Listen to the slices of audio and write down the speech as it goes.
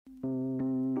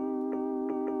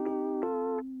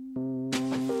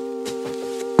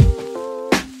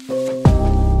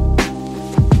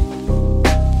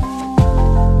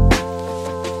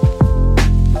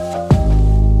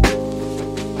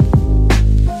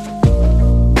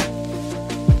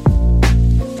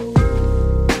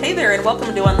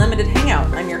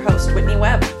host, Whitney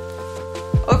Webb.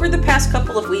 Over the past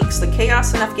couple of weeks, the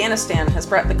chaos in Afghanistan has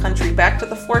brought the country back to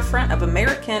the forefront of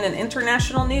American and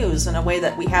international news in a way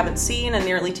that we haven't seen in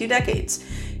nearly 2 decades.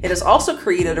 It has also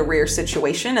created a rare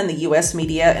situation in the U.S.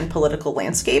 media and political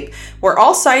landscape, where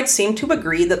all sides seem to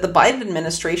agree that the Biden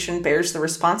administration bears the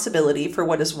responsibility for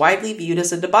what is widely viewed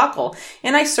as a debacle,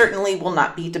 and I certainly will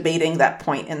not be debating that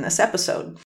point in this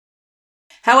episode.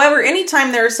 However,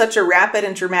 anytime there is such a rapid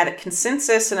and dramatic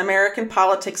consensus in American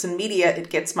politics and media, it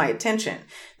gets my attention.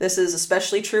 This is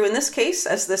especially true in this case,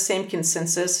 as this same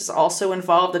consensus has also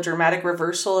involved a dramatic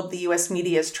reversal of the U.S.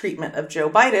 media's treatment of Joe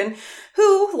Biden,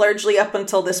 who, largely up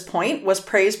until this point, was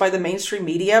praised by the mainstream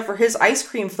media for his ice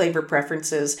cream flavor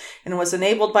preferences and was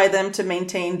enabled by them to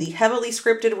maintain the heavily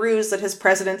scripted ruse that his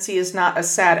presidency is not a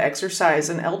sad exercise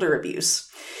in elder abuse.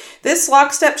 This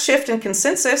lockstep shift in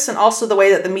consensus, and also the way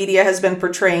that the media has been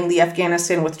portraying the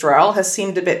Afghanistan withdrawal, has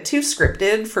seemed a bit too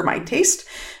scripted for my taste.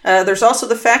 There's also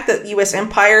the fact that U.S.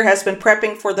 empire has been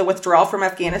prepping for the withdrawal from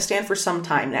Afghanistan for some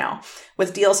time now,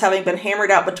 with deals having been hammered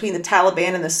out between the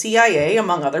Taliban and the CIA,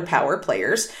 among other power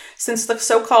players, since the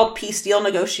so-called peace deal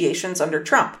negotiations under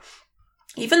Trump.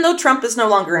 Even though Trump is no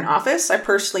longer in office, I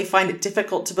personally find it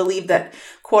difficult to believe that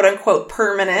quote-unquote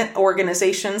permanent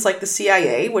organizations like the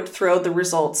CIA would throw the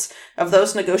results of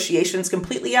those negotiations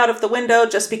completely out of the window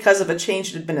just because of a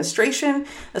changed administration,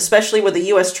 especially with a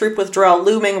U.S. troop withdrawal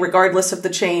looming regardless of the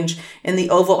change in the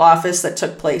Oval Office that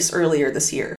took place earlier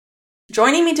this year.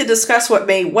 Joining me to discuss what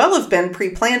may well have been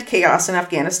pre-planned chaos in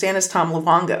Afghanistan is Tom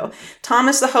Luongo. Tom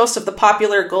is the host of the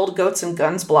popular Gold, Goats, and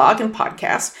Guns blog and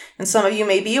podcast, and some of you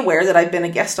may be aware that I've been a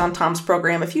guest on Tom's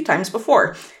program a few times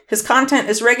before. His content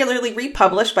is regularly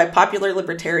republished by popular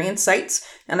libertarian sites,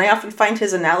 and I often find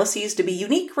his analyses to be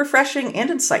unique, refreshing, and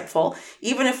insightful,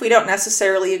 even if we don't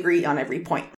necessarily agree on every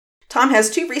point. Tom has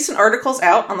 2 recent articles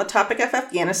out on the topic of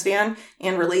Afghanistan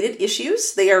and related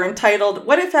issues. They are entitled,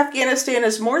 What if Afghanistan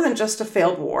is More Than Just a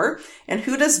Failed War? And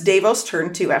Who Does Davos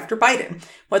Turn to After Biden?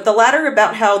 With the latter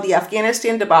about how the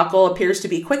Afghanistan debacle appears to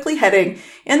be quickly heading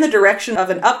in the direction of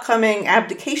an upcoming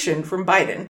abdication from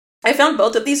Biden. I found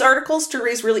both of these articles to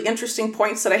raise really interesting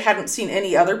points that I hadn't seen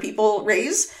any other people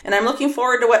raise, and I'm looking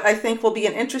forward to what I think will be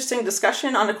an interesting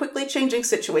discussion on a quickly changing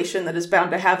situation that is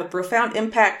bound to have a profound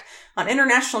impact on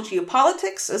international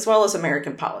geopolitics as well as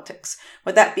American politics.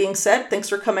 With that being said, thanks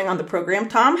for coming on the program,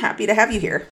 Tom. Happy to have you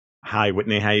here. Hi,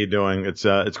 Whitney. How you doing? It's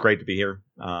great to be here.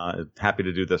 Happy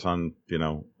to do this on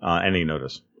any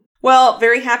notice. Well,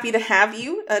 very happy to have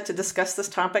you to discuss this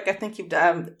topic. I think you've,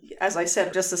 as I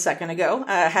said just a second ago,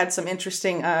 had some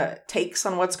interesting takes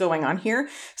on what's going on here.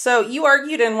 So you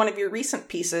argued in one of your recent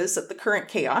pieces that the current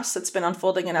chaos that's been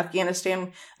unfolding in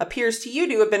Afghanistan appears to you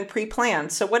to have been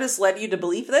pre-planned. So what has led you to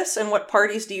believe this, and what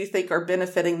parties do you think are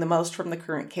benefiting the most from the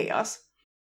current chaos?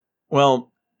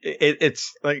 Well,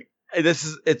 it's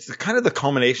kind of the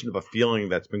culmination of a feeling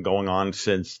that's been going on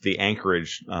since the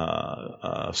Anchorage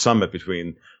summit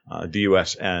between the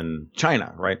U.S. and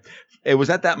China, right? It was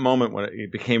at that moment when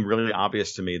it became really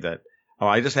obvious to me that,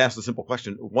 I just asked a simple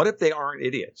question. What if they aren't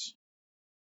idiots?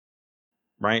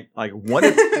 Right? Like, what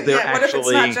if they're what if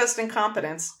it's not just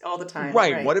incompetence all the time?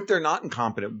 Right. What if they're not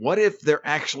incompetent? What if they're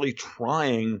actually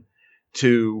trying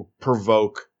to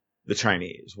provoke the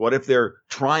Chinese? What if they're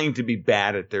trying to be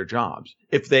bad at their jobs?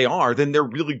 If they are, then they're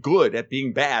really good at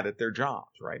being bad at their jobs,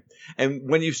 right? And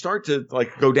when you start to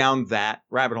go down that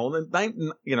rabbit hole,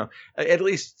 then at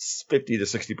least 50 to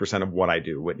 60% of what I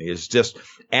do, Whitney, is just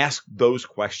ask those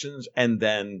questions and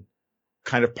then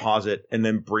kind of pause it and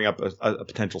then bring up a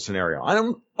potential scenario. I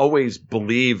don't always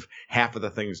believe half of the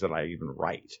things that I even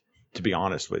write, to be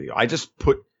honest with you. I just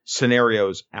put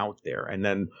scenarios out there and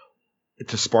then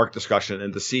to spark discussion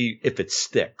and to see if it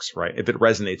sticks, right? If it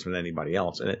resonates with anybody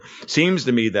else. And it seems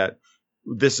to me that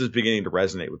this is beginning to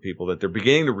resonate with people, that they're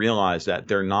beginning to realize that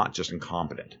they're not just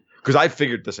incompetent. Because I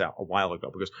figured this out a while ago,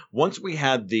 because once we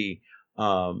had the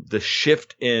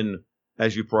shift in,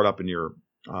 as you brought up in your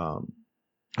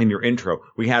intro,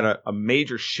 we had a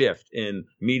major shift in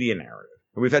media narrative.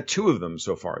 And we've had 2 of them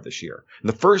so far this year. And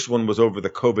the first one was over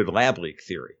the COVID lab leak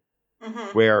theory,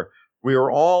 where we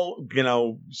were all,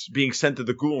 being sent to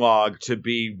the gulag to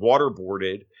be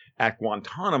waterboarded at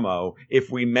Guantanamo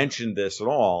if we mentioned this at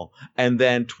all. And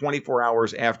then 24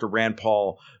 hours after Rand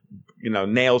Paul,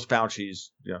 nails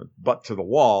Fauci's butt to the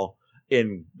wall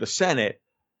in the Senate,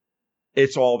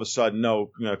 it's all of a sudden,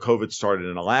 COVID started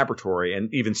in a laboratory,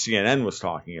 and even CNN was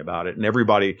talking about it, and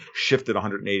everybody shifted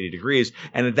 180 degrees.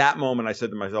 And at that moment, I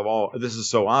said to myself, oh, this is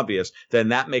so obvious. Then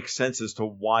that makes sense as to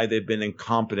why they've been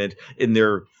incompetent in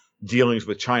their dealings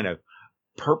with China,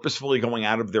 purposefully going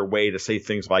out of their way to say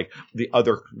things like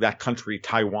that country,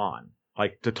 Taiwan,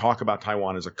 like to talk about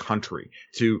Taiwan as a country,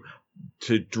 to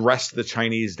dress the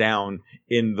Chinese down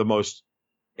in the most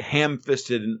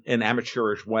ham-fisted and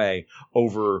amateurish way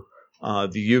over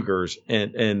the Uyghurs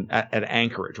at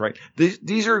Anchorage, right? This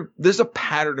is a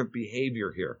pattern of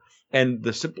behavior here. And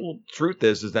the simple truth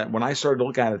is that when I started to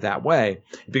look at it that way,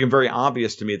 it became very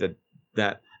obvious to me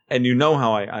that and you know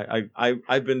how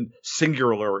I've been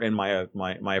singular in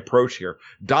my approach here.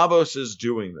 Davos is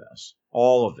doing this,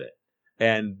 all of it.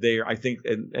 And I think,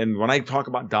 and when I talk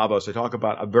about Davos, I talk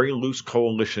about a very loose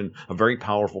coalition of very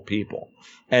powerful people.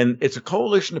 And it's a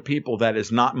coalition of people that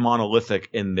is not monolithic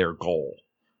in their goal.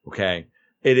 Okay.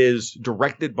 It is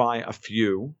directed by a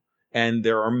few, and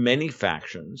there are many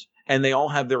factions, and they all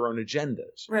have their own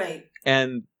agendas. Right.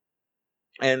 And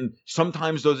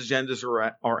sometimes those agendas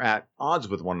are at odds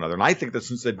with one another. And I think that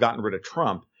since they've gotten rid of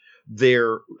Trump,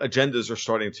 their agendas are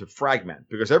starting to fragment,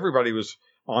 because everybody was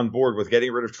on board with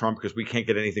getting rid of Trump because we can't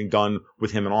get anything done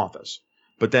with him in office.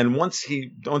 But then once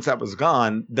that was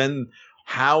gone, then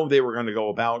how they were going to go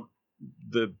about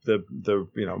the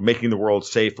making the world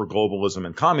safe for globalism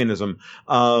and communism,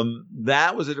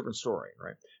 that was a different story,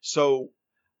 right? So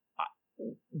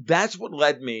that's what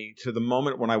led me to the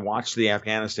moment when I watched the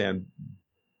Afghanistan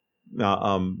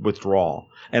withdrawal,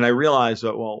 and I realized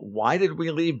that, well, why did we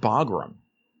leave Bagram?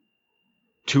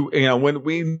 When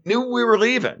we knew we were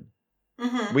leaving.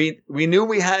 Mm-hmm. We knew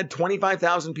we had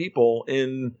 25,000 people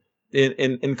in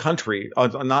country,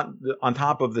 not on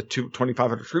top of the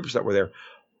 2,500 troops that were there.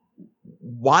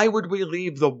 Why would we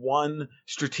leave the one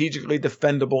strategically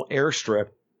defendable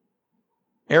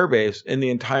airbase in the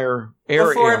entire area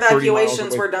before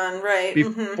evacuations were done? Right.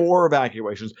 Before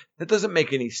evacuations, that doesn't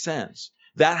make any sense.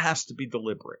 That has to be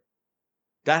deliberate.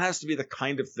 That has to be the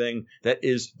kind of thing that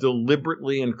is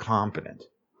deliberately incompetent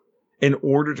in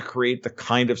order to create the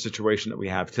kind of situation that we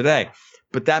have today.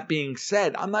 But that being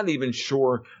said, I'm not even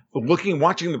sure,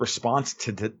 watching the response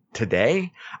to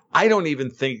today, I don't even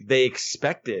think they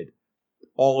expected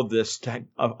all of this to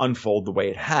unfold the way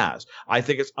it has. I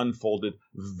think it's unfolded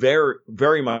very,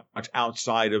 very much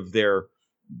outside of their,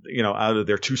 out of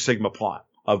their 2 Sigma plot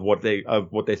of what they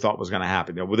thought was going to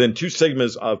happen. Within 2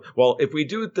 sigmas of, well, if we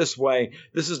do it this way,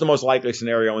 this is the most likely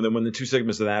scenario. And then when the 2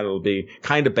 sigmas of that, it'll be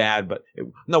kind of bad. But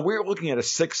we're looking at a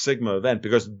 6 sigma event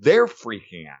because they're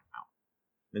freaking out.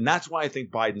 And that's why I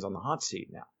think Biden's on the hot seat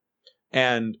now.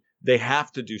 And they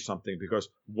have to do something, because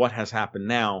what has happened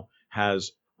now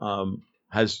has the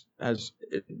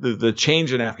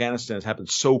change in Afghanistan has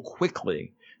happened so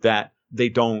quickly that they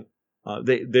don't,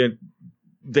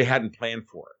 they hadn't planned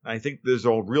for it. I think there's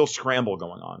a real scramble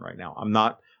going on right now. I'm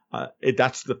not,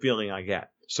 that's the feeling I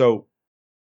get. So,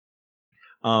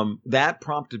 that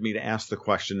prompted me to ask the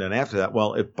question. And after that,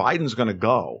 well, if Biden's going to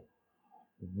go,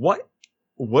 what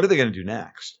are they going to do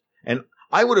next? And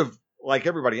I would have, like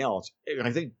everybody else,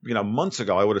 I think, months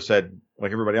ago, I would have said,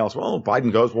 like everybody else, well, if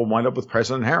Biden goes, we'll wind up with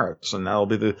President Harris, and that'll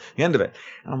be the end of it.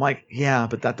 And I'm like, yeah,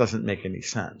 but that doesn't make any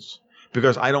sense,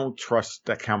 because I don't trust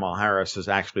that Kamala Harris has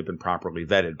actually been properly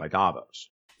vetted by Davos.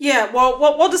 Yeah, well,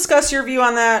 we'll discuss your view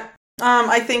on that,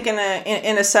 I think, in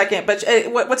a second. But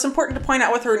what's important to point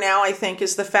out with her now, I think,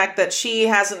 is the fact that she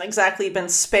hasn't exactly been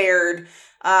spared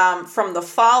from the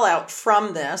fallout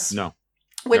from this. No.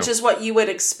 Which is what you would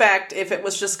expect if it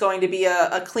was just going to be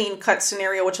a clean-cut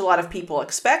scenario, which a lot of people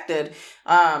expected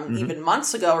even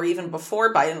months ago, or even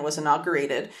before Biden was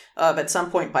inaugurated. At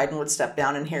some point, Biden would step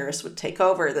down and Harris would take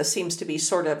over. This seems to be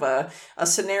sort of a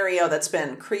scenario that's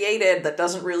been created that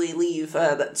doesn't really leave,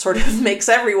 that sort of makes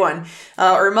everyone,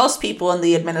 or most people in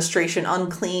the administration,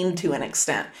 unclean to an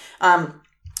extent,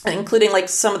 including like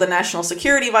some of the national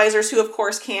security advisors who, of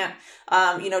course, can't,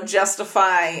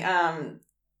 justify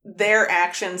their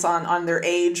actions on their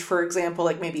age, for example,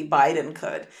 like maybe Biden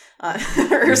could,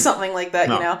 or something like that,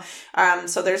 No.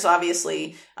 So there's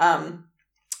obviously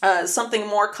something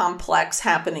more complex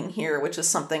happening here, which is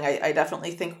something I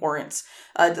definitely think warrants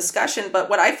a discussion.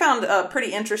 But what I found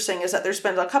pretty interesting is that there's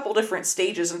been a couple different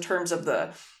stages in terms of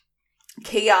the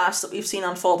chaos that we've seen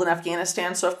unfold in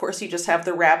Afghanistan. So, of course, you just have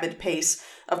the rapid pace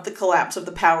of the collapse of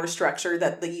the power structure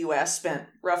that the U.S. spent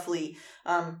roughly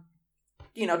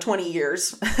 20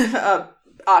 years,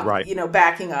 right.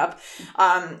 Backing up,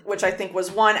 which I think was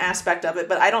one aspect of it.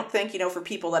 But I don't think, for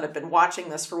people that have been watching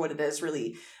this for what it is,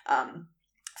 really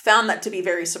found that to be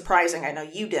very surprising. I know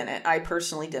you didn't. I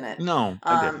personally didn't. No,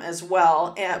 I didn't. As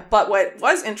well. But what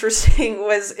was interesting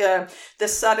was the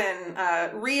sudden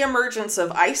reemergence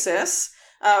of ISIS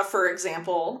for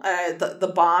example,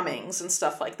 the bombings and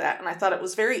stuff like that. And I thought it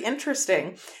was very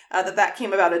interesting that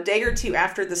came about a day or two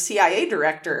after the CIA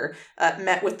director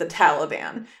met with the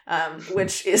Taliban,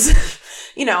 which is,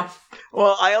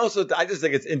 Well, I just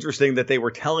think it's interesting that they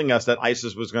were telling us that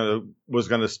ISIS was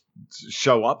gonna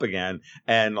show up again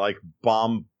and like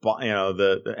bomb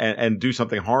and do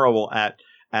something horrible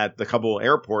at the Kabul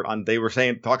airport. They were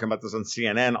talking about this on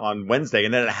CNN on Wednesday,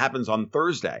 and then it happens on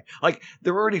Thursday. Like,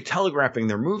 they're already telegraphing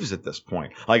their moves at this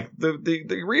point. Like, the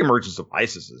reemergence of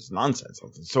ISIS is nonsense.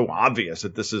 It's so obvious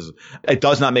that it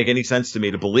does not make any sense to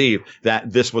me to believe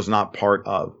that this was not part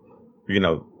of,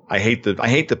 I hate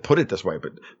to put it this way,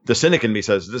 but the cynic in me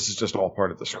says this is just all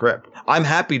part of the script. I'm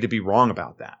happy to be wrong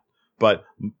about that, but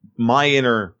my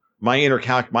inner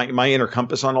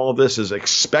compass on all of this is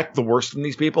expect the worst from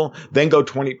these people, then go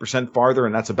 20% farther,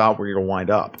 and that's about where you'll wind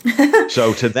up.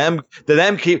 So to them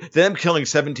killing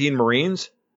 17 Marines,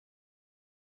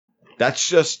 that's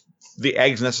just the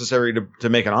eggs necessary to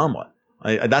make an omelet.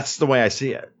 That's the way I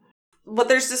see it. But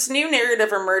there's this new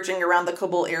narrative emerging around the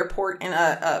Kabul airport in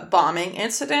a bombing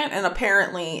incident, and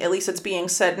apparently, at least it's being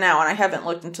said now, and I haven't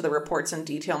looked into the reports in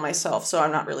detail myself, so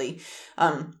I'm not really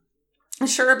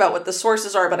sure about what the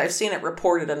sources are, but I've seen it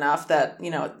reported enough that,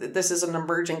 this is an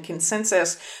emerging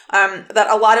consensus, that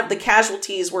a lot of the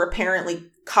casualties were apparently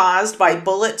caused by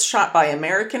bullets shot by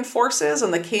American forces,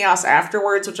 and the chaos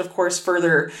afterwards, which of course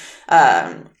further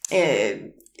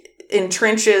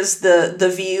entrenches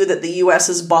the view that the U.S.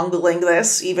 is bungling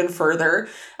this even further,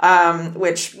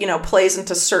 which, plays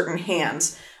into certain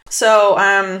hands. So,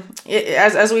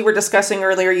 as we were discussing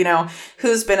earlier,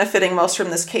 who's benefiting most from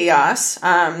this chaos?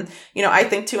 I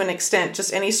think to an extent,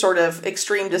 just any sort of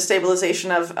extreme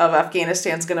destabilization of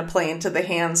Afghanistan is going to play into the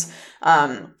hands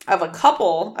of a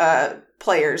couple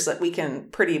players that we can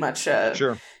pretty much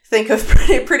think of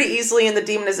pretty easily in the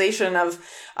demonization of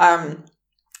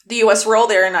the U.S. role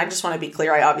there. And I just want to be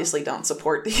clear, I obviously don't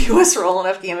support the U.S. role in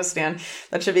Afghanistan.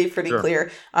 That should be pretty clear.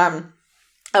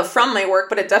 From my work,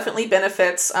 but it definitely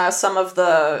benefits some of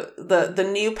the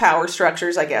new power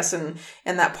structures, I guess, in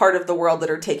that part of the world that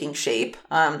are taking shape.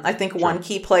 I think one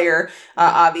key player,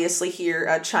 obviously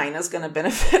here, China's going to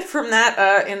benefit from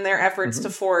that in their efforts to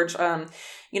forge,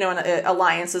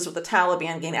 alliances with the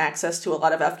Taliban, gain access to a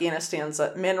lot of Afghanistan's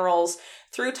minerals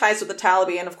through ties with the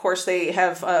Taliban. Of course, they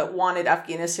have wanted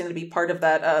Afghanistan to be part of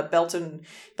that Belt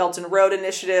and Road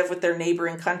initiative with their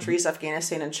neighboring countries.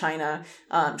 Afghanistan and China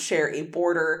share a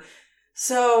border.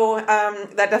 So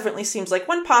that definitely seems like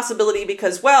one possibility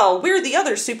because, well, we're the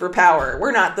other superpower.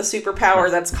 We're not the superpower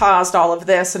that's caused all of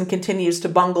this and continues to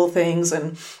bungle things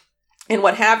and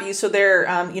what have you. So they're,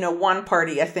 one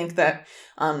party, I think, that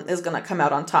is going to come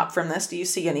out on top from this. Do you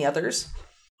see any others?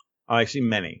 I see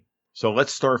many. So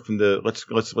let's start from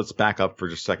let's back up for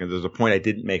just a second. There's a point I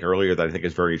didn't make earlier that I think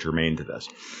is very germane to this.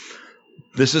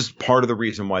 This is part of the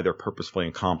reason why they're purposefully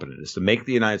incompetent, is to make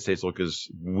the United States look as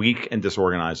weak and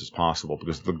disorganized as possible,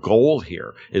 because the goal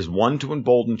here is, one, to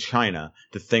embolden China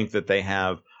to think that they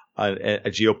have a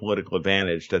geopolitical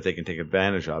advantage that they can take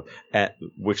advantage of,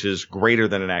 which is greater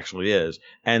than it actually is.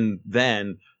 And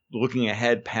then looking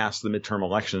ahead past the midterm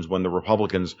elections when the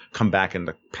Republicans come back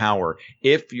into power,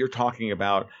 if you're talking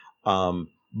about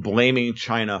blaming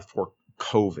China for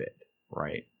COVID,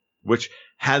 right? Which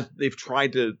they've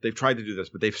tried to do this,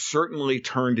 but they've certainly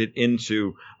turned it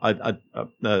into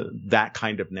that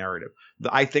kind of narrative.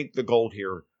 I think the goal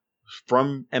here,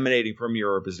 emanating from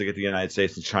Europe, is to get the United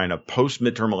States and China post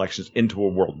midterm elections into a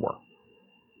world war.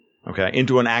 Okay,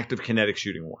 into an active kinetic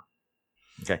shooting war.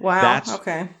 Okay, wow.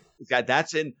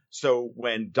 That's in. So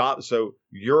so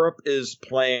Europe is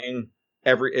playing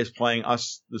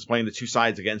the two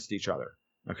sides against each other.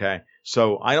 Okay,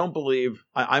 so I don't believe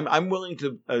I'm willing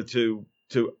to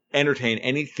entertain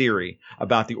any theory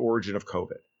about the origin of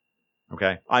COVID.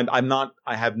 Okay, I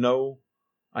have no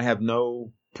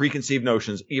preconceived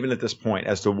notions even at this point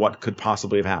as to what could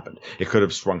possibly have happened. It could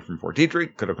have sprung from Fort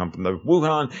Detrick, could have come from the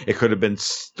Wuhan. It could have been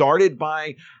started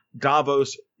by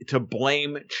Davos to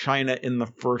blame China in the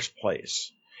first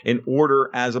place in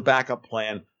order as a backup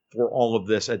plan for all of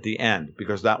this at the end,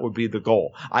 because that would be the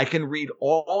goal. I can read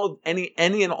any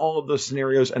and all of those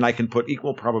scenarios, and I can put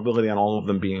equal probability on all of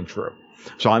them being true.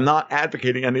 So I'm not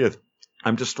advocating any of it.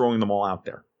 I'm just throwing them all out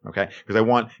there, okay? Because I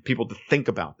want people to think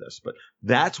about this. But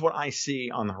that's what I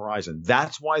see on the horizon.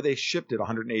 That's why they shifted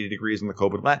 180 degrees in the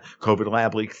COVID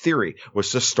lab leak theory,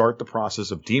 was to start the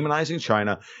process of demonizing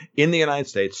China in the United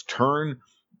States, turn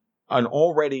an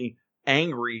already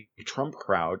angry Trump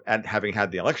crowd at having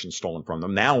had the election stolen from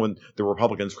them. Now, when the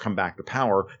Republicans come back to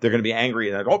power, they're going to be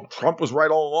angry that, oh, Trump was right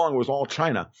all along. It was all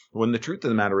China. When the truth of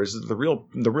the matter is the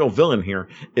real villain here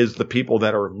is the people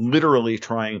that are literally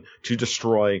trying to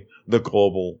destroy the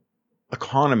global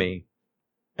economy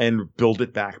and build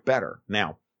it back better.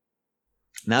 Now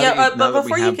but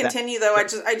before you continue, though,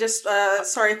 I just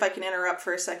sorry if I can interrupt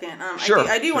for a second. Sure.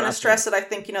 I do want to stress that I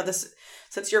think, this,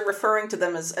 since you're referring to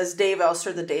them as Davos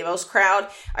or the Davos crowd,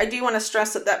 I do want to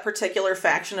stress that particular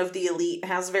faction of the elite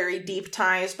has very deep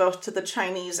ties both to the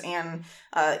Chinese and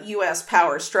U.S.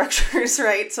 power structures,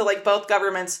 right? So, like, both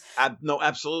governments. No,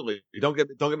 absolutely. Don't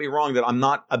get me wrong that I'm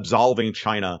not absolving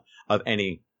China of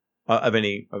anything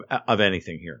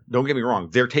here. Don't get me wrong.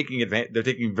 They're taking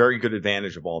very good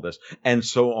advantage of all this. And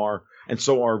so are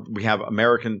we have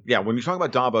American. Yeah. When you talk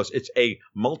about Davos, it's a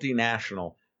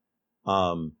multinational,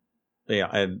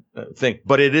 thing,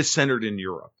 but it is centered in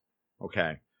Europe.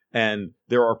 Okay. And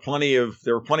there are plenty of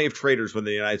traitors within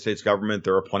the United States government.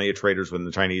 There are plenty of traitors within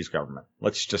the Chinese government.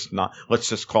 Let's just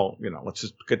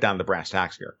get down to brass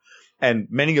tacks here. And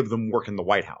many of them work in the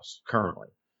White House currently.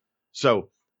 So,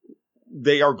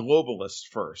 they are globalists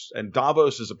first, and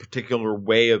Davos is a particular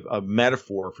way of a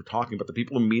metaphor for talking about the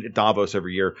people who meet at Davos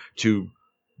every year to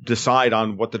decide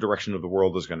on what the direction of the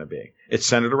world is going to be. It's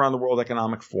centered around the World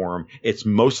Economic Forum. It's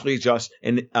mostly just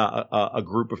a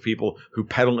group of people who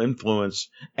peddle influence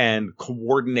and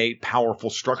coordinate powerful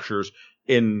structures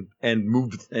and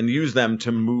use them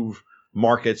to move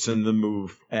markets and to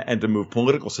move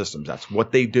political systems. That's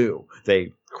what they do.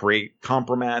 They create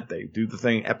compromat. They do the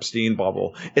thing, Epstein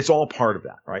bubble. It's all part of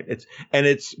that, right?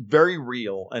 It's very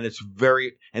real, and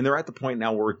they're at the point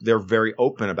now where they're very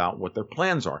open about what their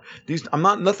plans are.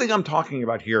 Nothing I'm talking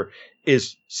about here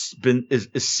is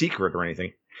secret or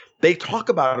anything. They talk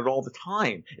about it all the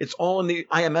time. It's all in the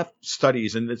IMF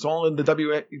studies, and it's all in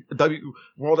the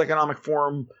World Economic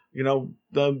Forum,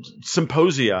 the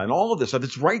symposia and all of this stuff.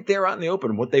 It's right there out in the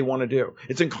open, what they want to do.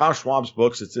 It's in Klaus Schwab's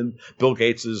books. It's in Bill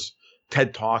Gates's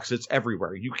TED Talks. It's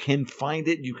everywhere. You can find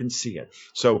it. You can see it.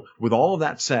 So with all of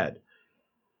that said,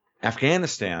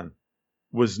 Afghanistan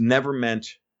was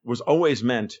always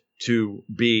meant to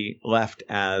be left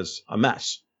as a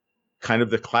mess. Kind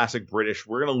of the classic British,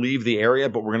 we're going to leave the area,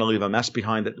 but we're going to leave a mess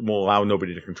behind that will allow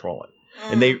nobody to control it.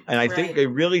 I think they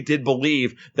really did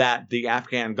believe that the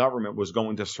Afghan government was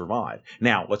going to survive.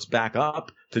 Now, let's back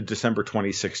up to December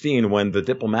 2016 when the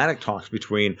diplomatic talks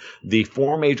between the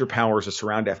four major powers that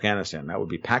surround Afghanistan, that would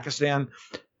be Pakistan,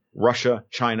 Russia,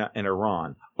 China, and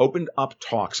Iran, opened up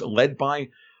talks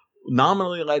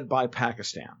nominally led by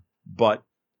Pakistan, but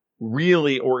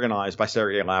really organized by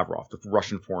Sergei Lavrov, the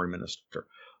Russian foreign minister.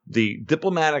 The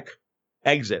diplomatic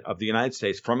exit of the United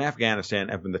States from Afghanistan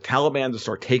and when the Taliban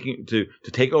to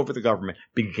take over the government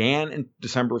began in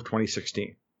December of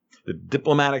 2016. The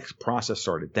diplomatic process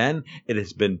started then. It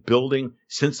has been building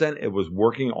since then. It was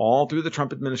working all through the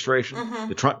Trump administration.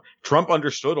 Mm-hmm. Trump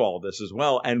understood all this as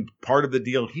well, and part of the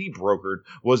deal he brokered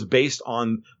was based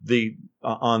on the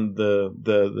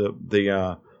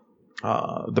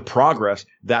progress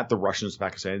that the Russians,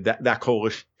 Pakistan, that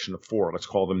coalition of four, let's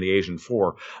call them the Asian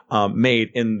Four,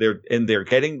 made in their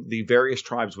getting the various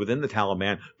tribes within the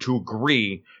Taliban to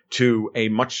agree to a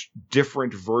much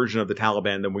different version of the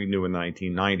Taliban than we knew in the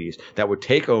 1990s that would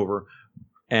take over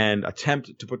and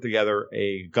attempt to put together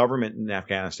a government in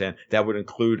Afghanistan that would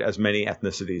include as many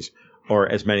ethnicities or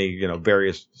as many,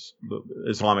 various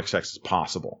Islamic sects as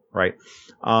possible, right?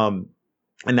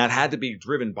 And that had to be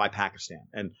driven by Pakistan.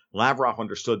 And Lavrov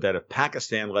understood that if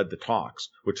Pakistan led the talks,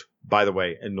 which, by the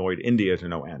way, annoyed India to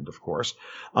no end, of course,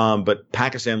 but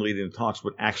Pakistan leading the talks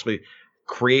would actually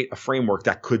create a framework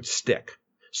that could stick.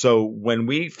 So when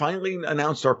we finally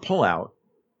announced our pullout,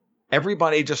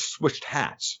 everybody just switched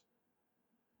hats.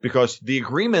 Because the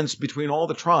agreements between all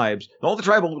the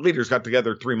tribal leaders got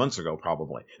together 3 months ago,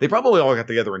 probably. They probably all got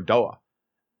together in Doha.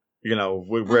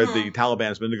 Where the Taliban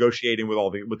has been negotiating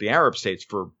with the Arab states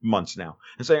for months now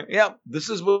and saying, yeah, this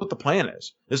is what the plan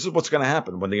is. This is what's going to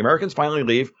happen. When the Americans finally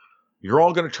leave, you're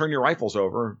all going to turn your rifles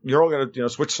over. You're all going to,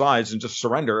 switch sides and just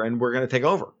surrender, and we're going to take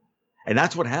over. And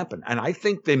that's what happened. And I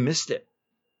think they missed it.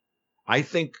 I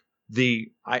think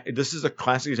this is a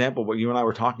classic example of what you and I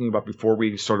were talking about before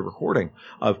we started recording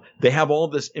of they have all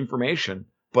this information,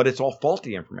 but it's all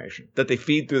faulty information that they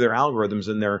feed through their algorithms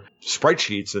and their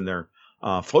spreadsheets and their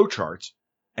flow charts,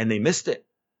 and they missed it.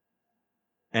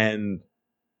 And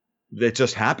it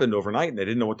just happened overnight, and they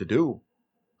didn't know what to do.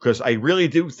 Because I really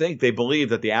do think they believe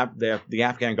that the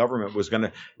Afghan government was going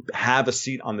to have a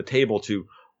seat on the table to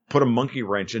put a monkey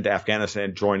wrench into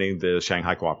Afghanistan joining the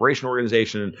Shanghai Cooperation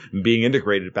Organization and being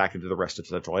integrated back into the rest of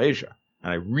Central Asia.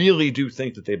 And I really do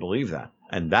think that they believe that.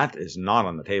 And that is not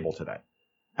on the table today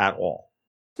at all.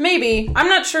 Maybe. I'm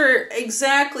not sure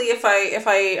exactly if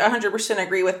I 100%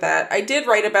 agree with that. I did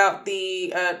write about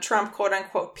the Trump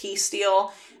quote-unquote peace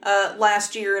deal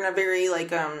last year in a very,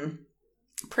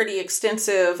 pretty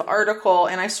extensive article,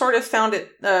 and I sort of found it,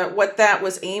 what that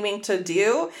was aiming to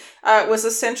do was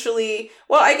essentially,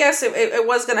 well, I guess it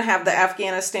was going to have the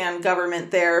Afghanistan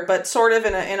government there, but sort of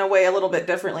in a way a little bit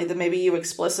differently than maybe you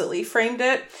explicitly framed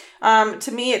it.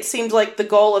 To me, it seemed like the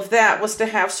goal of that was to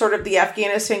have sort of the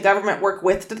Afghanistan government work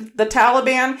with the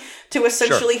Taliban to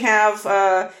essentially have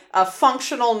a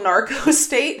functional narco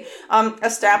state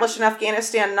established in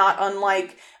Afghanistan, not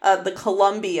unlike the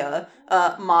Colombia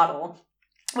model,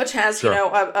 which has,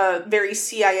 a very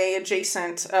CIA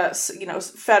adjacent,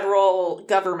 federal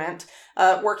government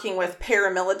working with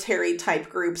paramilitary type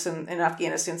groups, in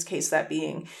Afghanistan's case, that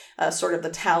being sort of the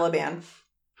Taliban.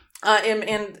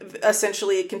 And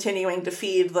essentially continuing to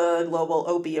feed the global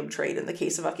opium trade in the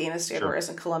case of Afghanistan, whereas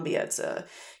in Colombia it's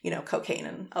cocaine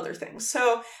and other things.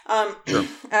 So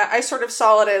I sort of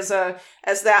saw it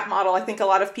as that model. I think a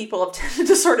lot of people have tended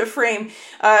to sort of frame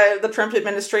the Trump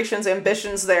administration's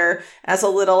ambitions there as a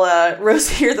little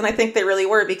rosier than I think they really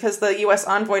were, because the U.S.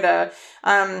 envoy to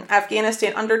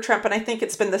Afghanistan under Trump, and I think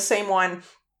it's been the same one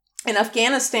in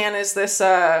Afghanistan, is this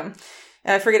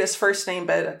I forget his first name,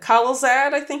 but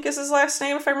Khalilzad, I think is his last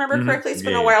name, if I remember correctly. It's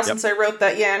been a while since I wrote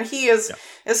that. Yeah, and he is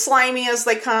as slimy as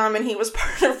they come, and he was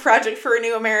part of Project for a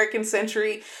New American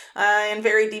Century, and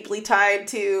very deeply tied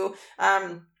to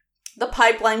the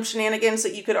pipeline shenanigans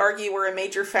that you could argue were a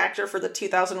major factor for the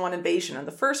 2001 invasion in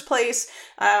the first place,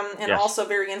 and also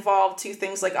very involved to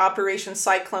things like Operation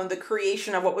Cyclone, the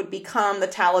creation of what would become the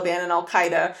Taliban and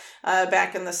Al-Qaeda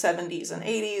back in the 70s and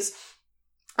 80s.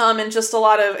 And just a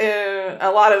lot of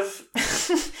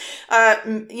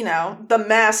the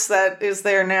mess that is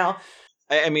there now.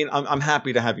 I mean, I'm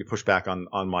happy to have you push back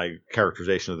on my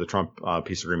characterization of the Trump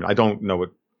peace agreement. I don't know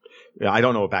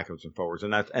what backwards and forwards,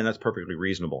 and that's perfectly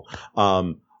reasonable.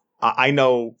 I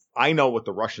know what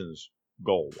the Russians'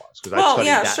 goal was, because I studied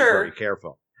that very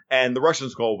carefully. And the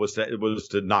Russians' goal was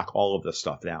to knock all of this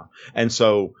stuff down. And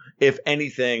so, if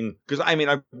anything, because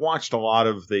I've watched a lot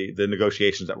of the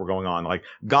negotiations that were going on. Like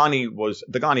the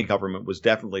Ghani government was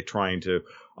definitely trying to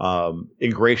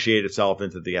ingratiate itself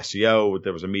into the SCO.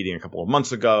 There was a meeting a couple of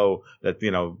months ago that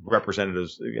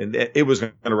representatives, and it was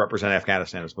going to represent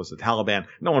Afghanistan as opposed to the Taliban.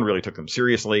 No one really took them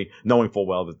seriously, knowing full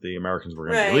well that the Americans were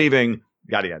going to be leaving.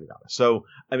 Yada yada yada. So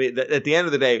at the end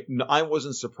of the day, I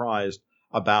wasn't surprised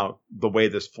about the way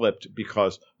this flipped,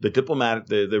 because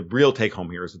the real take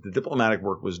home here is that the diplomatic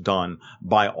work was done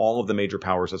by all of the major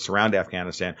powers that surround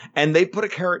Afghanistan. And they put a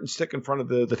carrot and stick in front of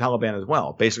the Taliban as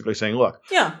well, basically saying, look,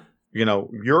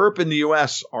 Europe and the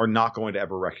U.S. are not going to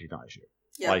ever recognize you.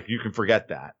 Yeah. Like, you can forget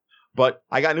that. But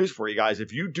I got news for you guys.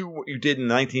 If you do what you did in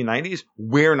the 1990s,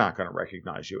 we're not going to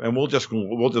recognize you. And we'll just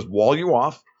wall you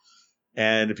off.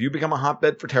 And if you become a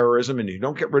hotbed for terrorism, and you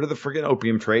don't get rid of the friggin'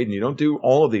 opium trade, and you don't do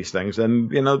all of these things, then,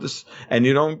 and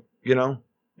you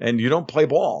don't play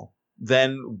ball,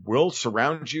 then we'll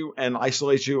surround you and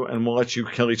isolate you, and we'll let you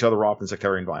kill each other off in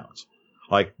sectarian violence.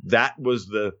 Like, that was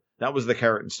the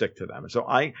carrot and stick to them. So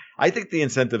I think the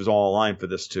incentive is all aligned for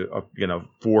this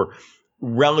for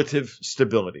relative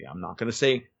stability. I'm not going to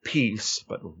say peace,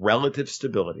 but relative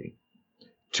stability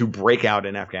to break out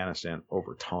in Afghanistan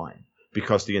over time,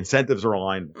 because the incentives are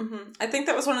aligned. Mm-hmm. I think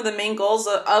that was one of the main goals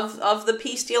of the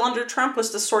peace deal under Trump, was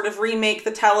to sort of remake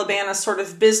the Taliban as sort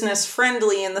of business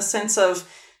friendly in the sense of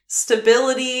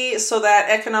stability, so that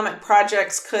economic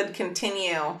projects could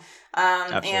continue.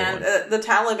 And the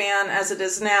Taliban as it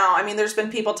is now, there's been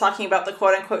people talking about the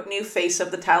quote unquote new face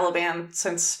of the Taliban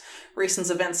since recent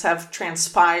events have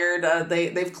transpired.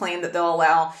 They've claimed that they'll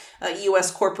allow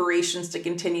U.S. corporations to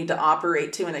continue to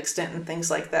operate to an extent and things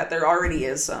like that. There already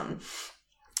is some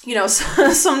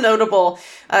notable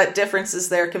differences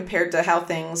there compared to how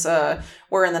things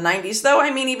were in the 90s. Though,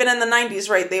 even in the 90s,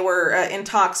 right, they were in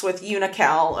talks with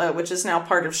Unocal, which is now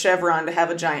part of Chevron, to have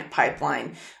a giant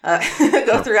pipeline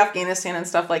go through Afghanistan and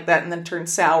stuff like that, and then turn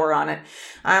sour on it.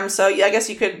 So I guess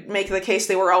you could make the case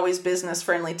they were always business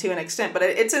friendly to an extent, but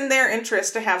it's in their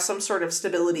interest to have some sort of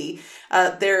stability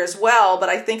there as well. But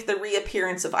I think the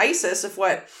reappearance of ISIS, if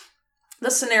what the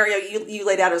scenario you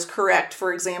laid out is correct,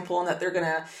 for example, and that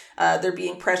they're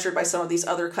being pressured by some of these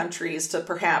other countries to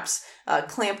perhaps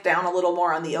clamp down a little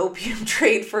more on the opium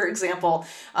trade, for example,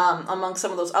 among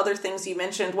some of those other things you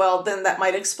mentioned. Well, then that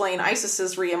might explain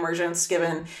ISIS's reemergence,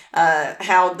 given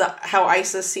how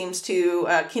ISIS seems to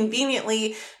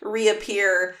conveniently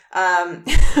reappear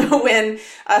when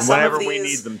some whenever of these, we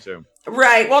need them to.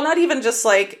 Right. Well, not even just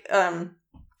like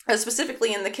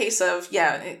specifically in the case of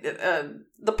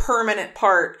the permanent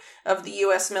part of the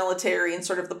U.S. military and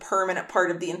sort of the permanent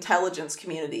part of the intelligence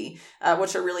community,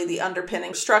 which are really the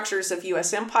underpinning structures of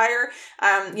U.S. empire.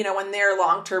 When their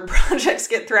long-term projects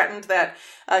get threatened that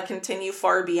continue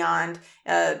far beyond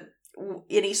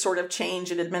any sort of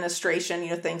change in administration,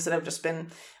 things that have just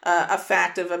been a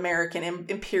fact of American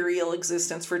imperial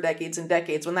existence for decades and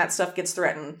decades. When that stuff gets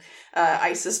threatened,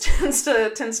 ISIS tends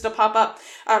to pop up.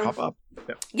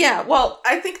 Yeah, well,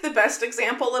 I think the best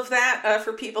example of that,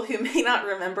 for people who may not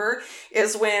remember,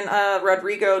 is when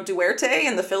Rodrigo Duterte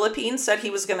in the Philippines said he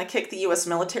was going to kick the U.S.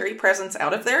 military presence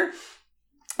out of there.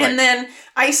 And then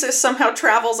ISIS somehow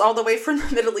travels all the way from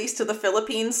the Middle East to the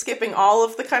Philippines, skipping all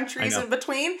of the countries in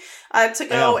between, to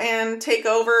go and take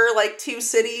over like 2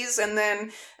 cities. And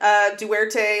then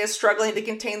Duterte is struggling to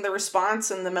contain the response,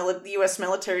 and the U.S.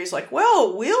 military is like,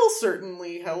 well, we'll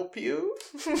certainly help you.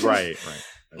 Right.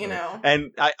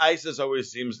 And ISIS always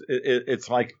seems, it's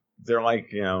like, they're like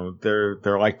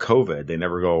COVID. They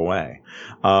never go away.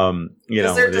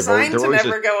 They're designed to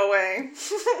never go away.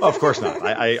 Of course not.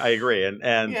 I agree.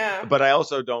 But I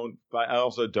also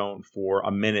don't for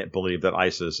a minute believe that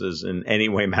ISIS is in any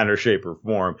way, manner, shape, or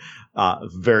form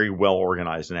very well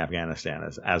organized in Afghanistan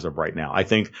as of right now. I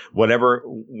think whatever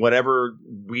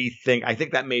we think, I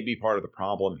think that may be part of the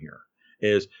problem here.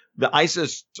 Is the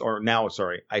ISIS-K,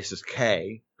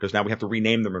 because now we have to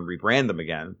rename them and rebrand them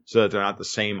again so that they're not the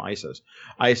same ISIS.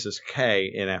 ISIS-K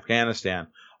in Afghanistan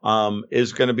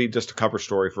is going to be just a cover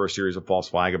story for a series of false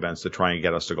flag events to try and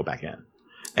get us to go back in.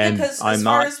 And because as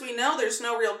far as we know, there's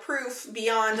no real proof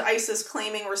beyond ISIS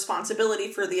claiming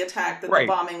responsibility for the attack that the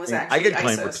bombing was actually I could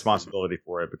claim ISIS. responsibility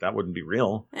for it, but that wouldn't be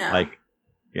real. Yeah.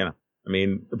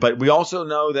 But we also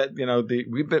know that,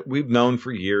 we've known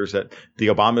for years that the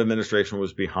Obama administration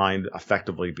was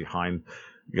effectively behind,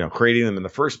 creating them in the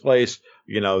first place.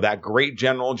 That great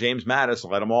general, James Mattis,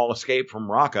 let them all escape from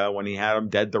Raqqa when he had them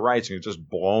dead to rights, and he just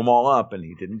blow them all up, and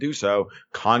he didn't do so.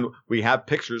 We have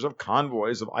pictures of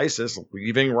convoys of ISIS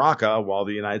leaving Raqqa while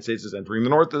the United States is entering the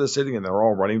north of the city, and they're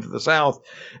all running to the south,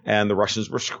 and the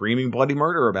Russians were screaming bloody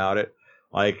murder about it.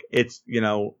 It's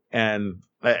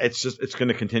going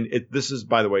to continue. This is,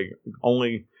 by the way,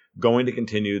 only going to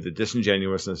continue the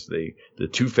disingenuousness, the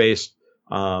two-faced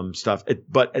stuff.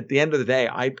 But at the end of the day,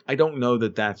 I don't know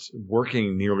that that's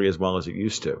working nearly as well as it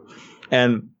used to.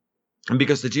 And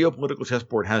because the geopolitical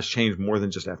chessboard has changed more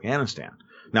than just Afghanistan.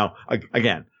 Now,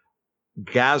 again,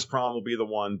 Gazprom will be the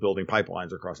one building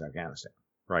pipelines across Afghanistan,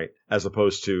 right? As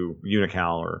opposed to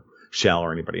Unocal or Shell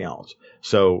or anybody else.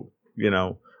 So,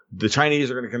 the Chinese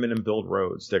are going to come in and build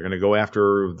roads. They're going to go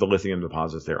after the lithium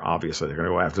deposits there, obviously. They're going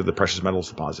to go after the precious metals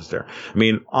deposits there. I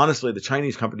mean, honestly, the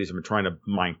Chinese companies have been trying to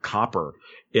mine copper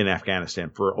in Afghanistan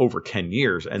for over 10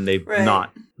 years, and they've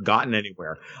not gotten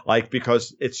anywhere,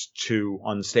 because it's too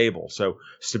unstable. So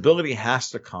stability has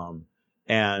to come,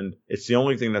 and it's the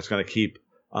only thing that's going to keep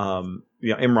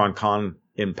Imran Khan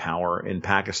in power in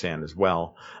Pakistan as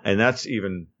well. And that's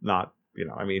even not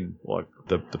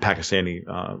the Pakistani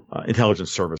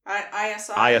intelligence service,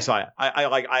 ISI.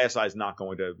 ISI is not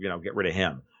going to, get rid of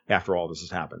him after all this has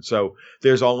happened. So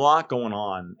there's a lot going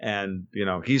on, and,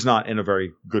 he's not in a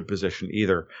very good position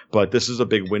either. But this is a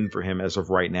big win for him as of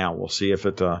right now. We'll see if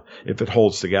it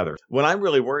holds together. When I'm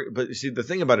really worried, but you see, the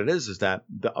thing about it is that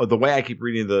the way I keep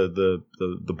reading the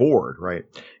board, right,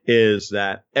 is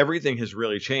that everything has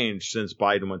really changed since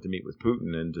Biden went to meet with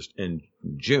Putin in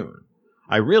June.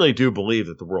 I really do believe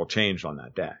that the world changed on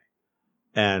that day.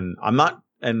 And I'm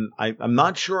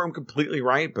not sure I'm completely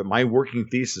right, but my working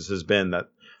thesis has been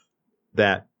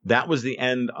that was the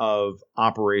end of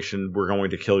Operation We're Going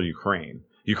to Kill Ukraine.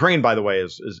 Ukraine, by the way,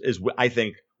 is I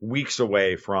think weeks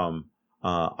away from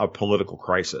a political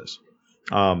crisis.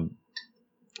 I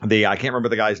can't remember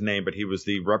the guy's name, but he was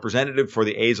the representative for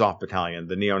the Azov battalion,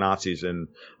 the neo-Nazis in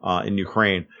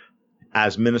Ukraine,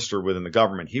 as minister within the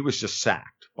government. He was just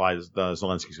sacked by the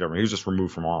Zelensky's government. He was just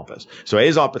removed from office. So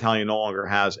Azov Battalion no longer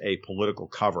has a political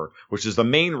cover, which is the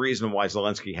main reason why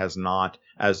Zelensky has not,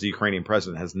 as the Ukrainian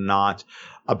president, has not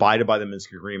abided by the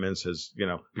Minsk agreements,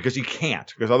 because he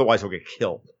can't, because otherwise he'll get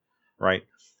killed, right?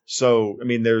 So, I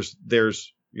mean, there's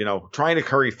trying to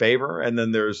curry favor, and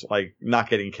then there's not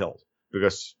getting killed.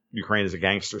 because Ukraine is a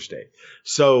gangster state.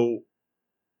 So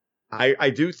I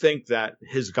do think that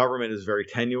his government is very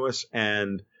tenuous,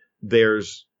 and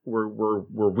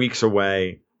we're weeks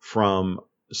away from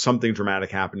something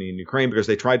dramatic happening in Ukraine because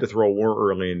they tried to throw a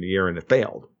war early in the year and it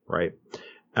failed, right?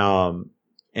 And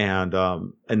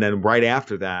then right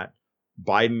after that,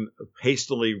 Biden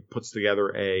hastily puts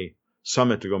together a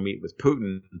summit to go meet with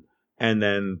Putin, and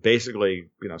then basically,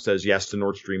 says yes to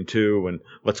Nord Stream 2 and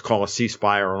let's call a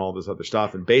ceasefire and all this other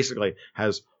stuff, and basically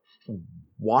has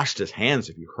washed his hands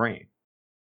of Ukraine.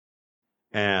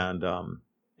 And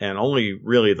only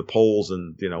really the Poles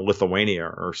and, Lithuania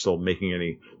are still making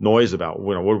any noise about,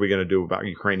 what are we going to do about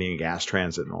Ukrainian gas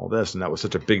transit and all this? And that was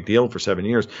such a big deal for 7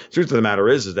 years. The truth of the matter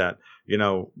is that,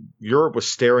 Europe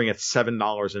was staring at $7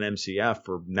 an MCF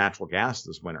for natural gas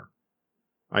this winter.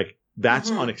 Like,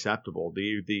 that's unacceptable.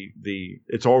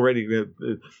 It's already,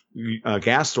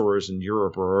 gas stores in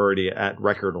Europe are already at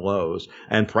record lows,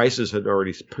 and prices had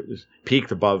already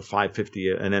peaked above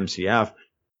 $5.50 an MCF.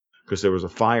 Because there was a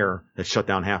fire that shut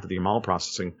down half of the Yamal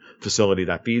processing facility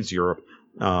that feeds Europe,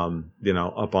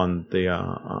 up on the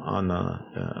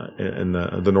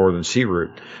Northern Sea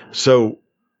route. So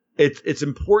it's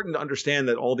important to understand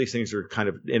that all these things are kind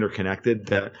of interconnected.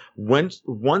 That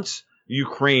once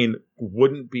Ukraine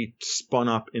wouldn't be spun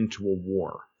up into a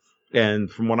war,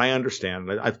 and from what I understand,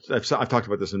 I've talked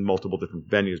about this in multiple different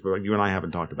venues, but you and I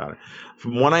haven't talked about it.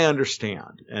 From what I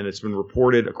understand, and it's been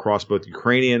reported across both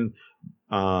Ukrainian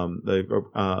in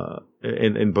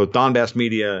both Donbass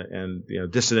media and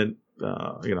dissident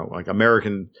like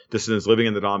American dissidents living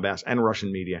in the Donbass and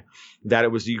Russian media, that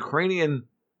it was the Ukrainian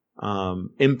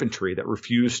infantry that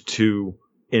refused to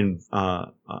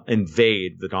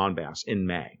invade the Donbass in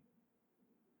May,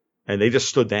 and they just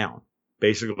stood down.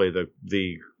 Basically,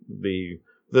 the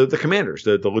commanders,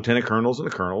 the lieutenant colonels and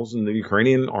the colonels and the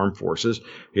Ukrainian armed forces,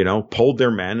 pulled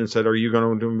their men and said, "Are you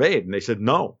going to invade?" And they said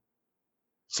no.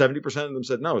 70% of them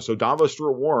said no. So Davos threw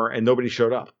a war and nobody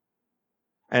showed up.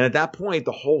 And at that point,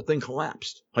 the whole thing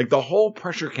collapsed. Like, the whole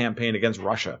pressure campaign against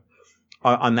Russia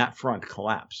on that front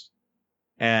collapsed.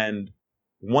 And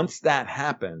once that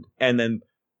happened, and then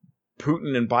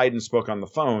Putin and Biden spoke on the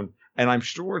phone, and I'm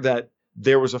sure that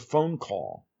there was a phone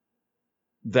call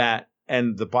and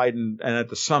at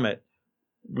the summit,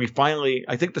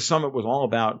 I think the summit was all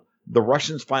about the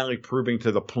Russians finally proving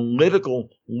to the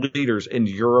political leaders in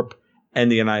Europe and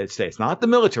the United States, not the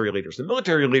military leaders. Our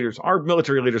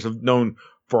military leaders have known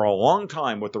for a long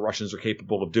time what the Russians are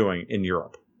capable of doing in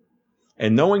Europe.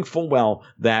 And knowing full well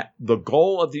that the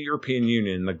goal of the European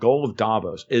Union, the goal of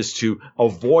Davos, is to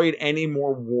avoid any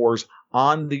more wars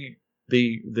on the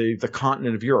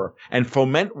continent of Europe and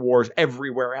foment wars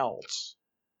everywhere else,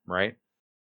 right?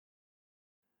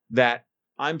 That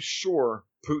I'm sure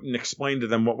Putin explained to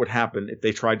them what would happen if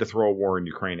they tried to throw a war in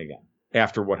Ukraine again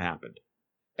after what happened.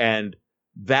 And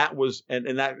that was,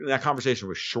 and that conversation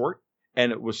was short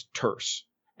and it was terse.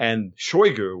 And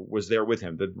Shoigu was there with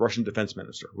him, the Russian defense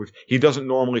minister, which he doesn't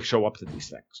normally show up to these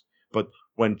things. But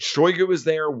when Shoigu was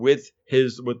there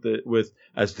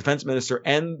as defense minister,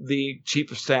 and the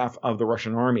chief of staff of the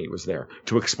Russian army was there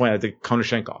to explain, I think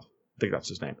Konashenkov, I think that's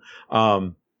his name.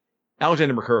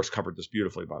 Alexander Mercouris covered this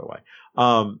beautifully, by the way.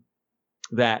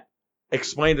 That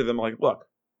explained to them, like, look,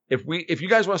 if you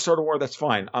guys want to start a war, that's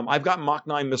fine. I've got Mach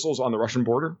 9 missiles on the Russian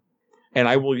border, and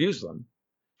I will use them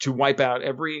to wipe out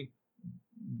every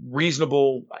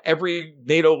NATO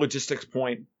logistics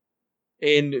point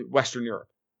in Western Europe,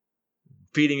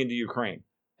 feeding into Ukraine.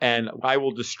 And I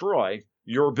will destroy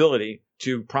your ability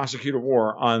to prosecute a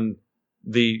war on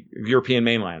the European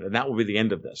mainland. And that will be the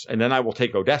end of this. And then I will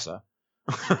take Odessa.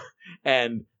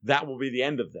 And that will be the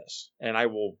end of this. And I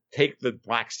will take the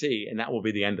Black Sea, and that will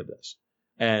be the end of this.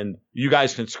 And you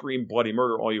guys can scream bloody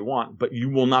murder all you want, but you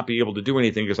will not be able to do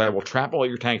anything because I will trap all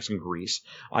your tanks in Greece.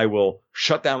 I will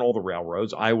shut down all the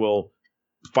railroads. I will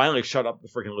finally shut up the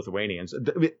freaking Lithuanians.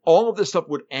 All of this stuff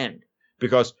would end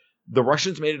because the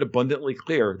Russians made it abundantly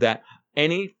clear that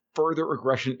any further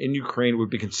aggression in Ukraine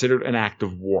would be considered an act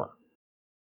of war.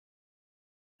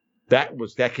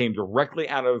 That came directly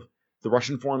out of the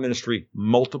Russian Foreign Ministry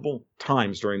multiple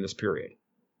times during this period.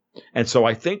 And so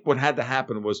I think what had to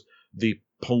happen was the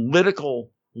political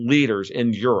leaders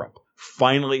in Europe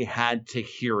finally had to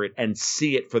hear it and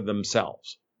see it for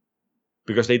themselves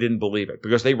because they didn't believe it,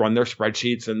 because they run their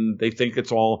spreadsheets and they think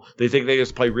they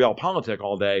just play realpolitik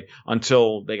all day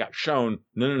until they got shown,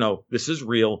 no, this is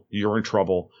real. You're in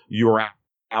trouble. You are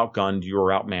outgunned. You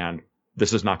are outmanned.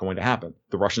 This is not going to happen.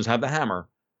 The Russians have the hammer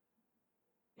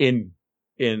in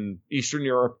Eastern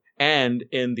Europe and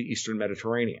in the Eastern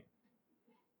Mediterranean.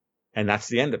 And that's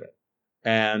the end of it.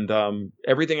 And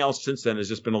everything else since then has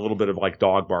just been a little bit of like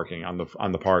dog barking on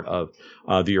the part of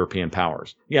the European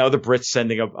powers. The Brits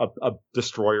sending a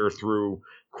destroyer through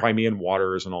Crimean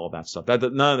waters and all of that stuff.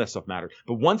 None of that stuff mattered.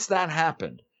 But once that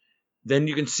happened, then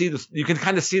you can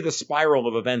kind of see the spiral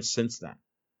of events since then.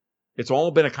 It's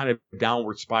all been a kind of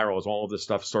downward spiral as all of this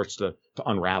stuff starts to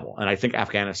unravel. And I think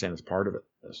Afghanistan is part of it.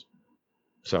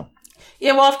 So.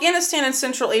 Yeah, well, Afghanistan and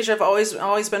Central Asia have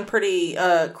always been pretty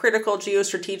critical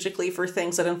geostrategically for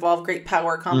things that involve great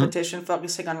power competition,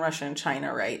 focusing on Russia and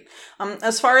China, right?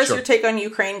 As far as your take on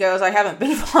Ukraine goes, I haven't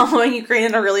been following Ukraine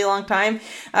in a really long time,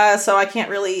 so I can't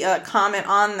really comment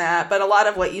on that. But a lot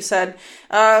of what you said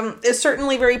is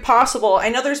certainly very possible. I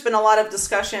know there's been a lot of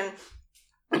discussion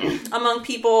among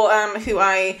people who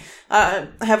I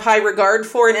have high regard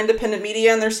for in independent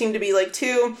media, and there seem to be like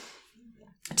two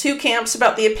camps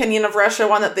about the opinion of Russia.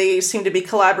 One, that they seem to be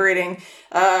collaborating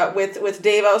with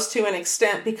Davos to an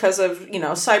extent because of,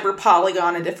 Cyber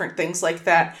Polygon and different things like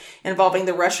that involving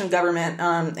the Russian government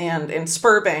and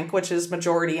Sberbank, which is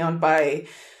majority owned by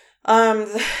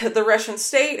the Russian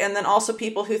state. And then also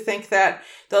people who think that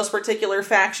those particular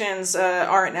factions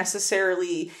aren't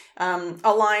necessarily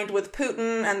aligned with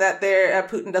Putin, and that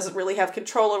Putin doesn't really have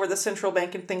control over the central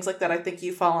bank and things like that. I think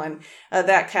you fall in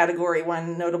that category.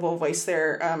 One notable voice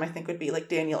there, I think, would be like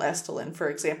Daniel Estulin, for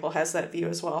example, has that view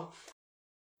as well.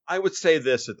 I would say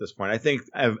this at this point. I think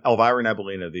Elvira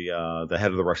Nabiullina, the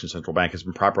head of the Russian central bank, has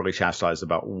been properly chastised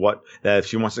about that if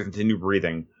she wants to continue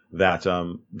breathing, that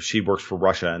she works for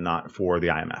Russia and not for the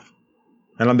IMF.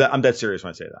 And I'm dead serious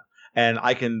when I say that. And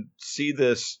I can see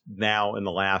this now in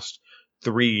the last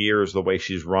 3 years, the way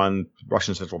she's run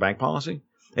Russian central bank policy.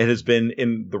 It has been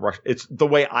it's the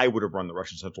way I would have run the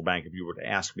Russian central bank if you were to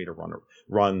ask me to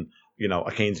run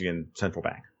a Keynesian central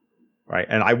bank. Right.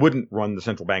 And I wouldn't run the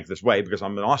central bank this way because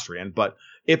I'm an Austrian. But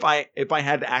if I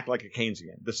had to act like a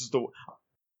Keynesian,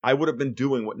 I would have been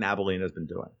doing what Nabiullina has been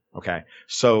doing. OK,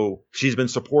 so she's been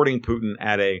supporting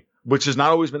Putin which has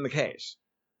not always been the case.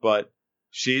 But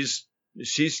she's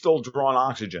still drawing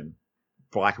oxygen,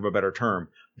 for lack of a better term,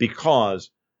 because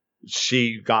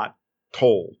she got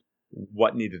told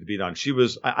what needed to be done.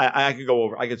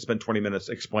 I could spend 20 minutes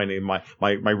explaining my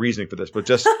reasoning for this, but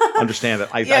just understand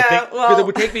that I think because it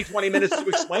would take me 20 minutes to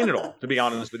explain it all, to be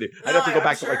honest with you. I'd have to go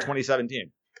back to like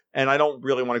 2017. And I don't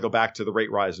really want to go back to the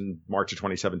rate rise in March of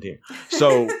 2017.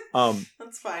 So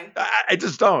that's fine. I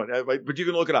just don't. But you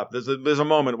can look it up. There's a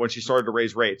moment when she started to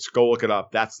raise rates. Go look it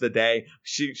up. That's the day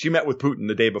she met with Putin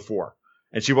the day before.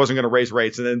 And she wasn't going to raise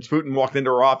rates. And then Putin walked into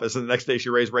her office, and the next day she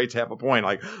raised rates half a point.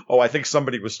 Like, oh, I think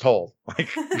somebody was told. Like,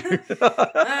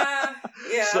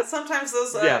 sometimes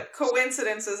those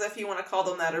coincidences, if you want to call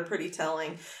them that, are pretty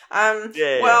telling.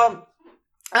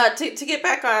 To get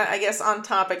back on, I guess, on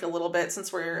topic a little bit,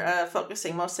 since we're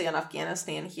focusing mostly on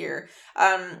Afghanistan here,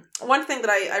 one thing that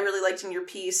I really liked in your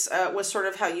piece was sort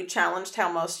of how you challenged how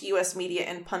most U.S. media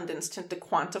and pundits tend to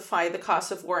quantify the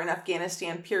cost of war in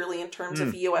Afghanistan purely in terms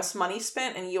of U.S. money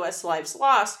spent and U.S. lives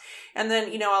lost. And then,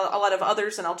 a lot of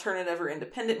others in alternative or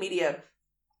independent media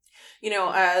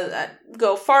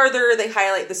go farther. They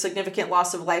highlight the significant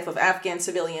loss of life of Afghan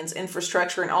civilians,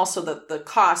 infrastructure, and also the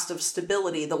cost of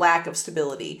stability, the lack of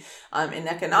stability in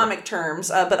economic terms.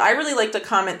 But I really liked a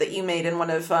comment that you made in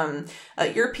one of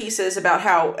your pieces about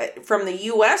how from the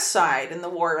U.S. side in the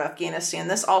war of Afghanistan,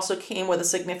 this also came with a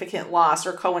significant loss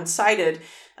or coincided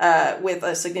with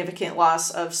a significant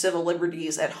loss of civil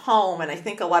liberties at home. And I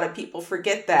think a lot of people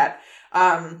forget that.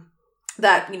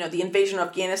 The invasion of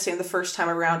Afghanistan the first time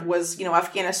around was,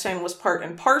 Afghanistan was part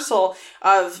and parcel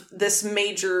of this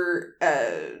major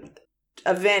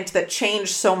event that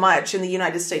changed so much in the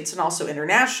United States and also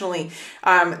internationally,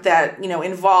 that,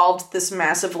 involved this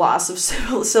massive loss of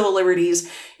civil liberties,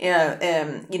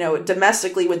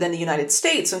 domestically within the United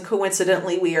States. And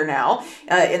coincidentally, we are now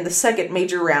in the second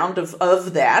major round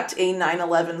of that, a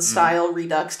 9/11 style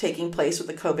redux taking place with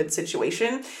the COVID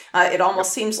situation. It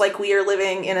almost seems like we are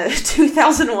living in a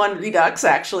 2001 redux,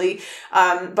 actually,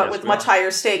 but with much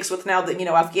higher stakes, with now that,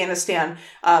 Afghanistan,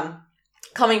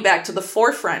 coming back to the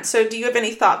forefront. So do you have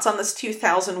any thoughts on this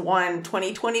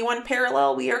 2001-2021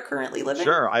 parallel we are currently living?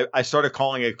 Sure. I started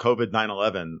calling it COVID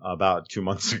 9/11 about 2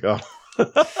 months ago.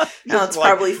 No, it's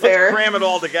probably fair. Let's cram it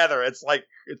all together. It's like,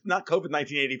 it's not COVID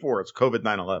 1984, it's COVID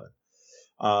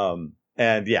 9/11.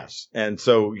 And yes. And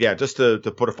so, just to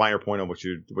put a finer point on what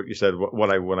you said, what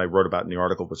I wrote about in the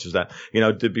article, which is that,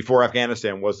 before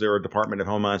Afghanistan, was there a Department of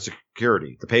Homeland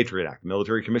Security, the Patriot Act,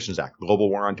 Military Commissions Act, the Global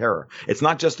War on Terror? It's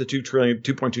not just the $2.2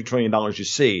 trillion you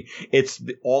see. It's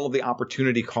all of the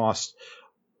opportunity costs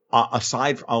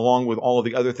along with all of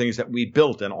the other things that we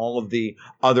built and all of the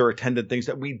other attendant things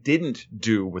that we didn't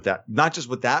do with that, not just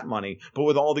with that money, but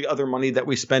with all the other money that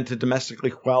we spent to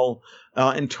domestically quell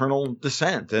internal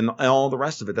dissent and all the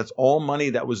rest of it. That's all money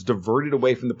that was diverted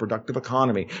away from the productive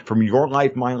economy, from your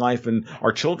life, my life, and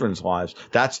our children's lives.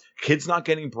 That's kids not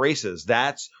getting braces.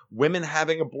 That's women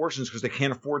having abortions because they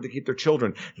can't afford to keep their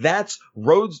children. That's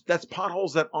roads, that's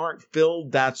potholes that aren't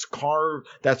filled. That's car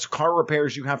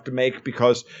repairs you have to make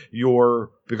because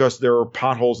there are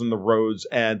potholes in the roads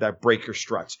and that break your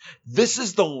struts.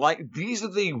 These are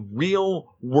the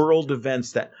real world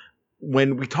events that,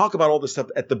 when we talk about all this stuff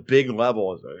at the big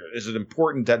level, is it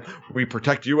important that we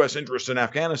protect U.S. interests in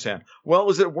Afghanistan?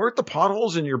 Well, is it worth the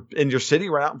potholes in your city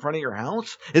right out in front of your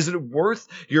house? Is it worth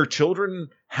your children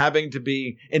having to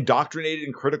be indoctrinated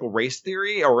in critical race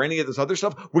theory or any of this other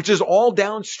stuff, which is all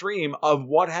downstream of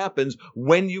what happens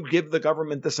when you give the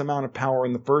government this amount of power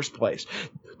in the first place?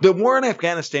 The war in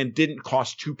Afghanistan didn't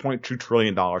cost $2.2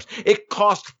 trillion. It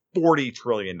cost $40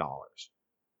 trillion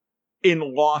in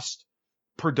lost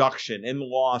production and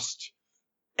lost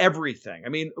everything. I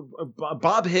mean,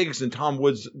 Bob Higgs and Tom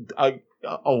Woods a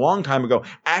long time ago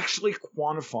actually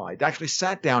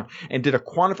sat down and did a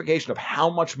quantification of how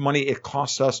much money it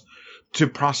costs us to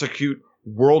prosecute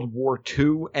World War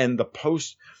II and the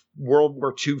post-World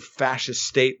War II fascist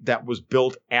state that was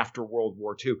built after World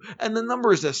War II. And the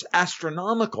number is this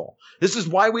astronomical. This is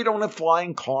why we don't have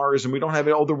flying cars and we don't have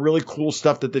all the really cool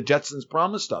stuff that the Jetsons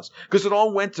promised us, because it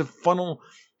all went to funnel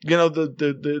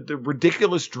the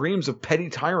ridiculous dreams of petty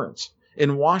tyrants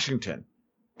in Washington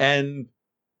and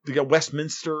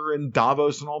Westminster and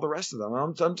Davos and all the rest of them.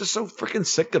 I'm just so freaking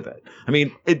sick of it. I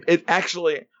mean, it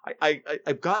actually,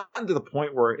 I've gotten to the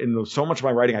point where in so much of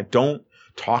my writing, I don't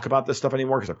talk about this stuff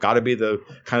anymore because I've got to be the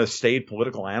kind of staid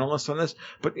political analyst on this.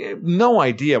 But no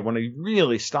idea when I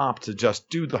really stop to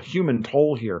just do the human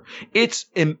toll here. It's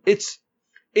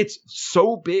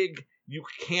so big. You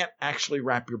can't actually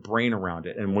wrap your brain around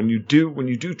it. And when you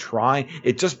do try,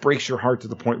 it just breaks your heart to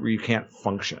the point where you can't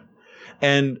function.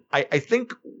 And I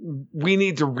think we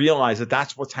need to realize that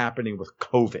that's what's happening with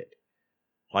COVID.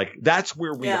 Like, that's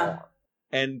where we are.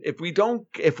 And if we don't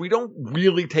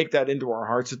really take that into our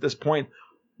hearts at this point,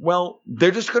 well,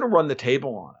 they're just going to run the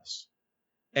table on us.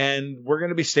 And we're going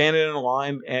to be standing in a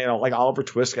line, and like Oliver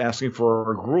Twist asking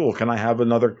for a gruel. Can I have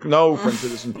another? No, Prince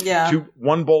Citizen.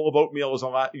 One bowl of oatmeal is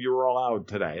you're allowed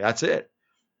today. That's it.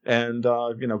 And,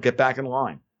 get back in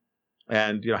line.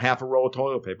 And, half a roll of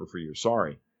toilet paper for you.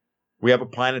 Sorry. We have a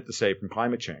planet to save from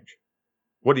climate change.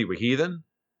 What are you, a heathen?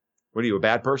 What are you, a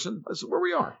bad person? That's where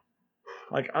we are.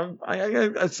 Like, I'm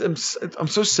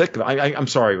so sick of it. I'm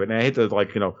sorry, but I hate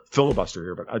to filibuster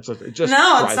here, but it just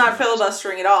no, it's not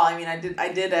filibustering at all. I mean, I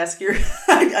did ask you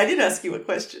I did ask you a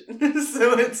question,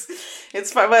 so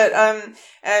it's fine. But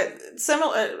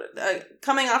similar,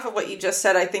 coming off of what you just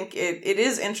said, I think it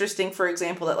is interesting. For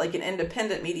example, that like in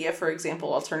independent media, for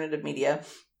example, alternative media,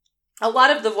 a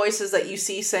lot of the voices that you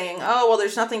see saying, "Oh, well,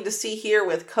 there's nothing to see here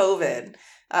with COVID."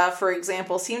 For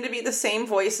example, seem to be the same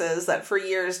voices that for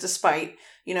years, despite,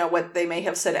 what they may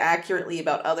have said accurately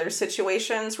about other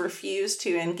situations, refuse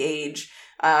to engage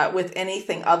with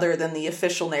anything other than the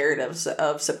official narratives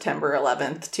of September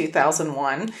 11th,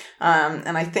 2001.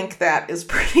 And I think that is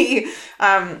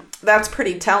that's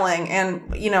pretty telling.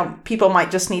 And, people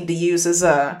might just need to use as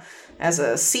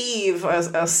a sieve,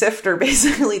 a sifter,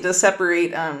 basically, to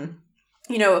separate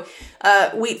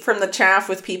wheat from the chaff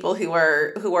with people who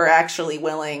are actually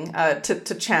willing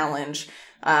to challenge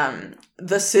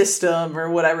the system,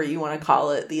 or whatever you want to call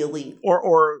it, the elite,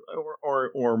 or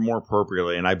more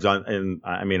appropriately. And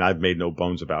I've made no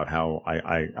bones about how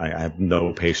I have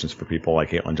no patience for people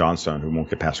like Caitlin Johnstone, who won't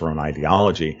get past her own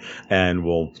ideology and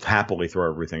will happily throw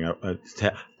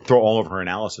all of her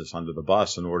analysis under the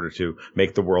bus in order to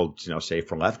make the world safe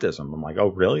for leftism. I'm like, oh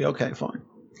really? Okay, fine.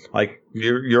 Like,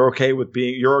 you're okay with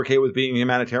being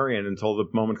humanitarian until the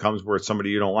moment comes where it's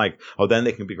somebody you don't like. Oh, then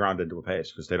they can be ground into a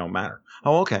paste because they don't matter.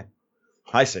 Oh, okay.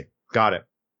 I see. Got it.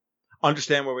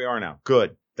 Understand where we are now.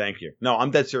 Good. Thank you. No,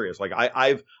 I'm dead serious. Like,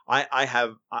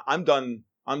 I'm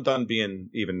done being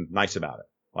even nice about it.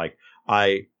 Like,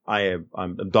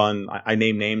 I'm done. I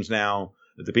name names now.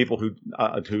 The people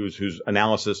whose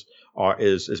analysis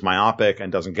is myopic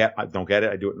and don't get it.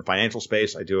 I do it in the financial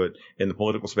space. I do it in the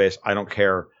political space. I don't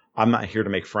care. I'm not here to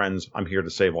make friends. I'm here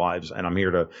to save lives, and I'm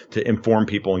here to inform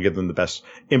people and give them the best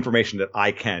information that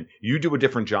I can. You do a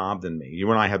different job than me.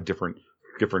 You and I have different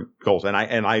goals, and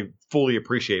I fully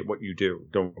appreciate what you do.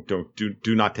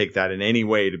 Do not take that in any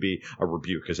way to be a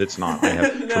rebuke, because it's not. I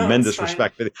have tremendous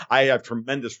respect for it. I have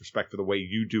tremendous respect for the way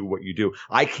you do what you do.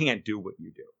 I can't do what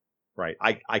you do. right?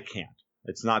 I can't.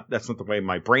 That's not the way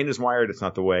my brain is wired. It's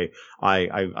not the way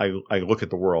I look at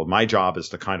the world. My job is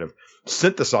to kind of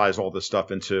synthesize all this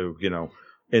stuff into,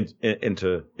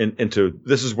 into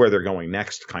this is where they're going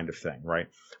next kind of thing, right?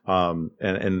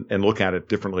 And look at it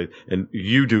differently. And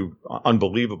you do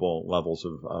unbelievable levels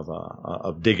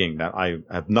of digging that I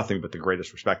have nothing but the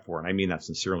greatest respect for, and I mean that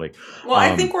sincerely. Well,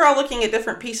 I think we're all looking at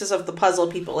different pieces of the puzzle,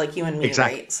 people like you and me,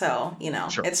 exactly. Right? So,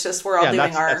 Sure. It's just we're all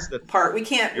doing our part. We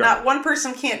can't, not one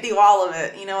person can't do all of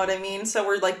it, you know what I mean? So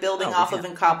we're like building off of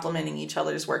and complementing each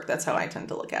other's work. That's how I tend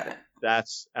to look at it.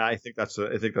 I think that's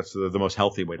the most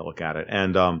healthy way to look at it.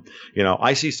 And,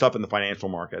 I see stuff in the financial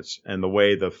markets and the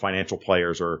way the financial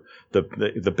players are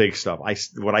the big stuff.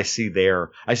 What I see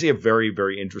there, I see a very,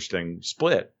 very interesting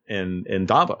split in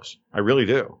Davos. I really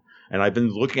do. And I've been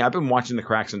watching the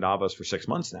cracks in Davos for 6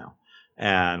 months now.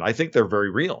 And I think they're very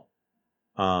real.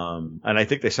 And I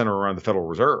think they center around the Federal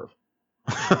Reserve.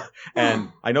 And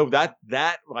I know that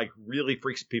like really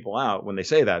freaks people out when they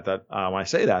say that when I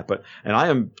say that, and I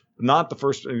am not the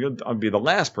first, I'll be the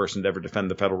last person to ever defend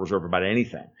the Federal Reserve about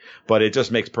anything, but it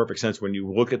just makes perfect sense when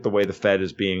you look at the way the Fed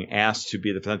is being asked to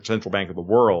be the central bank of the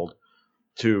world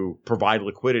to provide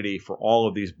liquidity for all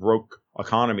of these broke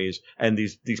economies and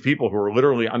these people who are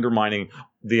literally undermining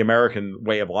the American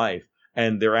way of life,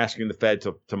 and they're asking the Fed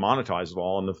to monetize it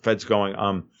all, and the Fed's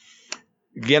going,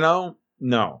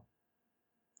 no.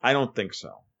 I don't think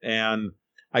so. And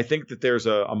I think that there's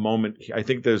a moment. I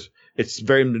think it's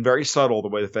been very subtle the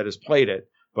way the Fed has played it,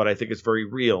 but I think it's very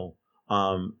real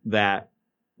that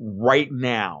right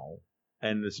now,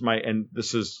 and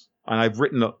I've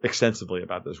written extensively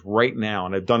about this right now,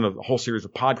 and I've done a whole series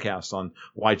of podcasts on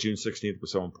why June 16th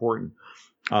was so important.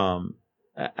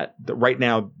 Right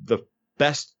now, the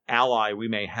best ally we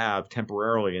may have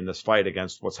temporarily in this fight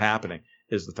against what's happening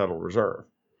is the Federal Reserve,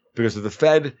 because if the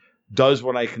Fed does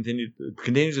what I continues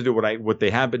to do what they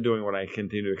have been doing, what I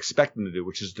continue to expect them to do,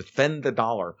 which is defend the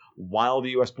dollar while the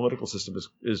U.S. political system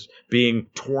is being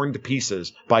torn to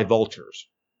pieces by vultures,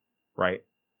 right?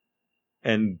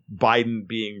 And Biden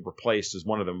being replaced is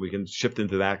one of them. We can shift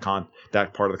into that part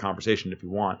of the conversation if you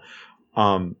want.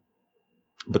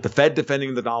 But the Fed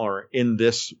defending the dollar in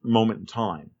this moment in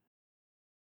time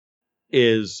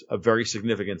is a very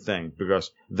significant thing,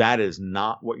 because that is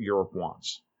not what Europe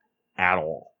wants at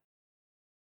all.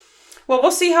 Well,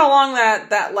 we'll see how long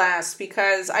that lasts,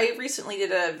 because I recently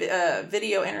did a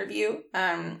video interview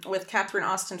with Catherine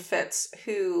Austin Fitts,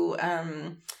 who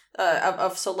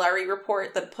of Solari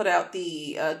Report, that put out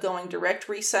the Going Direct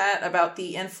Reset about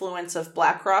the influence of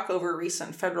BlackRock over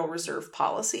recent Federal Reserve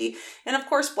policy. And of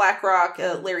course, BlackRock,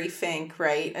 Larry Fink,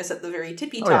 right, is at the very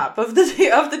tippy top of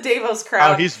the Davos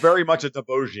crowd. He's very much a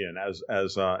Davosian,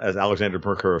 as Alexander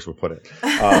Mercouris would put it.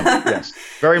 Yes,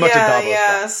 very much a Davos.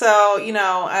 Yeah. So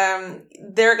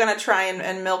they're going to try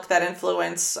and milk that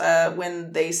influence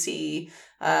when they see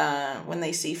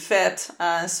fit.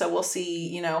 So we'll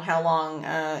see, how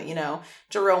long,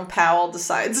 Jerome Powell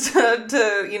decides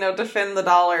to defend the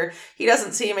dollar. He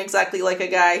doesn't seem exactly like a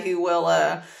guy who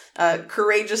will,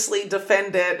 courageously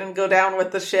defend it and go down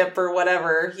with the ship or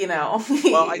whatever,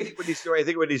 Well, I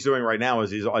think what he's doing right now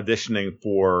is he's auditioning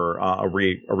for a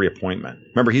reappointment.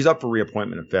 Remember, he's up for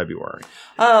reappointment in February.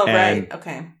 Oh, right.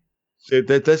 Okay. So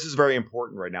this is very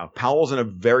important right now. Powell's in a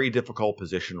very difficult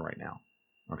position right now.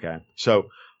 Okay. So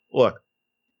look,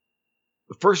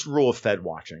 the first rule of Fed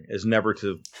watching is never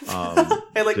to,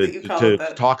 I like that you call it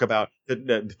that. Talk about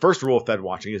the first rule of Fed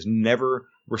watching is never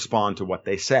respond to what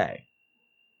they say.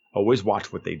 Always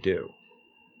watch what they do,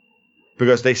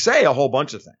 because they say a whole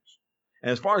bunch of things. And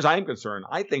as far as I'm concerned,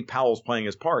 I think Powell's playing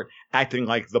his part, acting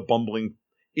like the bumbling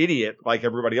idiot like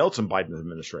everybody else in Biden's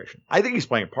administration. I think he's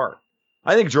playing a part.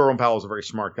 I think Jerome Powell is a very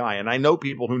smart guy, and I know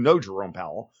people who know Jerome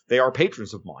Powell. They are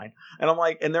patrons of mine,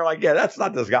 and they're like, yeah, that's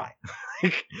not this guy.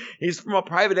 He's from a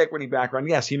private equity background.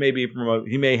 Yes, he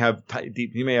may have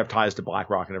ties to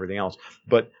BlackRock and everything else.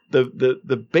 But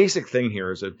the basic thing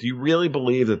here is that, do you really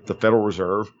believe that the Federal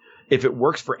Reserve, if it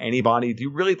works for anybody, do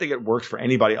you really think it works for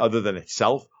anybody other than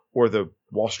itself or the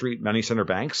Wall Street money center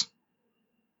banks?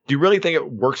 Do you really think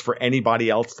it works for anybody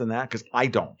else than that? Because I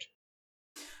don't.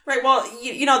 Right. Well,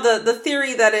 the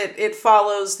theory that it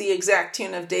follows the exact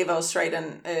tune of Davos, right,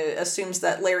 and assumes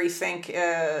that Larry Fink,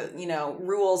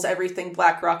 rules everything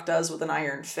BlackRock does with an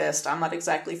iron fist. I'm not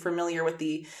exactly familiar with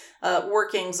the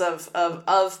workings of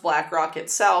BlackRock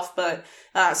itself, but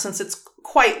since it's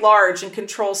quite large and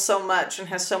controls so much and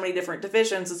has so many different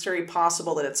divisions, it's very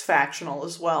possible that it's factional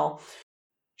as well.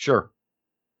 Sure.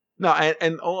 No,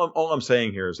 and all I'm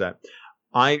saying here is that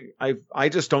I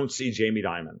just don't see Jamie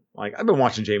Dimon. Like, I've been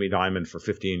watching Jamie Dimon for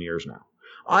 15 years now.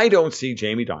 I don't see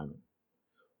Jamie Dimon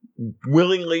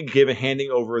willingly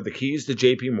handing over the keys to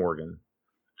JP Morgan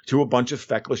to a bunch of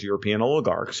feckless European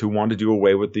oligarchs who want to do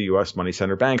away with the U.S. money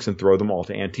center banks and throw them all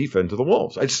to Antifa and to the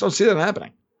wolves. I just don't see that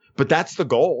happening. But that's the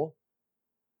goal.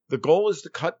 The goal is to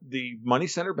cut the money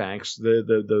center banks,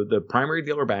 the primary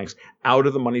dealer banks, out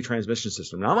of the money transmission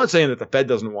system. Now, I'm not saying that the Fed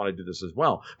doesn't want to do this as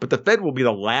well, but the Fed will be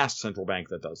the last central bank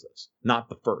that does this, not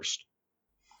the first.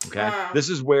 Okay? This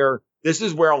is where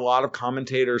a lot of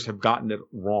commentators have gotten it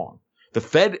wrong. The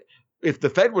Fed, if the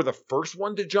Fed were the first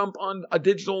one to jump on a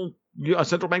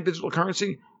central bank digital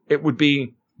currency, that would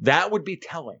be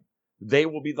telling. They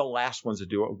will be the last ones to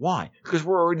do it. Why? Because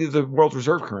we're already the world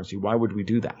reserve currency. Why would we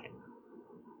do that?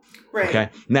 Right. Okay.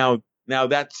 Now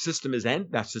that system is ending,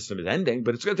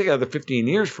 but it's going to take another 15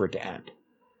 years for it to end.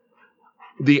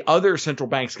 The other central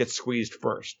banks get squeezed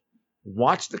first.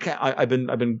 Watch I've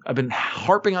been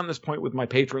harping on this point with my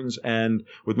patrons and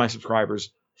with my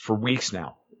subscribers for weeks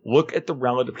now. Look at the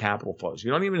relative capital flows. You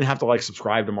don't even have to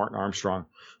subscribe to Martin Armstrong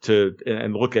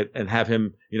and look at and have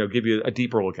him, give you a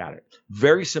deeper look at it.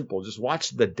 Very simple. Just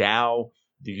watch the Dow,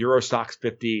 the Euro Stoxx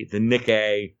 50, the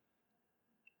Nikkei,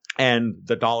 and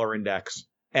the dollar index,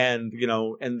 and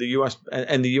the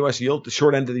US yield, the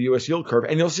short end of the US yield curve,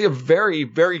 and you'll see a very,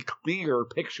 very clear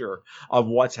picture of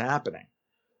what's happening.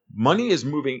 Money is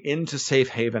moving into safe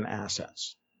haven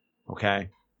assets, okay,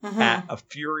 at a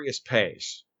furious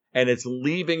pace. And it's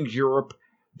leaving Europe.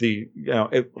 The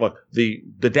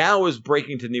Dow is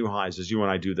breaking to new highs as you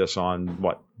and I do this on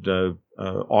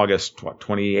August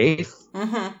 28th.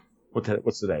 Mm-hmm.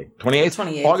 What's the day?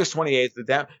 28th. August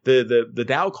 28th. The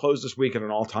Dow closed this week at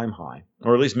an all-time high,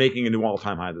 or at least making a new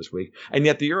all-time high this week. And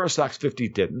yet the Euro Stoxx 50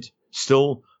 didn't.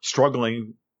 Still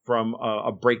struggling from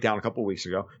a breakdown a couple of weeks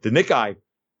ago. The Nikkei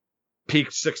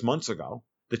peaked 6 months ago.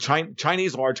 The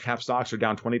Chinese large cap stocks are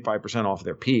down 25% off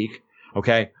their peak.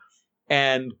 Okay.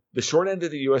 And the short end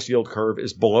of the U.S. yield curve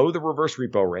is below the reverse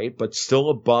repo rate, but still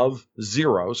above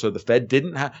zero. So the Fed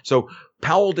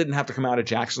Powell didn't have to come out of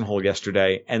Jackson Hole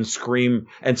yesterday and scream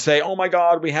and say, "Oh my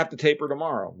God, we have to taper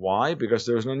tomorrow." Why? Because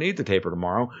there's no need to taper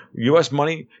tomorrow. U.S.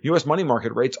 money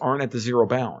market rates aren't at the zero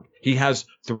bound. He has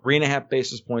 3.5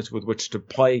 basis points with which to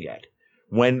play yet.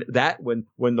 When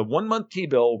the 1 month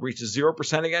T-bill reaches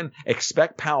 0% again,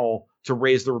 expect Powell to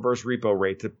raise the reverse repo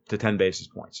rate to 10 basis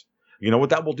points. You know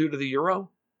what that will do to the euro?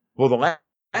 Well, the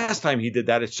last time he did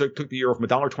that, it took the euro from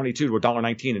 $1.22 to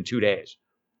 $1.19 in 2 days.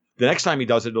 The next time he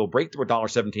does it, it'll break to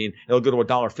 $1.17. It'll go to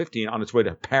 $1.15 on its way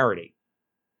to parity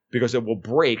because it will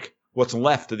break what's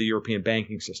left of the European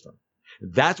banking system.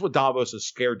 That's what Davos is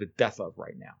scared to death of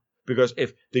right now. Because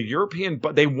if the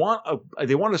they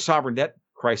want a sovereign debt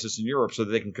crisis in Europe so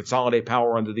that they can consolidate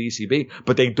power under the ECB,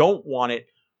 but they don't want it.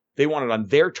 They want it on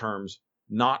their terms,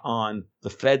 not on the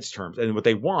Fed's terms. And what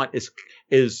they want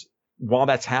is while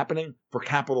that's happening, for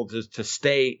capital to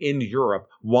stay in Europe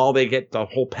while they get the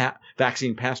whole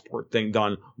vaccine passport thing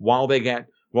done, while they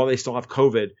still have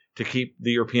COVID, to keep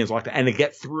the Europeans locked down and to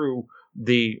get through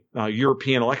the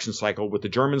European election cycle, with the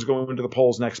Germans going to the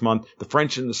polls next month, the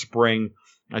French in the spring.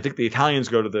 I think the Italians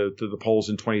go to the polls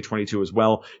in 2022 as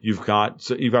well. You've got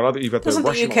Doesn't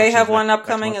the UK have one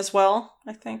upcoming as well?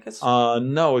 I think it's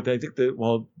no. I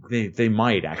think they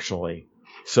might actually.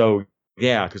 So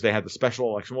yeah, because they had the special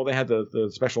election. Well, they had the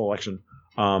special election.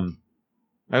 I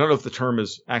don't know if the term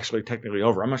is actually technically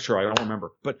over. I'm not sure. I don't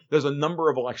remember. But there's a number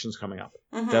of elections coming up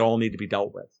that all need to be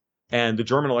dealt with. And the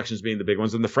German elections being the big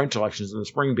ones, and the French elections in the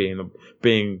spring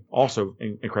being also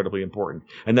incredibly important.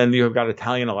 And then you've got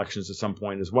Italian elections at some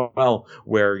point as well,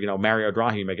 where Mario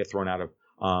Draghi may get thrown out of.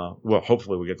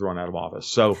 Hopefully we get thrown out of office.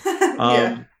 So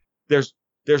there's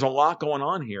a lot going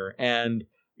on here, and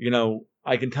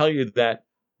I can tell you that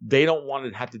they don't want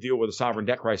to have to deal with a sovereign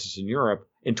debt crisis in Europe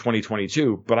in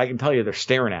 2022, but I can tell you they're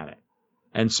staring at it.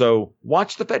 And so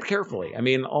watch the Fed carefully. I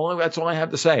mean, that's all I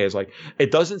have to say is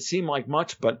it doesn't seem like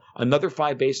much, but another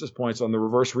 5 basis points on the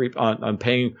reverse on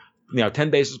paying, 10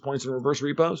 basis points in reverse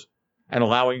repos and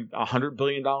allowing $100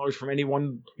 billion from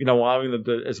anyone, allowing them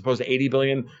to, as opposed to $80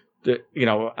 billion,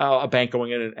 a bank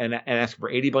going in and asking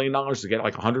for $80 billion to get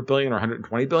like $100 billion or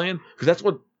 $120 billion. Because that's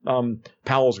what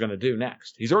Powell's going to do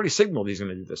next. He's already signaled he's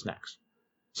going to do this next.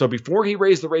 So before he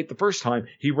raised the rate the first time,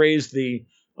 he raised the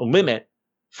limit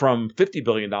from $50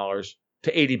 billion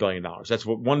to $80 billion. That's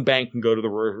what one bank can go to the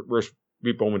reverse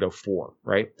repo window for,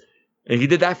 right? And he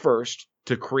did that first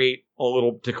to create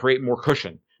more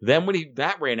cushion. Then when he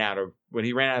ran out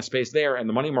of space there and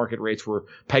the money market rates were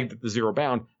pegged at the zero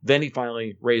bound, then he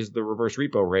finally raised the reverse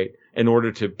repo rate in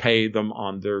order to pay them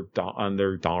on their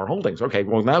dollar holdings. Okay,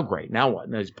 well now great. Now what?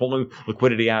 Now he's pulling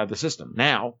liquidity out of the system.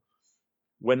 Now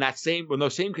when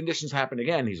those same conditions happen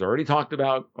again, he's already talked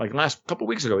about, like last couple of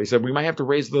weeks ago, he said we might have to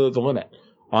raise the limit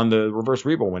on the reverse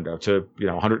repo window to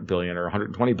 100 billion or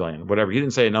 120 billion, whatever. He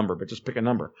didn't say a number, but just pick a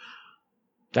number.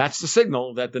 That's the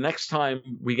signal that the next time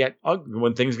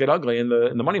when things get ugly in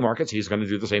the money markets, he's going to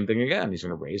do the same thing again. He's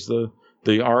going to raise the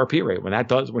RRP rate.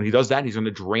 When he does that, he's going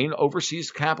to drain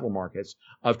overseas capital markets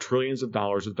of trillions of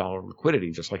dollars of dollar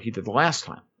liquidity, just like he did the last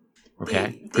time.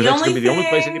 Okay, because that's going to be the only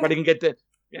place anybody can get to.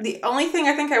 Yeah. The only thing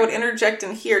I think I would interject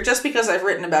in here, just because I've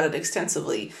written about it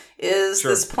extensively, is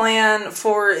this plan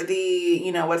for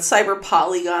what Cyber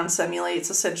Polygon simulates,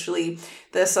 essentially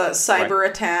this cyber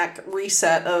attack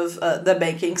reset of the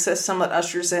banking system that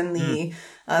ushers in the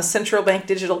central bank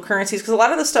digital currencies. Because a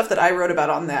lot of the stuff that I wrote about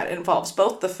on that involves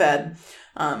both the Fed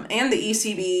and the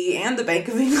ECB and the Bank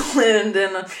of England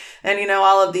and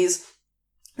all of these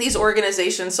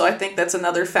organizations. So I think that's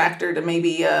another factor to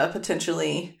maybe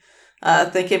potentially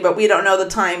thinking, but we don't know the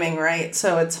timing, right?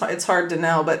 So it's hard to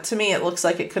know. But to me, it looks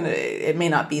like it may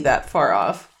not be that far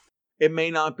off. It may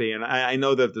not be, and I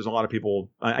know that there's a lot of people.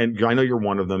 I know you're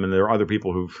one of them, and there are other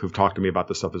people who've talked to me about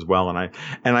this stuff as well. And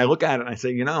I look at it and I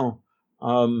say,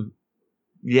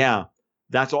 yeah,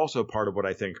 that's also part of what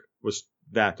I think was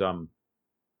that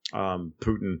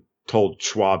Putin told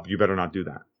Schwab, you better not do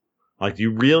that. Like, do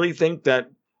you really think that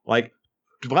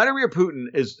Vladimir Putin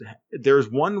there's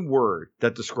one word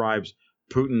that describes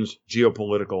Putin's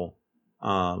geopolitical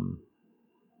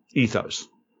ethos: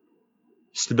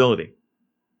 stability.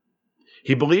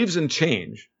 He believes in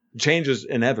change. Change is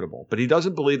inevitable, but he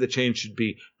doesn't believe that change should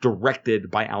be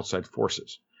directed by outside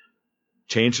forces.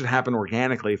 Change should happen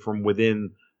organically from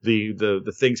within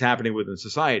the things happening within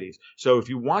societies. So if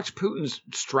you watch Putin's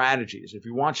strategies, if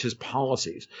you watch his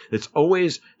policies, it's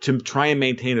always to try and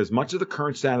maintain as much of the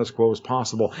current status quo as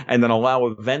possible and then allow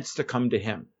events to come to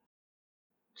him.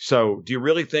 So do you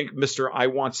really think, I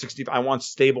want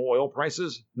stable oil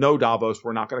prices? No, Davos,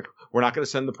 we're not going to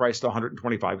send the price to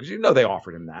 125 because they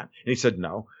offered him that. And he said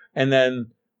no. And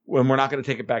then when we're not going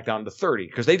to take it back down to 30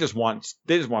 because they just want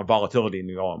volatility in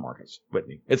the oil markets,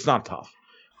 Whitney. It's not tough.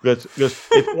 Because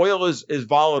if oil is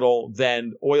volatile,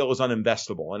 then oil is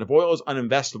uninvestable. And if oil is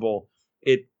uninvestable,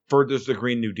 it furthers the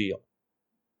Green New Deal.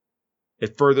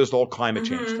 It furthers the whole climate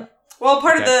change stuff. Well,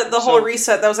 part of the whole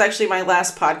reset, that was actually my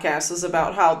last podcast, was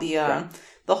about how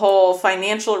the whole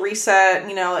financial reset,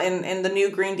 and the new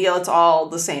Green Deal, it's all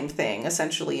the same thing,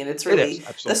 essentially. And it's really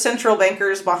the central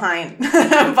bankers behind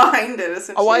it,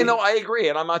 essentially. Oh, I know. I agree.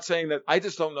 And I'm not saying that. I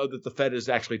just don't know that the Fed is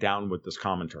actually down with this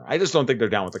commentary. I just don't think they're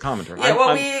down with the commentary. Yeah,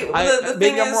 the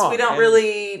thing is, we don't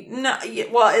really know.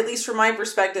 Well, at least from my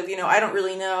perspective, I don't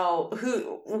really know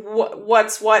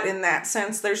what's what in that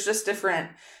sense. There's just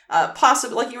different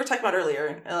possible, like you were talking about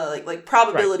earlier, like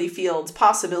probability fields,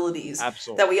 possibilities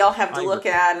that we all have to look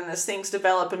at, and as things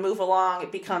develop and move along,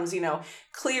 it becomes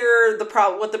clear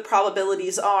what the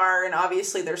probabilities are, and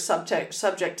obviously they're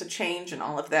subject to change and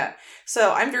all of that.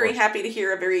 So I'm very happy to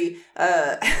hear a very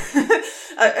a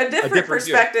different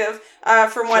perspective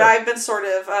from what I've been sort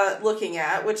of looking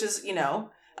at, which is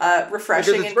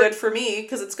refreshing and good for me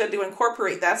because it's good to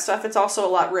incorporate that stuff. It's also a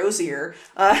lot rosier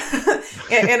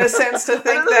in a sense to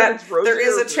think that there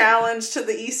is a challenge to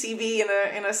the ECB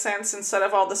in a sense, instead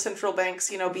of all the central banks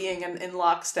being in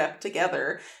lockstep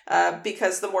together,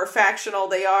 because the more factional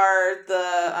they are,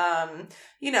 the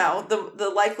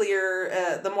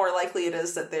more likely it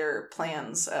is that their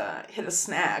plans hit a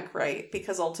snag, right?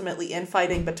 Because ultimately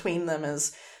infighting between them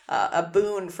is a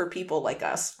boon for people like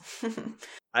us.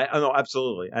 I know,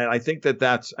 absolutely. And I think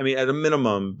that's, at a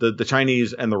minimum, the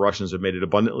Chinese and the Russians have made it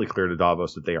abundantly clear to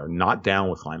Davos that they are not down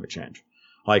with climate change.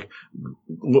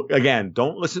 Look, again,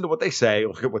 don't listen to what they say.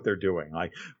 Look at what they're doing.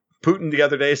 Putin the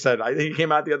other day said, I think he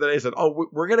came out the other day and said, oh,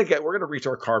 we're going to reach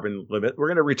our carbon limit. We're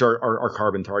going to reach our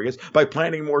carbon targets by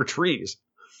planting more trees,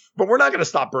 but we're not going to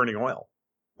stop burning oil.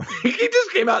 He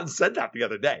just came out and said that the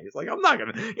other day. He's like, I'm not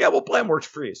going to, we'll plant more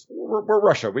trees. We're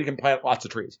Russia. We can plant lots of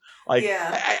trees.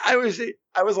 I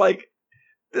was like,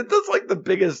 that's like the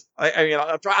biggest,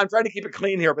 I'm trying to keep it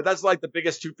clean here, but that's like the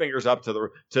biggest two fingers up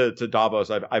to Davos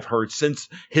I've heard since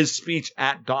his speech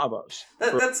at Davos.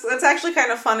 That's actually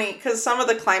kind of funny because some of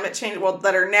the climate change,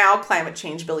 that are now climate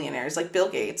change billionaires, like Bill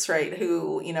Gates, right?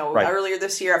 Who, earlier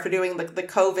this year after doing the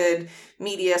COVID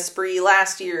media spree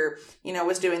last year,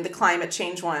 was doing the climate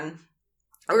change one.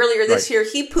 earlier this year,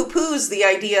 he poo-poos the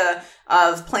idea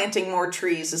of planting more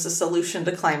trees as a solution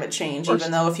to climate change,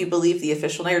 even though if you believe the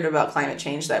official narrative about climate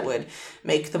change, that would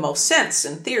make the most sense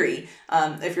in theory,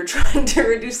 if you're trying to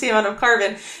reduce the amount of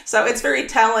carbon. So it's very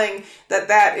telling that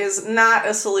that is not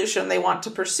a solution they want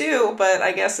to pursue, but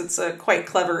I guess it's quite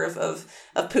clever of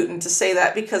Putin to say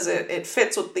that because it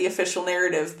fits with the official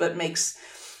narrative, but makes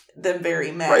them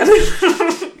very mad.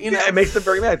 Right. Yeah, it makes them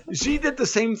very mad. Xi did the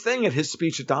same thing at his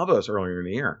speech at Davos earlier in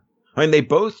the year. I mean, they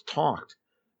both talked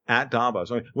at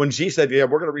Davos. I mean, when Xi said, yeah,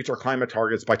 we're going to reach our climate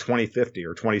targets by 2050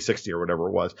 or 2060 or whatever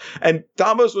it was. And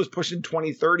Davos was pushing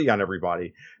 2030 on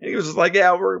everybody. And he was just like,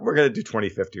 yeah, we're going to do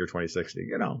 2050 or 2060.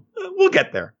 We'll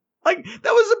get there. Like,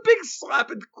 that was a big slap.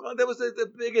 That was the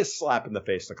biggest slap in the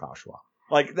face to Kashwa.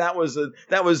 Like, that was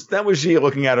Xi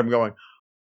looking at him going,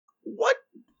 what?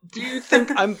 Do you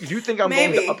think I'm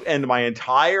going to upend my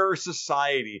entire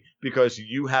society because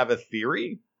you have a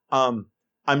theory? I'm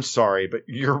sorry, but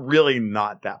you're really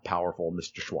not that powerful,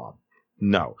 Mr. Schwab.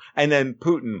 No. And then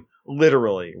Putin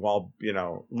literally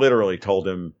told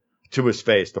him to his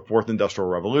face, the Fourth Industrial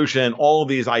Revolution, all of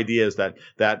these ideas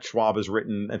that Schwab has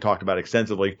written and talked about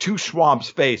extensively, to Schwab's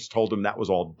face told him that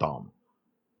was all dumb.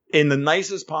 In the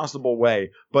nicest possible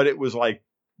way, but it was like,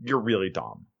 you're really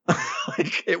dumb.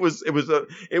 Like it was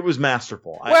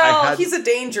masterful. Well, he's a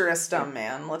dangerous dumb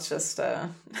man. Let's just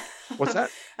What's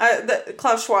that?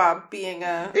 Klaus Schwab being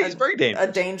he's very dangerous.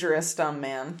 A dangerous dumb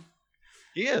man.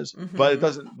 He is, but it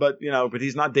doesn't. But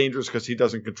he's not dangerous because he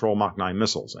doesn't control Mach 9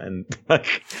 missiles, and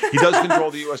he does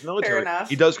control the U.S. military. Fair enough.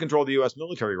 He does control the U.S.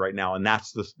 military right now, and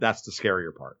that's the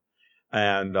scarier part.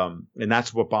 And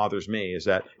that's what bothers me is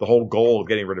that the whole goal of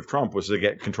getting rid of Trump was to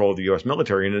get control of the U.S.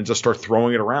 military and then just start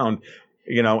throwing it around,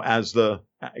 as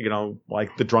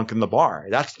like the drunk in the bar.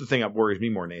 That's the thing that worries me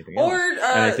more than anything else. Or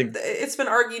and I think it's been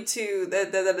argued too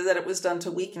that it was done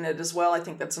to weaken it as well. I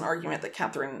think that's an argument that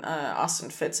Catherine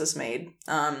Austin Fitts has made,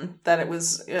 that it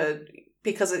was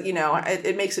because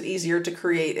it makes it easier to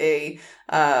create a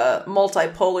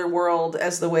multipolar world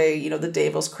as the way the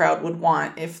Davos crowd would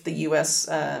want if the U.S.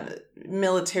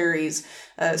 Military's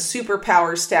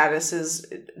superpower status is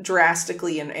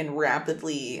drastically and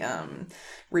rapidly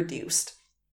reduced.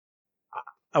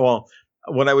 Well,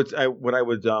 what I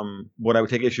would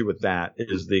take issue with that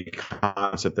is the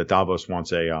concept that Davos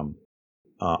wants a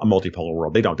multipolar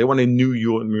world. They don't. They want a new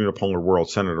unipolar world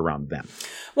centered around them.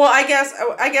 Well, I guess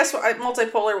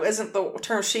multipolar isn't the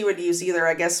term she would use either.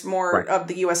 I guess more right. Of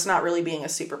the U.S. not really being a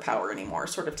superpower anymore,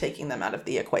 sort of taking them out of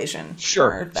the equation.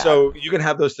 Sure. So you can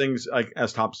have those things, like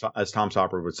as Tom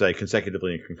Sopper would say,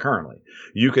 consecutively and concurrently.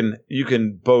 You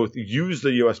can both use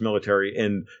the U.S. military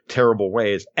in terrible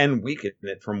ways and weaken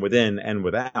it from within and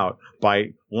without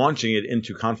by launching it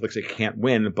into conflicts it can't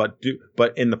win, but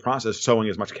in the process sowing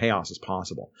as much chaos as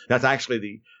possible. That's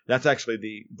actually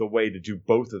the way to do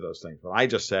both of those things. What I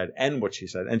just said and what she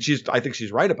said, and I think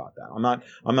she's right about that.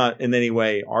 I'm not in any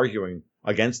way arguing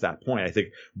against that point. I think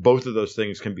both of those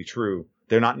things can be true.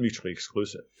 They're not mutually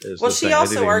exclusive. Well, she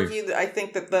also argued that I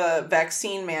think that the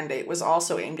vaccine mandate was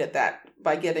also aimed at that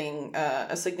by getting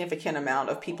a significant amount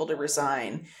of people to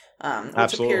resign, which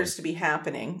Absolutely. Appears to be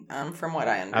happening from what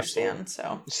I understand.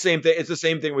 Absolutely. So same thing. It's the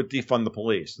same thing with defund the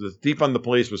police. The defund the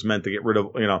police was meant to get rid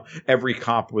of every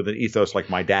cop with an ethos like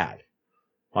my dad,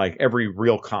 like every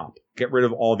real cop. Get rid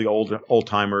of all the old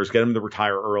timers. Get them to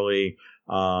retire early.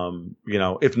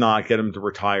 If not, get them to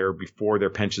retire before their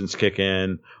pensions kick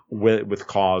in with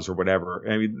cause or whatever.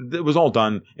 I mean, it was all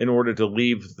done in order to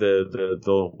leave the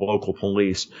local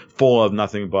police full of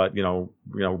nothing but,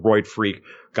 roid freak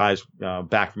guys,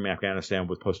 back from Afghanistan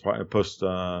with with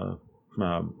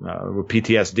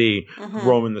PTSD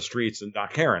roaming the streets and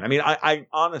not caring. I mean, I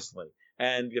honestly,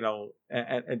 and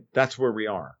that's where we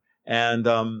are. And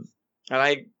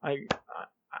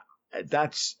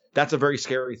that's a very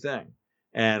scary thing.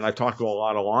 And I've talked to a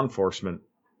lot of law enforcement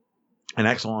and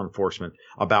ex-law enforcement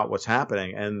about what's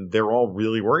happening, and they're all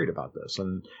really worried about this.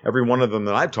 And every one of them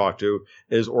that I've talked to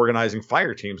is organizing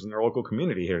fire teams in their local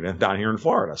community down here in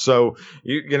Florida. So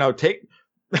take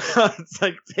it's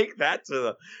like take that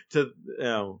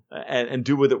and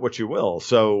do with it what you will.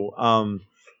 So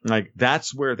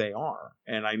that's where they are.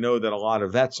 And I know that a lot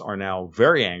of vets are now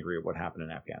very angry at what happened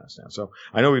in Afghanistan. So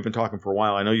I know we've been talking for a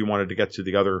while. I know you wanted to get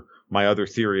to my other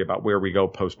theory about where we go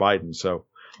post Biden. So,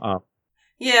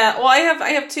 yeah, well, I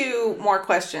have two more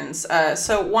questions.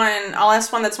 So one, I'll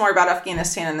ask one that's more about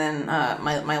Afghanistan, and then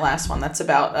my last one that's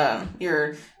about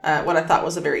your what I thought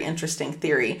was a very interesting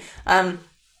theory.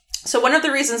 So one of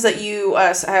the reasons that you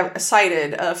have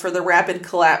cited for the rapid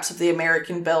collapse of the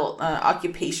American-built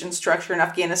occupation structure in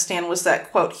Afghanistan was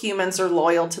that, quote, humans are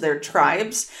loyal to their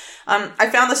tribes. I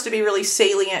found this to be really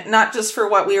salient, not just for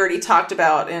what we already talked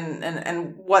about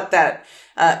and what that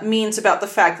means about the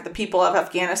fact that the people of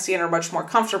Afghanistan are much more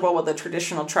comfortable with a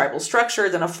traditional tribal structure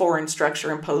than a foreign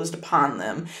structure imposed upon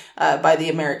them by the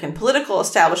American political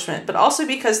establishment, but also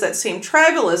because that same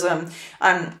tribalism,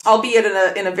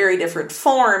 albeit in a very different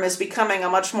form, is becoming a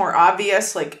much more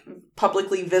obvious, like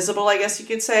publicly visible, I guess you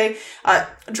could say,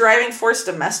 driving force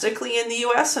domestically in the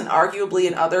U.S. and arguably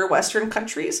in other Western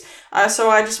countries. So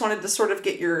I just wanted to sort of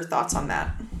get your thoughts on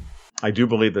that. I do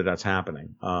believe that that's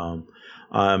happening.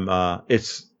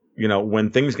 It's,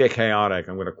 when things get chaotic,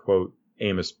 I'm going to quote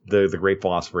Amos, the great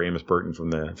philosopher Amos Burton from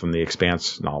the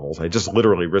Expanse novels. I just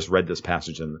literally just read this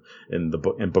passage in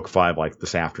book 5 like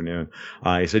this afternoon.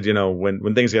 He said,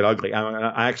 when things get ugly,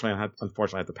 unfortunately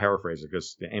have to paraphrase it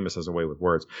because Amos has a way with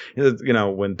words.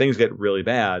 When things get really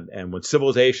bad and when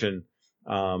civilization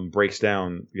breaks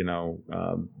down,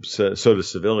 so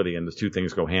does civility, and the two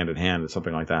things go hand in hand, and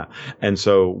something like that. And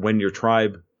so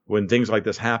when things like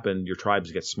this happen, your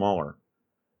tribes get smaller.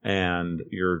 And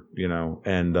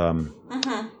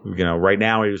right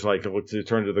now he was like, to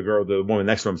turn to the woman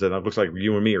next to him and said, it looks like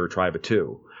you and me are a tribe of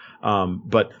two.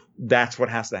 But that's what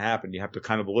has to happen. You have to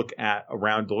kind of look at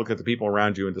the people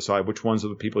around you and decide which ones are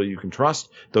the people you can trust.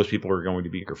 Those people are going to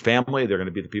be your family. They're going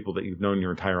to be the people that you've known your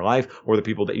entire life, or the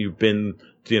people that you've been,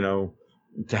 to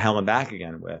hell and back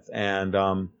again with.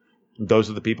 And, those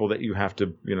are the people that you have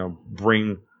to,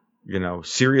 bring,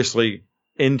 seriously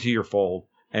into your fold.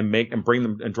 And bring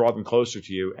them and draw them closer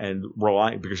to you, and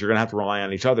rely, because you're going to have to rely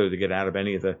on each other to get out of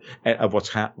any of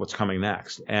what's coming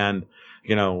next. And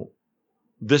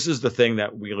this is the thing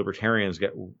that we libertarians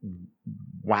get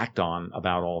whacked on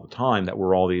about all the time, that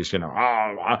we're all these,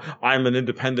 I'm an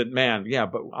independent man. Yeah,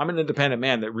 but I'm an independent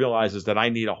man that realizes that I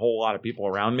need a whole lot of people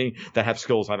around me that have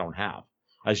skills I don't have.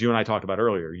 As you and I talked about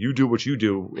earlier, you do what you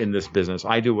do in this business.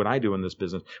 I do what I do in this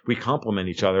business. We complement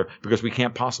each other because we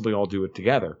can't possibly all do it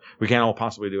together. We can't all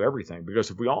possibly do everything, because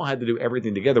if we all had to do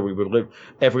everything together,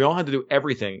 if we all had to do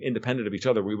everything independent of each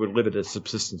other, we would live at a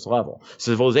subsistence level.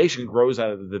 Civilization grows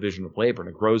out of the division of labor, and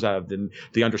it grows out of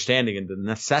the understanding and the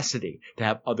necessity to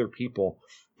have other people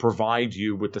provide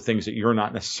you with the things that you're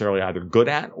not necessarily either good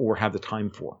at or have the time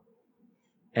for.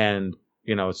 And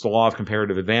it's the law of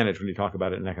comparative advantage when you talk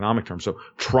about it in economic terms. So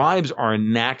tribes are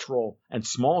and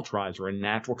small tribes are a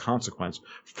natural consequence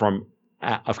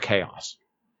of chaos.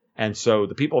 And so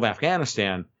the people of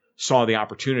Afghanistan saw the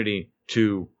opportunity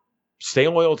to stay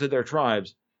loyal to their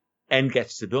tribes and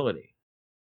get stability.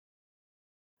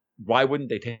 Why wouldn't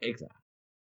they take that?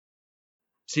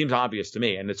 Seems obvious to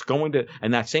me. And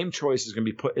and that same choice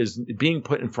is being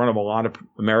put in front of a lot of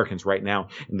Americans right now.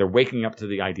 And they're waking up to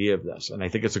the idea of this. And I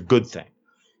think it's a good thing.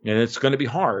 And it's going to be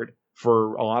hard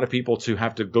for a lot of people to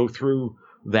have to go through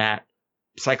that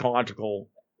psychological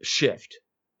shift.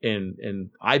 And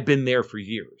I've been there for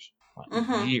years,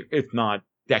 if not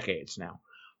decades now.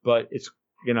 But it's,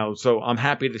 so I'm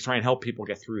happy to try and help people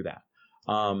get through that.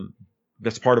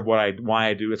 That's part of why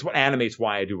I do. It's what animates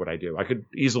why I do what I do. I could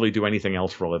easily do anything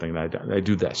else for a living. I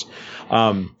do this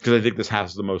because I think this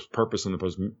has the most purpose and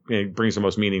brings the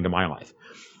most meaning to my life.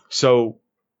 So,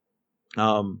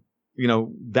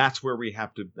 that's where we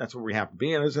have to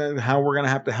be, and is how we're going to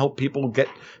have to help people get,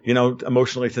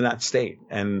 emotionally to that state.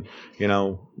 And,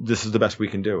 this is the best we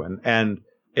can do. And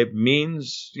it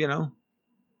means,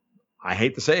 I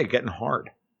hate to say it, getting hard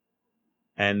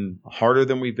and harder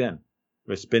than we've been.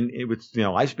 Life's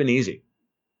been easy.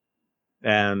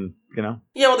 And,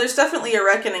 Yeah, well, there's definitely a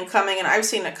reckoning coming, and I've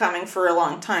seen it coming for a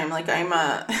long time. Like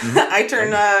I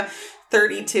turned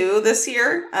 32 this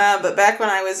year, but back when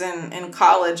I was in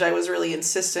college, I was really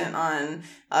insistent on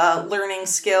learning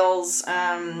skills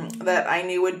that I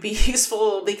knew would be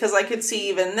useful, because I could see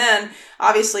even then,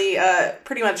 obviously,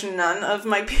 pretty much none of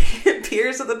my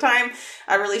peers at the time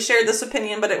really shared this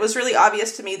opinion, but it was really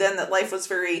obvious to me then that life was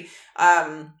very...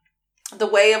 the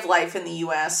way of life in the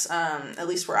U.S., at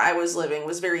least where I was living,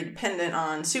 was very dependent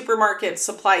on supermarkets,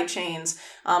 supply chains,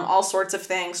 all sorts of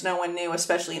things. No one knew,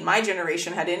 especially in my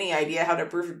generation, had any idea how to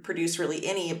produce really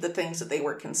any of the things that they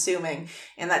were consuming.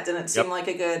 And that didn't seem like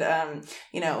a good,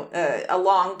 a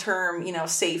long-term,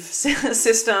 safe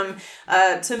system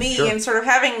to me. Sure. And sort of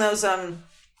having those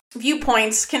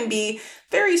viewpoints can be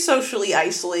very socially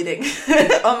isolating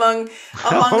among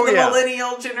the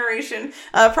millennial generation,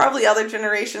 probably other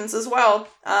generations as well.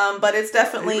 But it's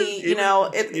definitely,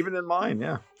 even in mine,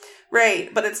 yeah.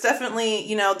 Right, but it's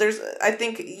definitely, I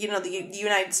think, the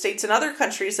United States and other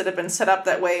countries that have been set up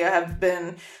that way have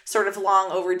been sort of long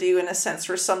overdue in a sense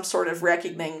for some sort of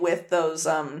reckoning with those,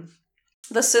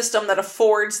 the system that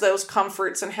affords those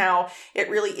comforts and how it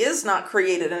really is not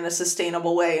created in a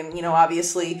sustainable way. And,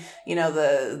 obviously,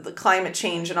 the climate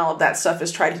change and all of that stuff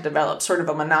has tried to develop sort of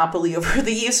a monopoly over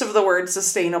the use of the word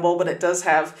sustainable, but it does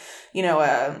have,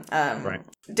 right.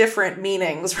 different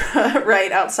meanings,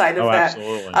 right, outside of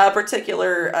that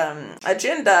particular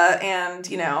agenda. And,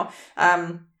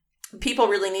 people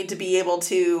really need to be able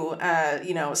to,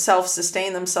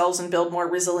 self-sustain themselves and build more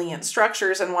resilient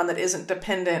structures, and one that isn't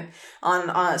dependent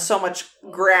on so much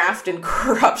graft and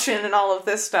corruption and all of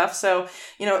this stuff. So,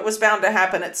 it was bound to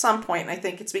happen at some point, and I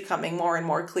think it's becoming more and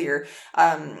more clear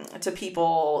to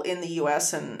people in the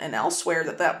U.S. and elsewhere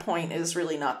that point is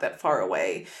really not that far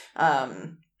away.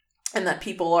 And that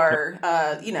people are,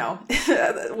 a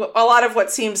lot of what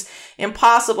seems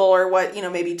impossible, or what,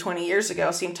 maybe 20 years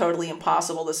ago seemed totally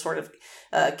impossible, this sort of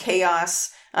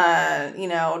chaos,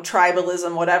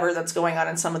 tribalism, whatever that's going on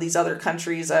in some of these other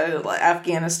countries,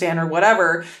 Afghanistan or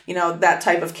whatever, that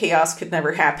type of chaos could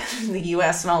never happen in the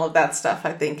U.S. and all of that stuff.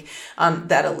 I think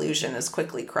that illusion is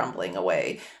quickly crumbling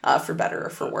away, for better or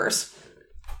for worse.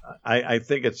 I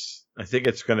think it's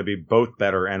going to be both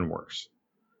better and worse.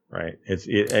 Right.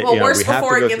 Worse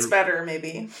before it gets better,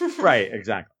 maybe. Right.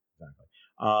 Exactly.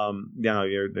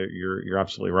 You're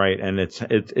absolutely right, and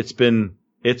it's been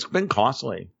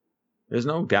costly. There's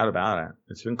no doubt about it.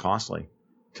 It's been costly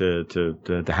to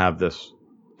have this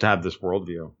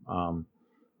worldview.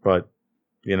 But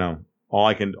all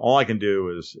I can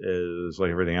do is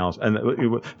like everything else.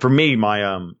 And for me,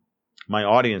 my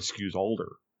audience skews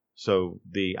older, so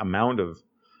the amount of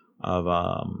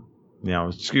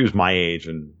skews my age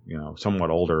and, somewhat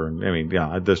older. And I mean,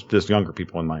 there's younger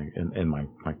people in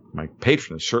my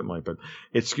patronage, certainly, but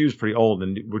it skews pretty old.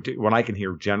 And what I can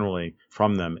hear generally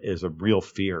from them is a real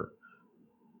fear,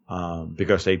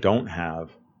 because they don't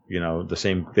have, they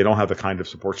don't have the kind of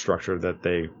support structure that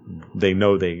they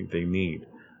know they need.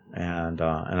 And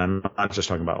I'm not just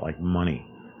talking about like money.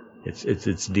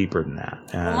 It's deeper than that.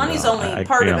 And, money's only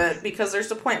part of it, because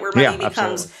there's a point where money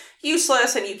becomes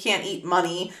useless and you can't eat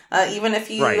money, even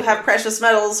if you have precious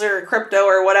metals or crypto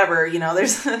or whatever.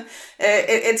 There's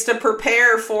it's to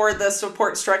prepare for the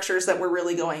support structures that we're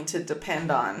really going to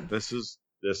depend on. This is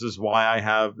why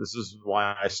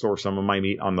I store some of my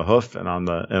meat on the hoof and on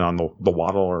the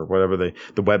wattle, or whatever the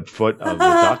web foot of the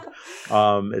duck.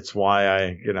 It's why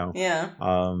I,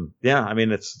 I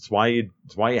mean, it's why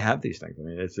you have these things. I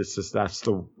mean, it's just that's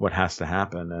what has to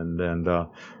happen,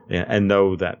 and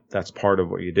know that that's part of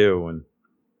what you do.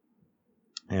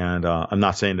 And I'm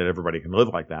not saying that everybody can live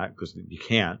like that, because you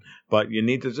can't, but you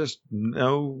need to just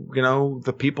know,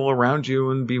 the people around you,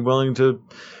 and be willing to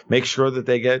make sure that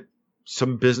they get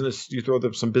some business. You throw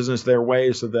them some business their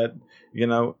way, so that,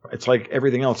 it's like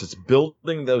everything else. It's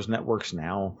building those networks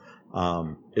now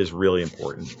is really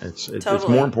important. It's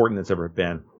more important than it's ever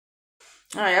been.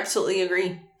 I absolutely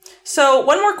agree. So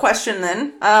one more question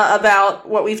then, about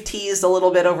what we've teased a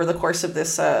little bit over the course of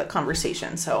this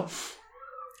conversation. So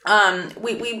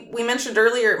we mentioned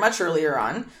much earlier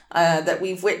on, that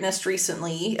we've witnessed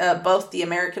recently, both the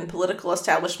American political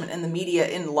establishment and the media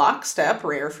in lockstep,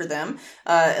 rare for them,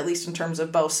 at least in terms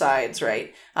of both sides,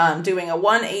 right? Doing a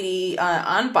 180,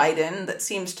 on Biden that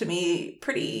seems to me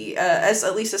pretty,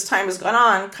 at least as time has gone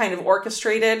on, kind of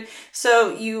orchestrated. So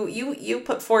you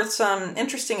put forth some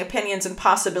interesting opinions and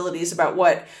possibilities about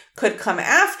what could come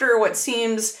after what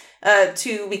seems,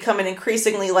 to become an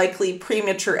increasingly likely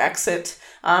premature exit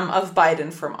of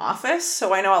Biden from office.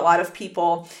 So I know a lot of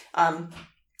people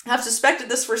have suspected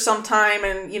this for some time,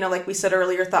 and, like we said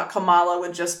earlier, thought Kamala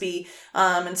would just be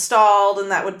installed,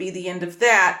 and that would be the end of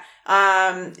that.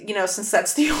 Since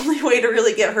that's the only way to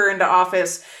really get her into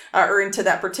office, or into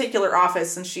that particular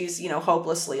office, and she's,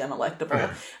 hopelessly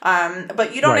unelectable.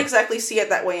 But you don't exactly see it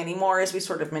that way anymore, as we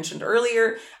sort of mentioned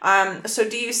earlier. So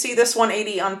do you see this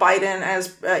 180 on Biden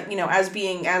as, as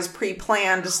being as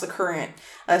pre-planned as the current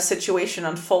situation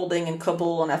unfolding in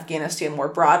Kabul and Afghanistan more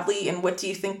broadly? And what do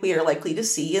you think we are likely to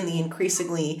see in the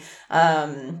increasingly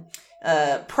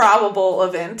probable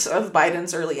event of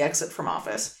Biden's early exit from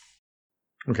office?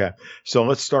 Okay, so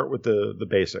let's start with the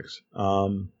basics.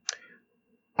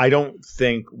 I don't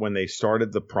think when they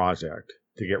started the project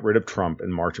to get rid of Trump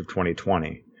in March of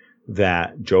 2020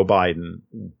 that Joe Biden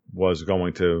was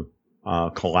going to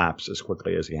collapse as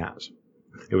quickly as he has.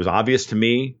 It was obvious to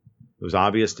me. It was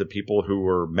obvious to people who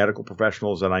were medical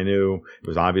professionals that I knew. It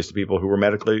was obvious to people who were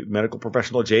medical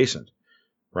professional adjacent,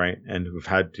 right? And who've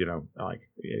had, like,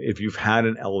 if you've had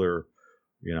an elder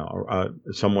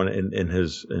someone in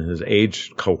his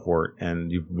age cohort,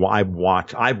 and I've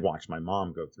watched my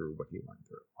mom go through what he went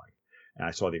through, like, and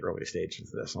I saw the early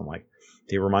stages of this. I'm like,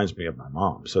 he reminds me of my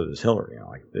mom. So does Hillary.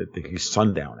 He's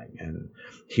sundowning, and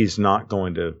he's not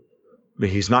going to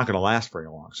last very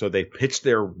long. So they pitched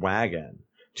their wagon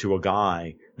to a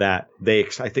guy that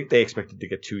I think they expected to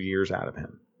get 2 years out of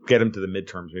him, get him to the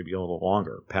midterms, maybe a little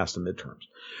longer past the midterms.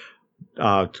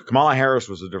 Kamala Harris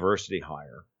was a diversity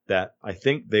hire that I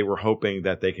think they were hoping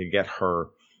that they could get her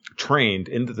trained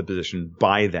into the position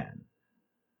by then.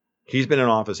 He's been in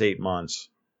office 8 months.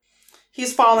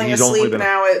 He's falling asleep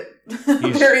now at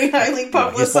very highly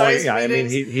publicized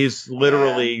meetings. He's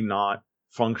literally not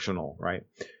functional, right?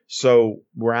 So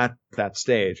we're at that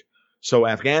stage. So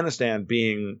Afghanistan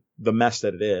being the mess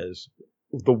that it is,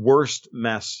 the worst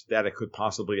mess that it could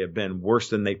possibly have been, worse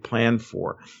than they planned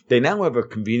for. They now have a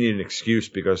convenient excuse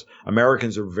because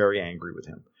Americans are very angry with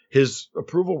him. His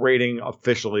approval rating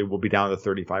officially will be down to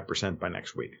 35% by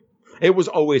next week. It was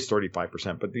always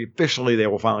 35%, but officially they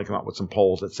will finally come out with some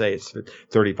polls that say it's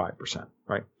 35%,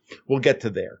 right? We'll get to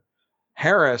there.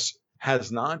 Harris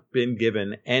has not been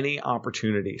given any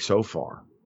opportunity so far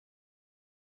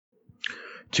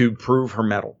to prove her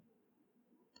mettle.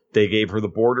 They gave her the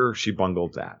border. She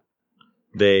bungled that.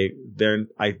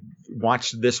 I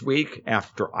watched this week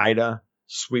after Ida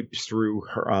sweeps through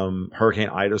Hurricane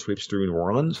Ida sweeps through New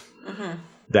Orleans,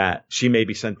 that she may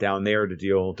be sent down there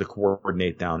to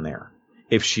coordinate down there.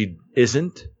 If she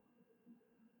isn't,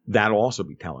 that'll also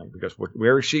be telling, because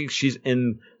where is she? She's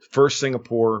in first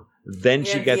Singapore, then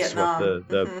she gets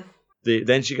Vietnam.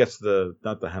 Then she gets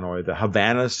not the Hanoi, the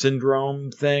Havana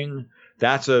syndrome thing.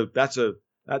 That's a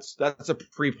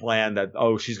pre-plan that,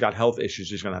 she's got health issues,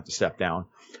 she's going to have to step down.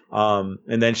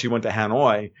 And then she went to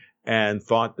Hanoi and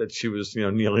thought that she was,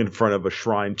 kneeling in front of a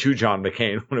shrine to John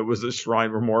McCain when it was a shrine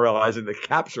memorializing the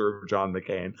capture of John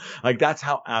McCain. Like, that's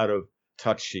how out of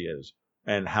touch she is,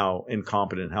 and how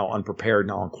incompetent, how unprepared,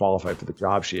 and how unqualified for the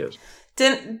job she is.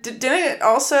 Didn't it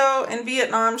also in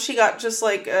Vietnam, she got just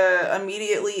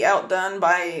immediately outdone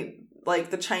by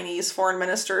the Chinese foreign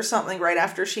minister or something right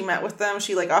after she met with them?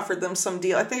 She offered them some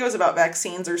deal. I think it was about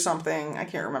vaccines or something. I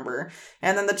can't remember.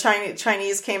 And then the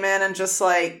Chinese came in and just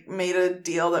made a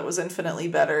deal that was infinitely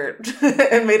better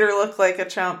and made her look like a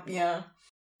chump. Yeah.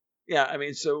 Yeah. I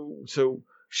mean, so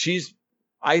she's,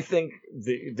 I think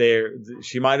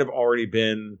she might have already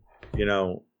been,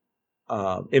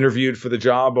 interviewed for the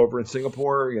job over in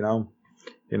Singapore,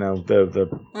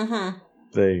 the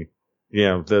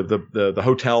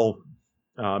hotel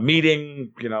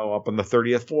meeting, up on the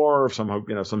 30th floor of some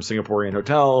Singaporean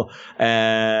hotel.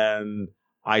 And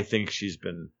I think she's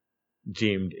been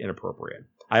deemed inappropriate.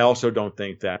 I also don't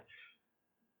think that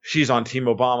she's on Team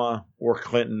Obama or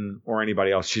Clinton or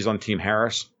anybody else. She's on Team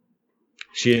Harris.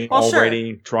 She's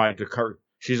already tried to curry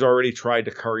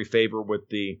favor with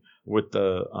the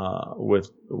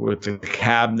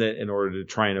cabinet in order to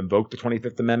try and invoke the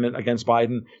 25th Amendment against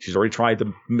Biden. She's already tried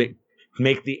to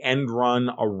make the end run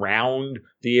around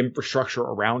the infrastructure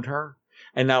around her.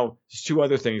 And now there's two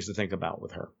other things to think about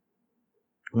with her.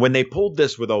 When they pulled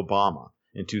this with Obama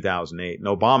in 2008, and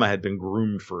Obama had been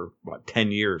groomed for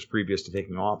 10 years previous to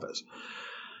taking office,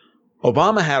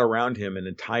 Obama had around him an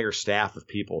entire staff of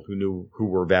people who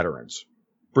were veterans.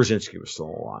 Brzezinski was still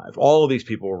alive. All of these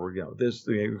people were,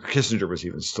 Kissinger was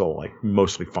even still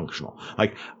mostly functional.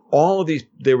 All of these,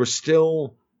 there was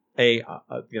still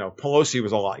Pelosi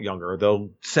was a lot younger. The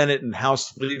Senate and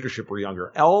House leadership were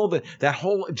younger. That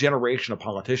whole generation of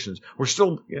politicians were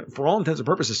still, for all intents and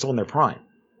purposes, still in their prime.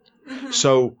 Mm-hmm.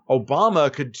 So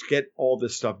Obama could get all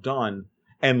this stuff done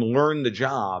and learn the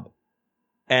job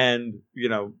and,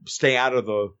 stay out of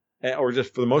or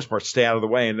just for the most part, stay out of the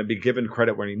way and then be given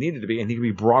credit when he needed to be. And he could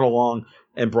be brought along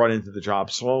and brought into the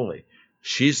job slowly.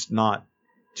 She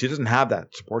doesn't have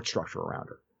that support structure around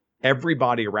her.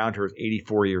 Everybody around her is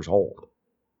 84 years old,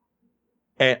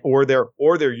 or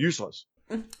they're useless.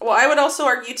 Well, I would also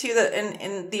argue too that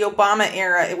in the Obama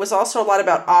era, it was also a lot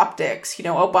about optics.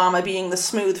 Obama being the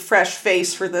smooth, fresh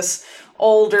face for this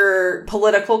older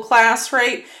political class,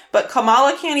 right? But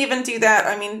Kamala can't even do that.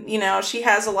 I mean, she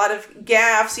has a lot of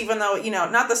gaffes, even though,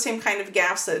 not the same kind of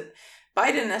gaffes that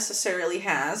Biden necessarily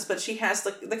has, but she has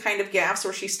the kind of gaffes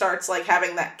where she starts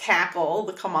having that cackle,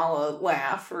 the Kamala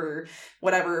laugh, or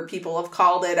whatever people have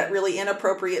called it, at really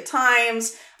inappropriate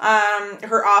times.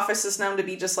 Her office is known to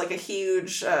be just a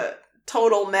huge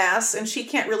total mess, and she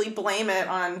can't really blame it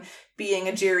on being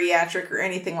a geriatric or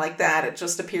anything like that. It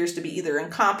just appears to be either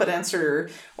incompetence or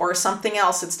something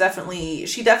else.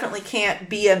 She definitely can't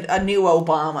be a new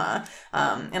Obama.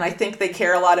 And I think they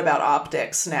care a lot about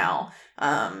optics now.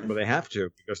 Well, they have to,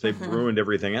 because they've ruined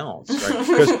everything else. Right?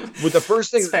 Because with the first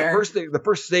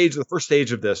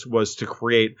stage of this was to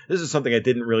create. This is something I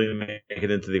didn't really make it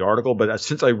into the article, but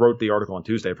since I wrote the article on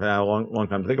Tuesday, I've had a long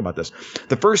time to think about this.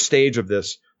 The first stage of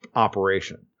this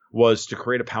operation was to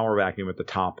create a power vacuum at the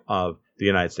top of the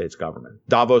United States government.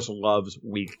 Davos loves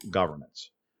weak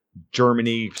governments.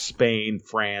 Germany, Spain,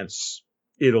 France,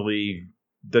 Italy,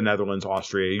 the Netherlands,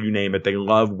 Austria, you name it. They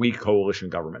love weak coalition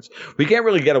governments. We can't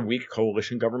really get a weak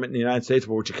coalition government in the United States,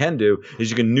 but what you can do is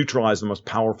you can neutralize the most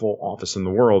powerful office in the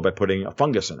world by putting a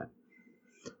fungus in it,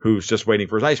 who's just waiting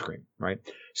for his ice cream, right?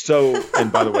 So,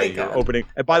 and by the way,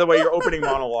 your opening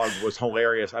monologue was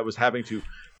hilarious. I was having to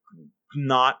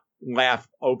not laugh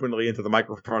openly into the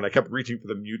microphone. I kept reaching for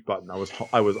the mute button. It was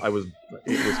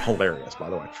hilarious,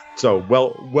 by the way. So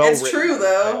well it's written. True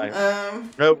though.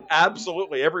 No,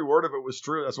 absolutely, every word of it was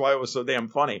true. That's why it was so damn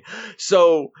funny.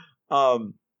 So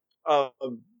so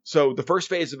the first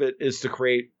phase of it is to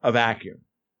create a vacuum.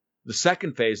 The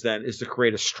second phase then is to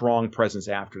create a strong presence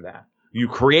after that. You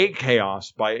create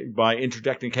chaos by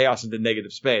interjecting chaos into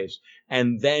negative space,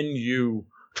 and then you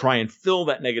try and fill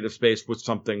that negative space with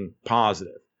something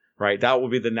positive. Right, that will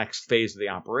be the next phase of the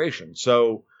operation.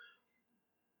 So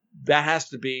that has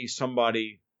to be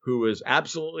somebody who is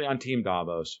absolutely on Team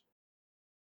Davos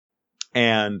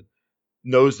and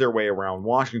knows their way around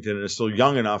Washington and is still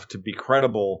young enough to be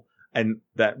credible, and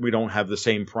that we don't have the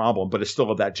same problem, but is still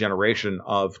of that generation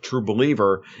of true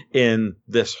believer in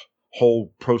this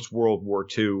whole post-World War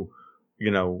II,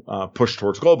 push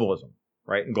towards globalism,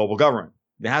 right, and global government.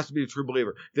 There has to be a true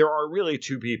believer. There are really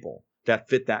two people that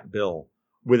fit that bill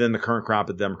within the current crop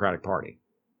of the Democratic Party: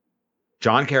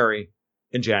 John Kerry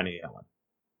and Janet Yellen.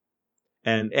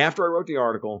 And after I wrote the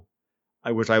article,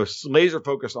 I was laser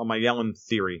focused on my Yellen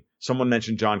theory. Someone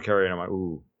mentioned John Kerry, and I'm like,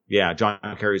 ooh, yeah, John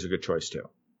Kerry's a good choice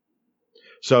too.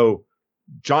 So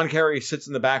John Kerry sits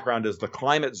in the background as the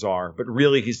climate czar, but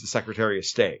really he's the Secretary of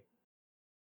State.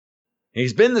 And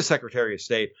he's been the Secretary of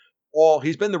State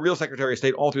he's been the real Secretary of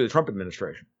State all through the Trump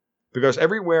administration. Because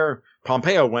everywhere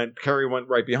Pompeo went, Kerry went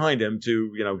right behind him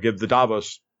to, give the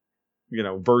Davos,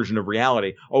 version of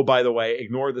reality. Oh, by the way,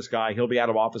 ignore this guy. He'll be out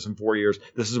of office in 4 years.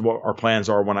 This is what our plans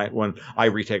are when I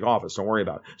retake office. Don't worry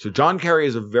about it. So John Kerry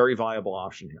is a very viable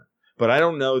option here. But I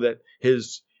don't know that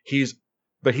he's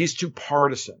too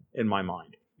partisan in my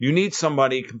mind. You need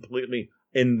somebody completely,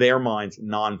 in their minds,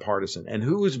 nonpartisan. And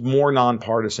who is more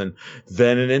nonpartisan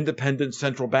than an independent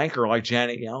central banker like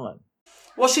Janet Yellen?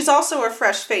 Well, she's also a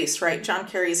fresh face, right? John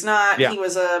Kerry's not. Yeah. He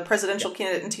was a presidential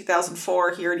candidate in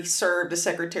 2004. He already served as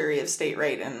Secretary of State,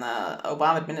 right, in the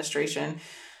Obama administration.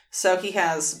 So he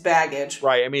has baggage.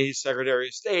 Right. I mean, he's Secretary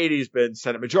of State. He's been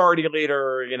Senate Majority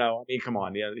Leader. Come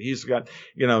on. Yeah, he's got,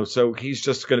 so he's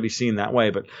just going to be seen that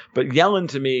way. But Yellen,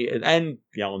 to me, and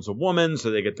Yellen's a woman, so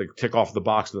they get to tick off the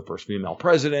box of the first female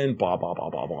president, blah, blah, blah,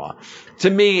 blah, blah. To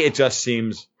me, it just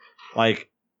seems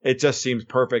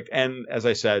perfect. And as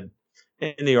I said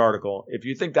in the article, if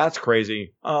you think that's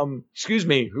crazy, excuse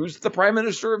me, who's the Prime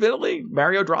Minister of Italy?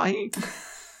 Mario Draghi?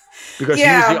 Because he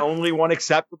was the only one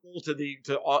acceptable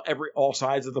to all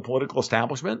sides of the political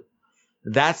establishment.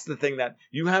 That's the thing, that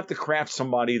you have to craft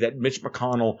somebody that Mitch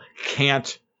McConnell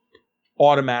can't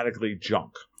automatically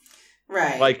junk.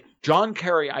 Right. Like John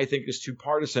Kerry, I think, is too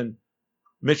partisan.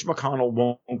 Mitch McConnell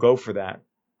won't go for that.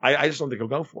 I just don't think he'll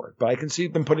go for it. But I can see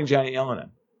them putting Janet Yellen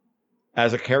in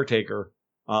as a caretaker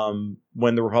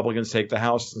when the Republicans take the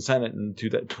House and Senate in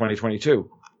 2022,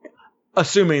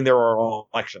 assuming there are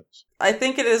elections. I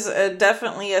think it is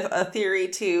definitely a theory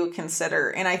to consider.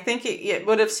 And I think it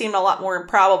would have seemed a lot more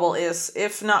improbable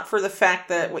if not for the fact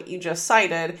that what you just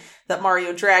cited, that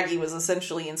Mario Draghi was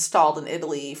essentially installed in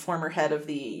Italy, former head of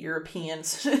the European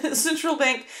Central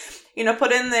Bank,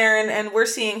 put in there. And we're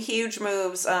seeing huge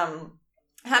moves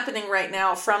happening right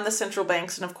now from the central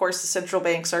banks. And of course, the central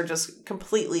banks are just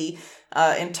completely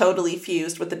and totally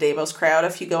fused with the Davos crowd.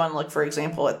 If you go and look, for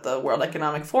example, at the World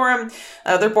Economic Forum,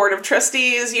 their board of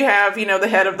trustees, you have, the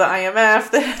head of the IMF,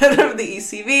 the head of the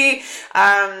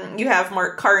ECB. You have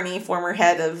Mark Carney, former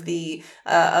head of the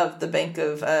Bank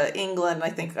of England, I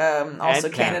think, also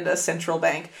Canada's central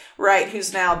bank, right?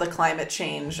 Who's now the climate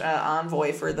change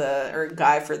envoy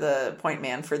guy for the point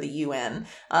man for the UN.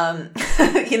 So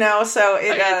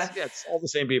it's all the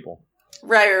same people.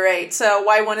 Right. So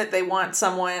why wouldn't they want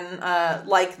someone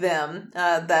like them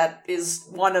that is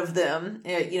one of them,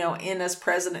 in as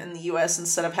president in the U.S.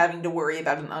 instead of having to worry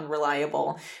about an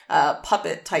unreliable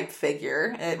puppet type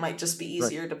figure? It might just be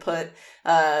easier to put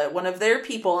one of their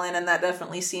people in, and that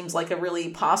definitely seems like a really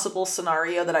possible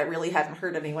scenario that I really haven't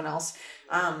heard anyone else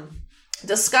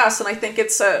discuss. And I think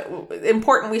it's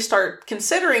important we start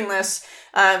considering this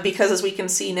because, as we can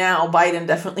see now, Biden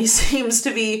definitely seems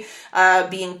to be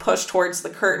being pushed towards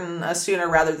the curtain sooner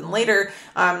rather than later.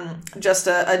 Just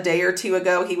a day or two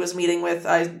ago, he was meeting with,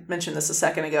 I mentioned this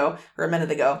a minute ago,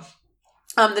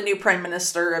 the new Prime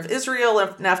Minister of Israel,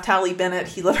 Naftali Bennett.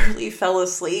 He literally fell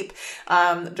asleep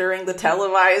during the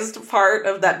televised part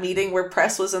of that meeting where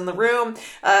press was in the room.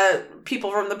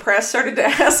 People from the press started to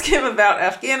ask him about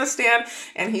Afghanistan,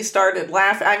 and he started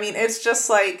laughing. I mean, it's just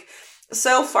like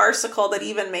so farcical that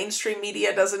even mainstream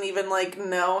media doesn't even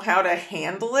know how to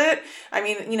handle it. I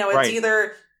mean, it's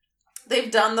either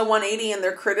they've done the 180 and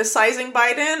they're criticizing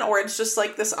Biden, or it's just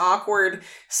like this awkward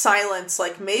silence.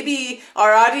 Like, maybe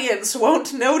our audience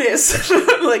won't notice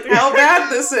how bad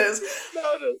this is.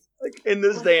 Like, in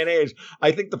this day and age,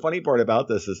 I think the funny part about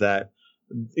this is that,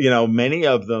 many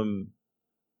of them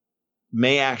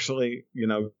may actually, you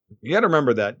got to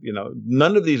remember that,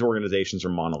 none of these organizations are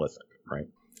monolithic, right?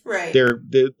 Right.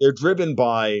 They're driven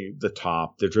by the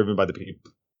top. They're driven by the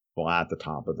people at the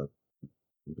top of the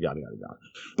yada yada yada.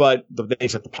 But they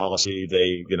set the policy.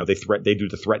 They they do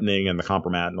the threatening and the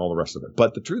compromat and all the rest of it.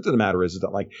 But the truth of the matter is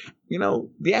that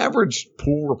the average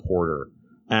pool reporter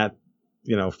at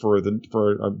for a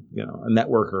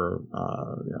network or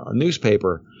a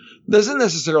newspaper doesn't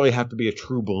necessarily have to be a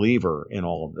true believer in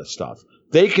all of this stuff.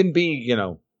 They can be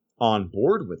on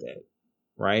board with it,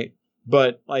 right?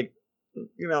 But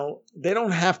they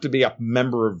don't have to be a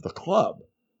member of the club,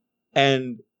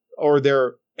 and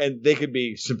they could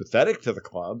be sympathetic to the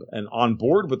club and on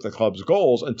board with the club's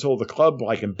goals until the club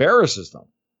embarrasses them.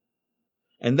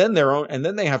 And then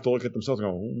they have to look at themselves and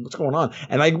go, what's going on?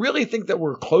 And I really think that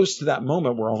we're close to that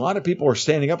moment where a lot of people are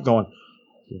standing up going,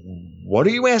 what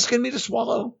are you asking me to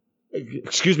swallow?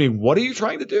 Excuse me, what are you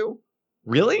trying to do?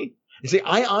 Really? You see,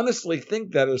 I honestly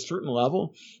think that at a certain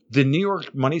level, the New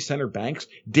York money center banks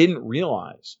didn't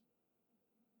realize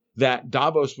that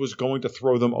Davos was going to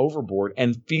throw them overboard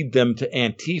and feed them to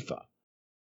Antifa.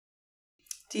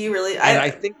 Do you really? I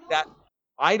think that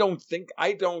I don't think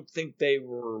they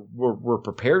were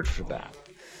prepared for that.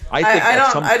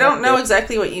 I don't know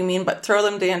exactly what you mean, but throw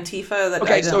them to Antifa.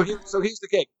 Okay, so here's the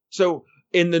case. So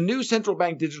in the new central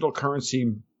bank digital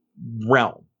currency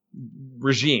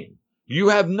regime, you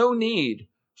have no need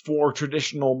for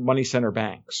traditional money center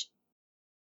banks.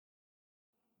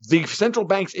 The central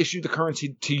banks issue the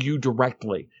currency to you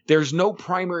directly. There's no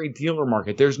primary dealer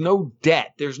market. There's no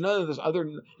debt. There's none of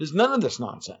this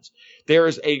nonsense.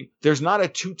 There's not a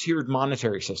two-tiered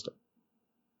monetary system.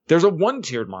 There's a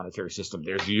one-tiered monetary system.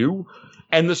 There's you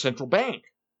and the central bank.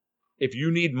 If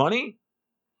you need money,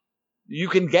 you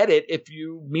can get it if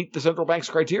you meet the central bank's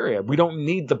criteria. We don't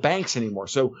need the banks anymore.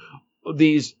 So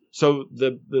the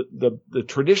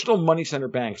traditional money center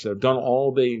banks that have done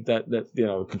all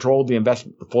controlled the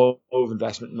investment, the flow of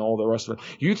investment, and all the rest of it.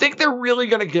 You think they're really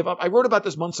going to give up? I wrote about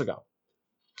this months ago,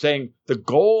 saying the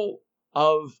goal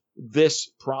of this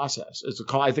process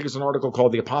I think it's an article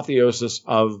called "The Apotheosis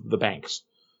of the Banks,"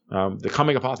 the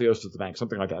coming apotheosis of the banks,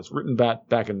 something like that. It's written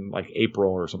back in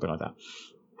April or something like that.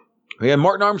 Yeah,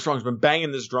 Martin Armstrong's been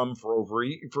banging this drum for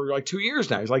 2 years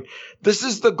now. He's like, this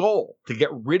is the goal, to get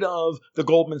rid of the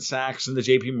Goldman Sachs and the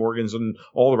JP Morgans and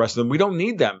all the rest of them. We don't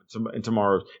need them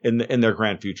in their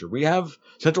grand future. We have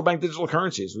central bank digital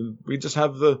currencies. We just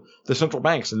have the central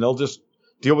banks, and they'll just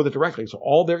deal with it directly.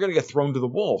 So they're going to get thrown to the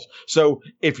wolves. So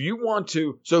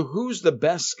who's the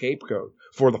best scapegoat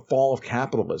for the fall of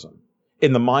capitalism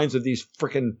in the minds of these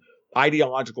freaking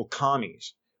ideological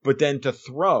commies? But then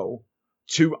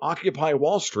to Occupy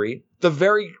Wall Street, the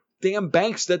very damn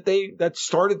banks that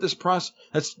started this process,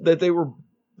 that they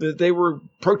were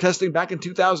protesting back in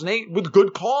 2008 with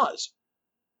good cause.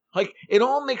 It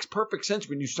all makes perfect sense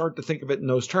when you start to think of it in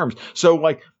those terms. So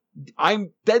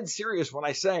I'm dead serious when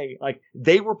I say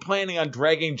they were planning on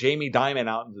dragging Jamie Dimon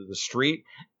out into the street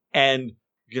and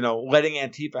letting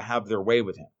Antifa have their way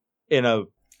with him in a.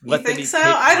 You think so?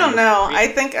 I don't know. I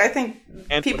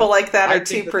think people like that are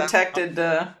too protected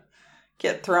to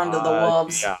get thrown to the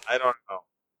wolves. Yeah, I don't know.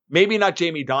 Maybe not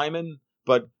Jamie Dimon,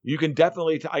 but you can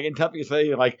definitely, I can definitely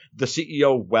say like the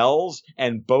CEO Wells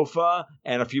and Bofa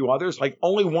and a few others, like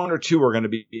only one or two are going to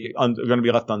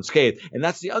be left unscathed. And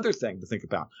that's the other thing to think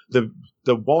about.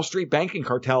 The Wall Street banking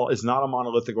cartel is not a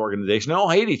monolithic organization. They all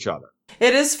hate each other.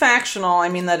 It is factional. I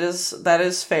mean, that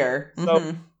is fair.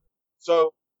 Mm-hmm.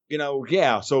 So,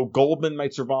 so Goldman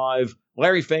might survive.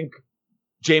 Larry Fink,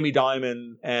 Jamie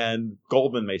Dimon, and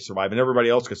Goldman may survive, and everybody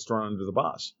else gets thrown under the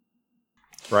bus.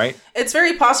 Right? It's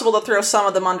very possible to throw some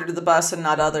of them under the bus and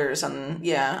not others, and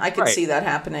I could see that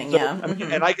happening. So, I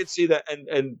mean, and I could see that,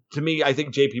 and to me, I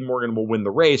think J.P. Morgan will win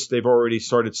the race. They've already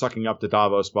started sucking up to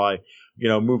Davos by,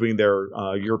 moving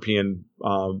their European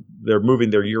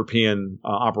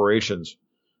operations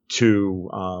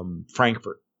to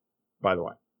Frankfurt. By the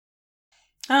way,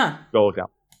 go look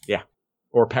up,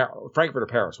 or Frankfurt or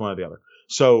Paris, one or the other.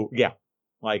 So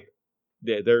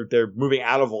they're moving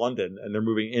out of London and they're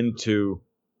moving into.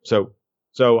 So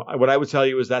what I would tell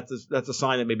you is that's a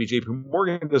sign that maybe J.P.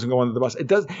 Morgan doesn't go under the bus. It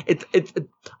does.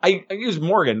 I use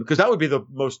Morgan because that would be the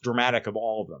most dramatic of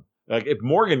all of them. Like if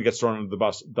Morgan gets thrown under the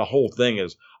bus, the whole thing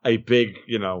is a big,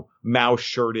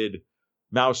 mouse-suited,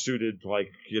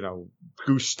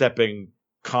 goose-stepping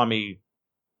commie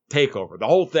takeover. The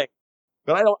whole thing.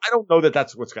 But I don't know that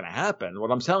that's what's going to happen.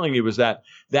 What I'm telling you is that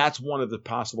that's one of the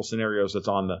possible scenarios that's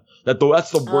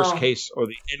that's the worst case or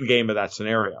the end game of that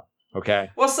scenario. Okay.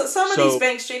 Well, some of these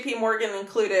banks, J.P. Morgan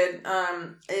included,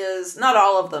 is not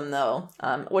all of them though,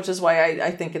 which is why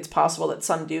I think it's possible that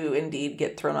some do indeed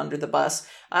get thrown under the bus.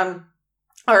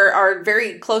 Are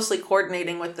very closely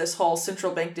coordinating with this whole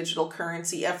central bank digital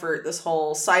currency effort, this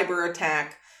whole cyber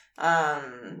attack,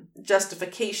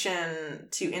 justification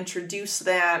to introduce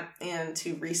that and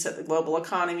to reset the global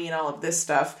economy and all of this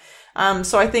stuff.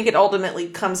 So I think it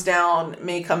ultimately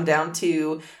may come down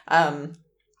to,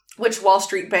 which Wall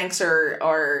Street banks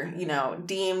are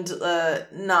deemed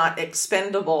not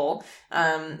expendable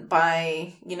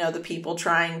by the people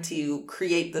trying to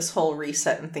create this whole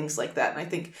reset and things like that. And I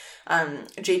think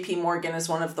J.P. Morgan is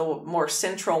one of the more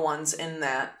central ones in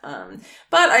that.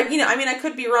 But I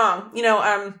could be wrong.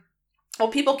 Well,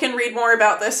 people can read more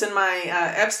about this in my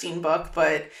Epstein book,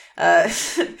 but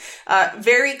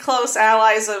very close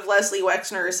allies of Leslie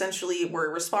Wexner essentially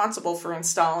were responsible for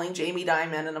installing Jamie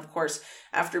Dimon. And of course,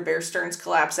 after Bear Stearns'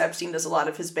 collapse, Epstein does a lot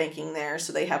of his banking there.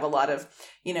 So they have a lot of,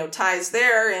 ties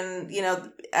there. And,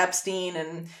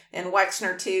 Epstein and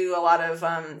Wexner too, a lot of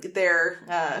their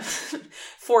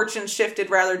fortunes shifted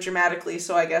rather dramatically.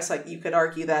 So I guess you could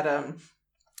argue that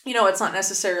it's not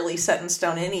necessarily set in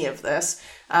stone, any of this.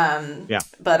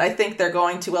 But I think they're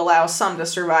going to allow some to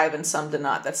survive and some to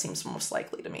not. That seems most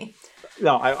likely to me.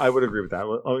 No, I would agree with that.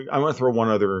 I want to throw one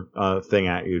other thing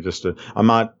at you. I'm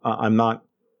not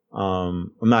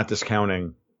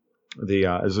discounting the.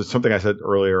 Is something I said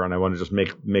earlier, and I want to just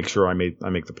make sure I make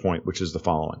the point, which is the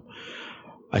following.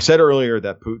 I said earlier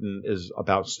that Putin is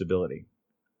about stability,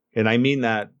 and I mean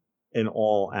that in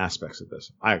all aspects of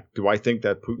this. Do I think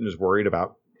that Putin is worried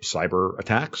about cyber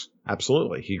attacks?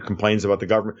 Absolutely. He complains about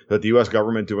the U.S.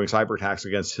 government doing cyber attacks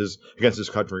against his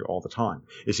country all the time.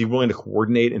 Is he willing to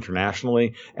coordinate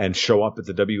internationally and show up at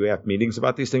the WEF meetings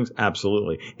about these things?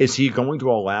 Absolutely. Is he going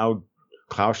to allow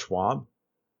Klaus Schwab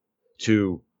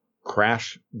to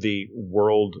crash the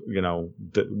world,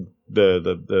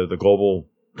 the global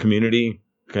community,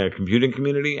 computing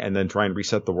community, and then try and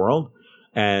reset the world?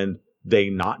 And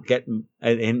him not get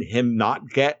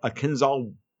a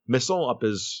Kinzhal missile up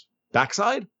his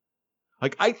backside?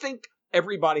 I think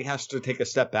everybody has to take a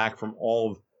step back from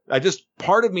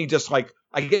part of me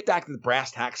I get back to the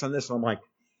brass tacks on this and I'm like,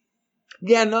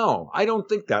 no, I don't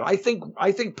think that. I think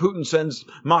Putin sends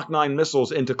Mach 9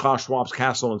 missiles into Klaus Schwab's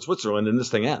castle in Switzerland and this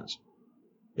thing ends.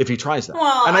 If he tries that.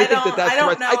 Well, and I think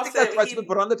that threat's been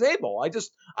put on the table.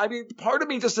 Part of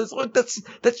me just says, look,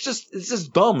 it's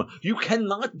just dumb. You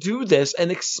cannot do this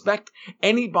and expect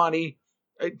anybody.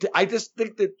 I just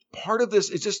think that part of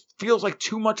this, it just feels like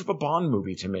too much of a Bond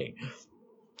movie to me.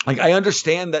 I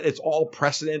understand that it's all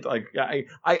precedent.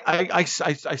 I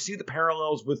see the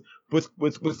parallels with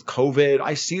COVID.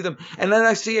 I see them. And then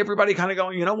I see everybody kind of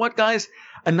going, you know what, guys?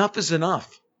 Enough is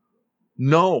enough.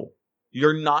 No,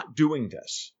 you're not doing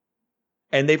this.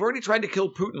 And they've already tried to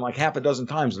kill Putin like half a dozen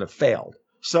times and have failed.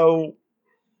 So,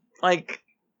 I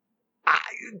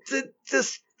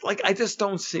just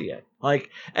don't see it.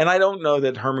 And I don't know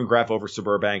that Herman Graf over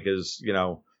Sberbank is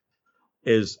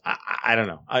I don't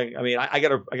know. I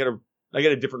got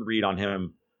a different read on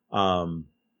him.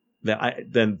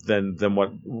 than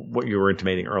what you were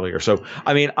intimating earlier. So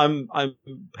I mean, I'm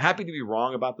happy to be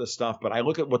wrong about this stuff, but I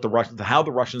look at what how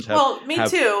the Russians have. Well, me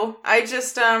too. I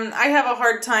just I have a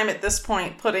hard time at this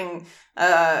point putting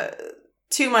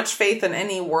too much faith in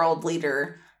any world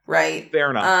leader. Right.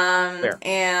 Fair enough. Fair.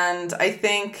 And I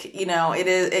think,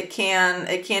 it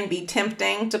can be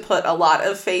tempting to put a lot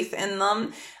of faith in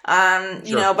them.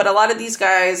 Sure. But a lot of these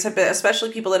guys have been,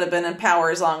 especially people that have been in power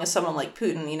as long as someone like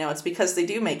Putin, it's because they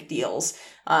do make deals.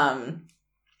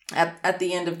 At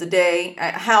the end of the day,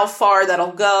 how far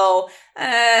that'll go,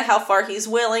 how far he's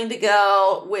willing to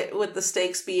go with the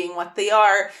stakes being what they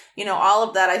are, all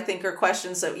of that I think are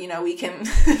questions that, we can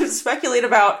speculate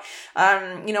about,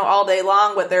 all day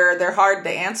long, but they're hard to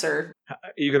answer.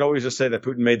 You can always just say that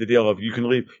Putin made the deal of you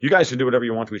guys can do whatever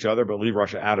you want to each other, but leave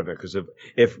Russia out of it. Because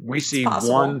if we see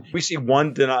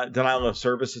one denial of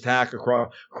service attack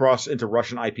across into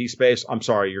Russian IP space, I'm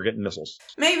sorry, you're getting missiles.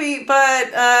 Maybe,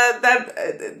 but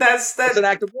that's an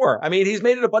act of war. I mean, he's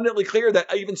made it abundantly clear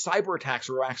that even cyber attacks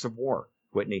are acts of war,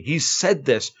 Whitney. He said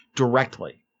this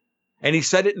directly. And he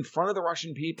said it in front of the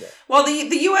Russian people. Well,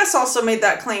 the U.S. also made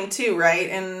that claim too,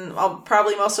 right? And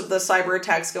probably most of the cyber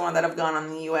attacks that have gone on in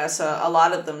the U.S., a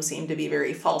lot of them seem to be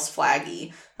very false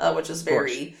flaggy, which is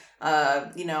very,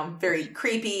 very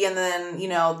creepy. And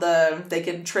then, they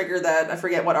could trigger that, I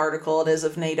forget what article it is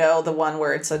of NATO, the one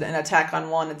where it's an attack on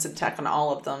one, it's an attack on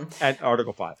all of them. At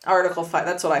Article 5. Article 5,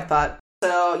 that's what I thought.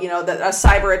 So, that a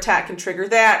cyber attack can trigger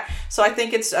that. So I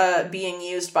think it's being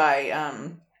used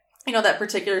by... that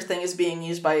particular thing is being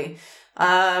used by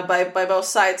both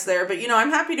sides there. But, I'm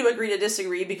happy to agree to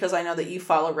disagree because I know that you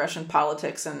follow Russian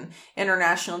politics and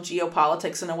international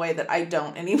geopolitics in a way that I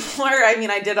don't anymore. I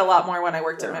mean, I did a lot more when I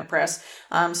worked at Mint Press.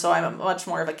 So I'm much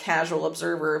more of a casual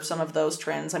observer of some of those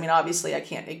trends. I mean, obviously I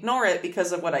can't ignore it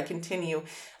because of what I continue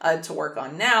to work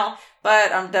on now,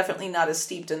 but I'm definitely not as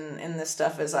steeped in this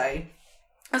stuff as I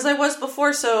was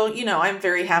before, so, I'm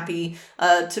very happy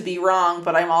to be wrong,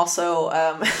 but I'm also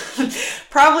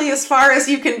probably as far as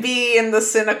you can be in the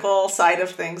cynical side of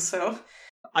things, so.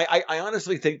 I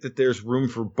honestly think that there's room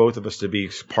for both of us to be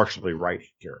partially right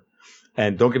here.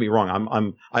 And don't get me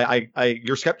wrong,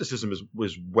 your skepticism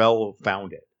was well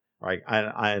founded, right?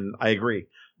 And I agree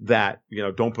that,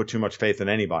 don't put too much faith in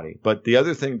anybody. But the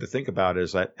other thing to think about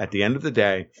is that at the end of the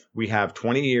day, we have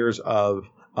 20 years of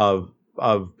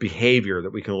behavior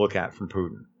that we can look at from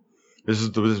Putin. This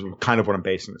is kind of what I'm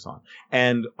basing this on.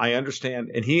 And I understand,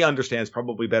 and he understands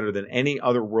probably better than any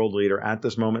other world leader at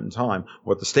this moment in time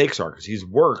what the stakes are, because he's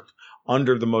worked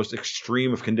under the most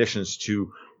extreme of conditions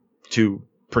to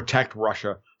protect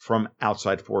Russia from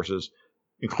outside forces,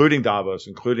 including Davos,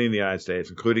 including the United States,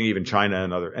 including even China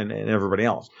and everybody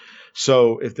else.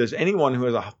 So if there's anyone who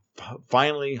has a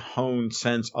finely honed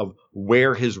sense of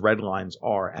where his red lines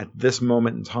are at this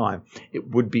moment in time, it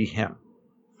would be him.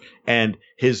 And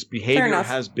his behavior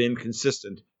has been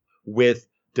consistent with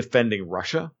defending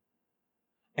Russia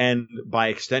and by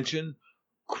extension,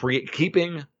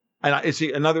 keeping, and I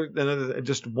see another,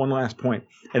 just one last point.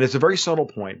 And it's a very subtle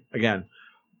point. Again,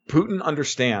 Putin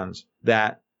understands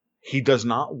that he does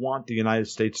not want the United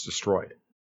States destroyed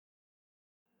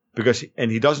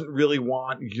and he doesn't really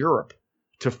want Europe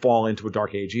to fall into a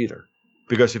dark age either.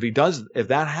 Because if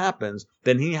that happens,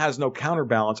 then he has no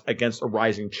counterbalance against a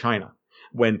rising China.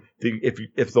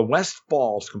 If the West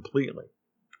falls completely,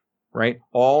 right,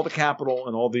 all the capital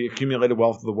and all the accumulated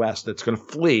wealth of the West that's going to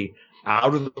flee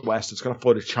out of the West, it's going to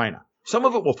flow to China. Some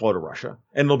of it will flow to Russia,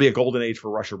 and there'll be a golden age for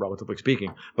Russia, relatively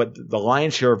speaking. But the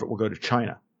lion's share of it will go to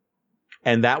China.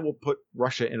 And that will put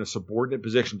Russia in a subordinate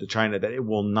position to China that it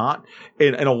will not,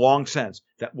 in a long sense,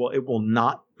 it will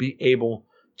not be able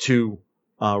to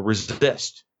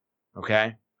resist,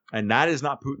 okay? And that is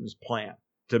not Putin's plan,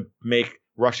 to make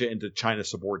Russia into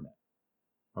China's subordinate,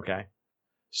 okay?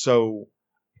 So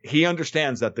he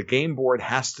understands that the game board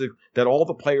that all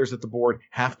the players at the board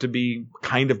have to be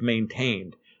kind of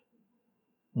maintained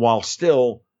while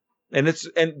still, and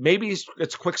maybe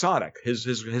it's quixotic,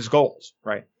 his goals,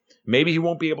 right? Maybe he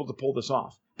won't be able to pull this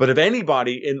off. But if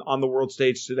anybody on the world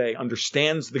stage today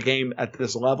understands the game at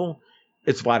this level,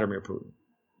 it's Vladimir Putin.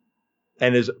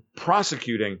 And is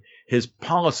prosecuting his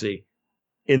policy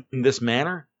in this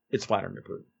manner, it's Vladimir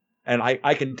Putin. And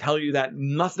I can tell you that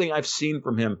nothing I've seen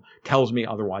from him tells me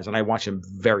otherwise, and I watch him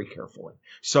very carefully.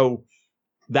 So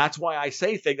that's why I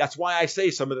say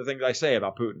some of the things I say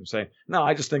about Putin. Saying, no,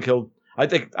 I just think he'll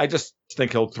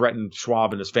threaten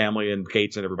Schwab and his family and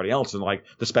Gates and everybody else, and like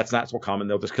the Spetsnaz will come and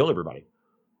they'll just kill everybody.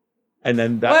 And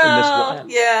then that well, and this will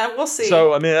end. Yeah, we'll see.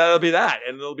 So I mean, that'll be that,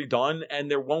 and it'll be done,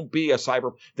 and there won't be a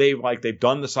cyber. They've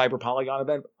done the Cyber Polygon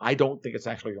event. I don't think it's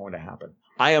actually going to happen.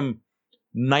 I am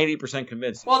 90%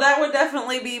 convinced. Well, that would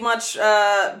definitely be much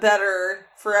better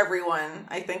for everyone.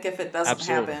 I think if it doesn't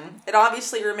happen, it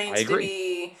obviously remains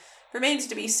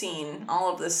to be seen.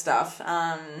 All of this stuff,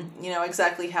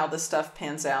 exactly how this stuff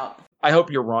pans out. I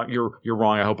hope you're wrong. You're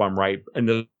wrong. I hope I'm right in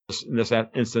this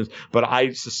instance, but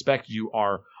I suspect you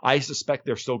are. I suspect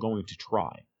they're still going to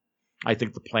try. I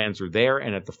think the plans are there,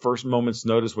 and at the first moment's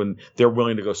notice, when they're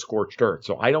willing to go scorched earth.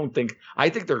 So I think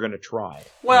they're going to try.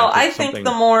 Well, I think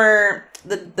the more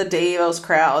the Davos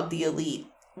crowd, the elite,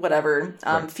 whatever,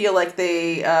 feel like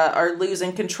they are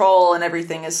losing control and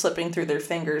everything is slipping through their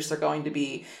fingers, they're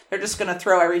just going to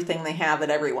throw everything they have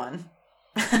at everyone.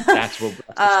 That's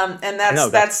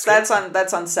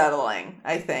unsettling,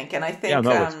 I think, and I think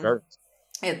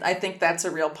I think that's a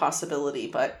real possibility.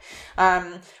 But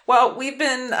we've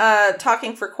been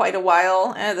talking for quite a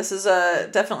while, and this is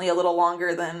definitely a little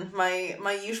longer than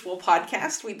my usual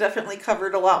podcast. We definitely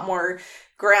covered a lot more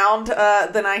ground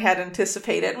than I had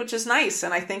anticipated, which is nice,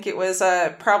 and I think it was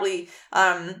probably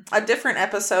a different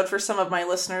episode for some of my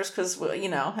listeners because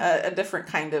a different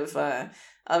kind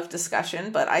of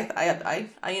discussion, but I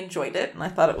enjoyed it, and I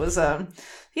thought it was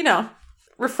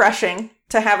refreshing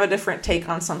to have a different take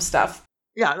on some stuff.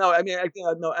 Yeah, no, I mean,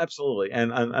 no, absolutely,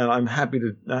 and I'm happy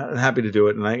to do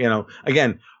it, and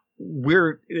again,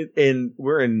 we're in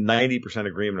 90%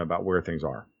 agreement about where things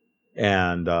are,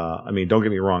 and I mean, don't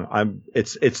get me wrong,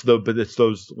 it's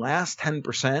those last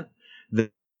 10%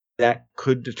 that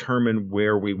could determine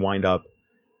where we wind up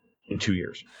in 2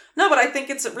 years. No, but I think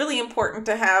it's really important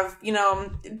to have,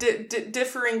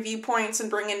 differing viewpoints and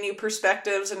bring in new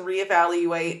perspectives and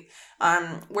reevaluate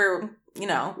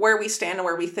where we stand and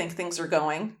where we think things are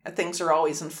going. Things are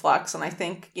always in flux. And I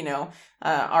think,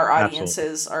 our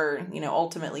audiences Absolutely. Are,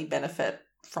 ultimately benefit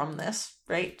from this.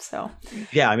 Right. So,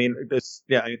 yeah, I mean,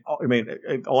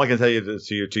 all I can tell you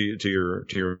to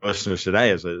your listeners today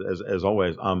is, as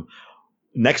always,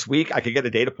 next week I could get a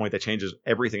data point that changes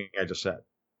everything I just said.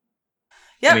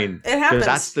 Yeah, I mean, it happens.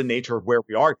 That's the nature of where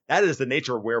we are. That is the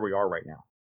nature of where we are right now.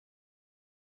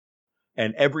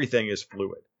 And everything is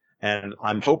fluid. And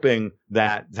I'm hoping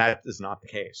that is not the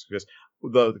case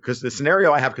because the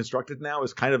scenario I have constructed now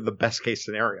is kind of the best case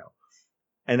scenario.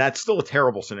 And that's still a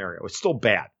terrible scenario. It's still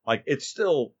bad. It's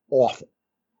still awful.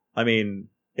 I mean,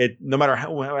 no matter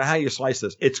how you slice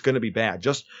this, it's going to be bad.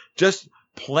 Just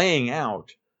playing out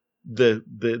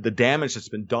the damage that's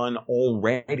been done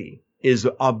already is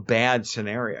a bad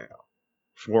scenario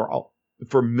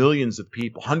for millions of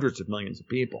people, hundreds of millions of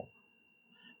people.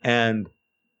 And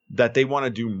that they want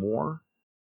to do more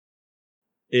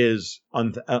is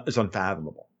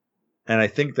unfathomable. And I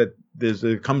think that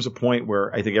there comes a point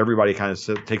where I think everybody kind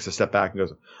of takes a step back and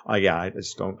goes, "Oh yeah, I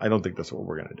don't think that's what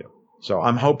we're going to do." So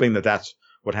I'm hoping that that's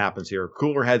what happens here.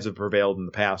 Cooler heads have prevailed in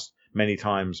the past many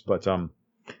times, but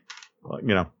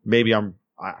maybe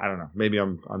I don't know. Maybe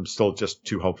I'm still just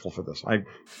too hopeful for this. I'm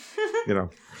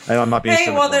not being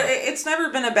cynical. It's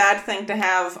never been a bad thing to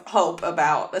have hope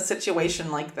about a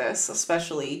situation like this,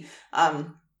 especially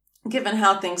given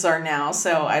how things are now.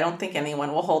 So I don't think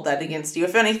anyone will hold that against you.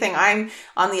 If anything, I'm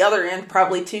on the other end,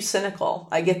 probably too cynical.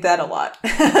 I get that a lot.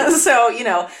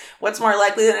 So, what's more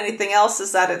likely than anything else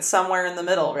is that it's somewhere in the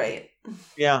middle, right?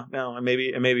 Yeah, no, maybe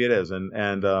it is.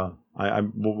 And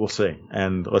we'll see.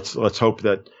 And let's hope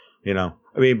that,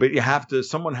 but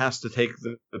someone has to take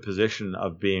the position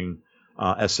of being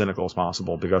as cynical as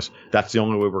possible, because that's the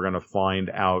only way we're going to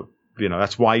find out,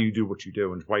 that's why you do what you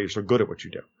do and why you're so good at what you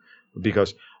do.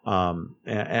 Because, and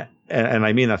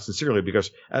I mean that sincerely, because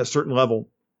at a certain level,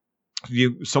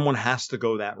 someone has to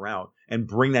go that route and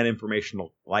bring that information to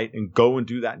light and go and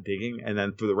do that digging. And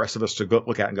then for the rest of us to go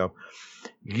look at and go,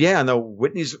 yeah, no,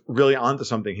 Whitney's really onto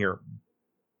something here,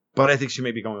 but I think she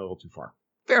may be going a little too far.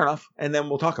 Fair enough. And then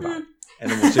we'll talk about it. And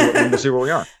then we'll see where we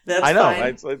are. I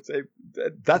know.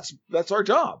 That's our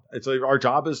job. Our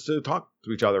job is to talk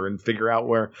to each other and figure out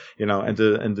where, and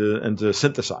to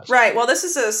synthesize. Right. Well, this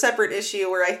is a separate issue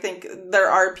where I think there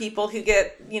are people who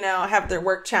get, have their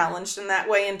work challenged in that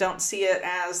way and don't see it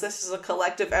as this is a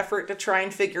collective effort to try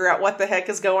and figure out what the heck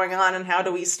is going on and how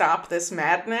do we stop this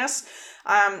madness.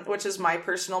 Which is my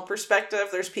personal perspective.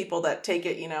 There's people that take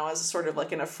it, as a sort of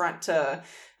like an affront to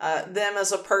them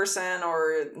as a person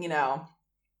or,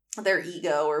 their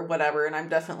ego or whatever. And I'm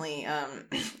definitely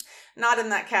not in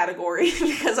that category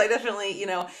because I definitely, you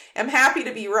know, am happy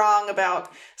to be wrong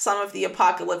about some of the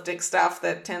apocalyptic stuff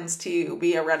that tends to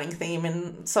be a running theme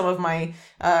in some of my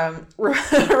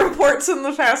reports in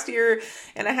the past year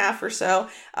and a half or so.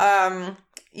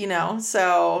 You know,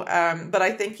 so, but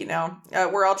I think, you know,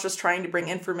 we're all just trying to bring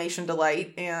information to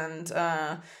light and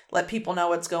let people know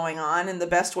what's going on. And the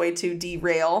best way to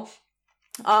derail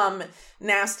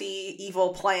nasty,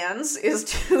 evil plans is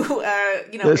to,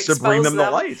 you know, expose to bring them to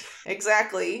light.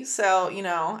 Exactly. So, you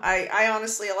know, I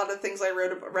honestly, a lot of the things I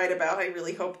write about, I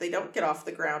really hope they don't get off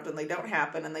the ground and they don't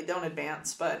happen and they don't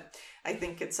advance. But I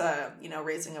think it's, you know,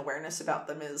 raising awareness about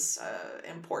them is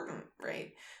important,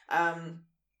 right?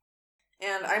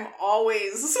 And I'm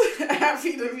always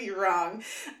happy to be wrong.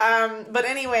 But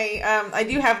anyway, I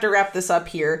do have to wrap this up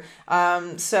here.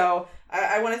 So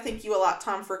I want to thank you a lot,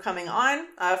 Tom, for coming on,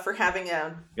 for having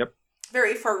a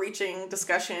very far-reaching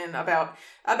discussion about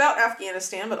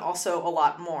Afghanistan, but also a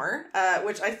lot more,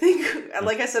 which I think,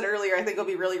 like I said earlier, I think will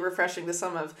be really refreshing to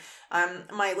some of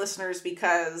my listeners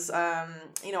because,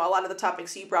 you know, a lot of the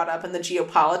topics you brought up and the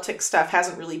geopolitics stuff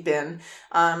hasn't really been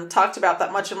talked about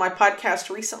that much in my podcast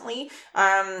recently.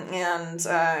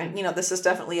 And you know, this is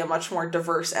definitely a much more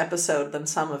diverse episode than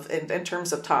some of, in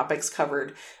terms of topics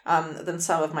covered, than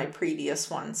some of my previous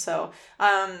ones. So,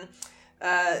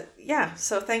 yeah,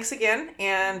 so thanks again,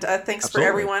 and thanks for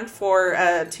everyone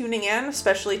for tuning in,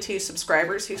 especially to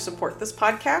subscribers who support this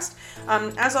podcast.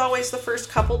 As always, the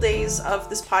first couple days of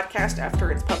this podcast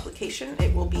after its publication,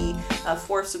 it will be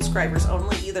for subscribers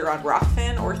only, either on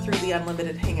Rockfin or through the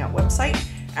Unlimited Hangout website.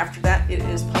 After that, it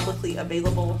is publicly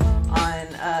available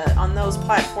on those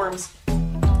platforms,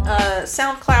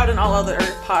 SoundCloud and all other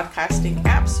podcasting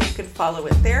apps, so you can follow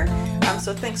it there.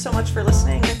 So thanks so much for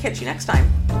listening, and catch you next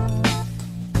time.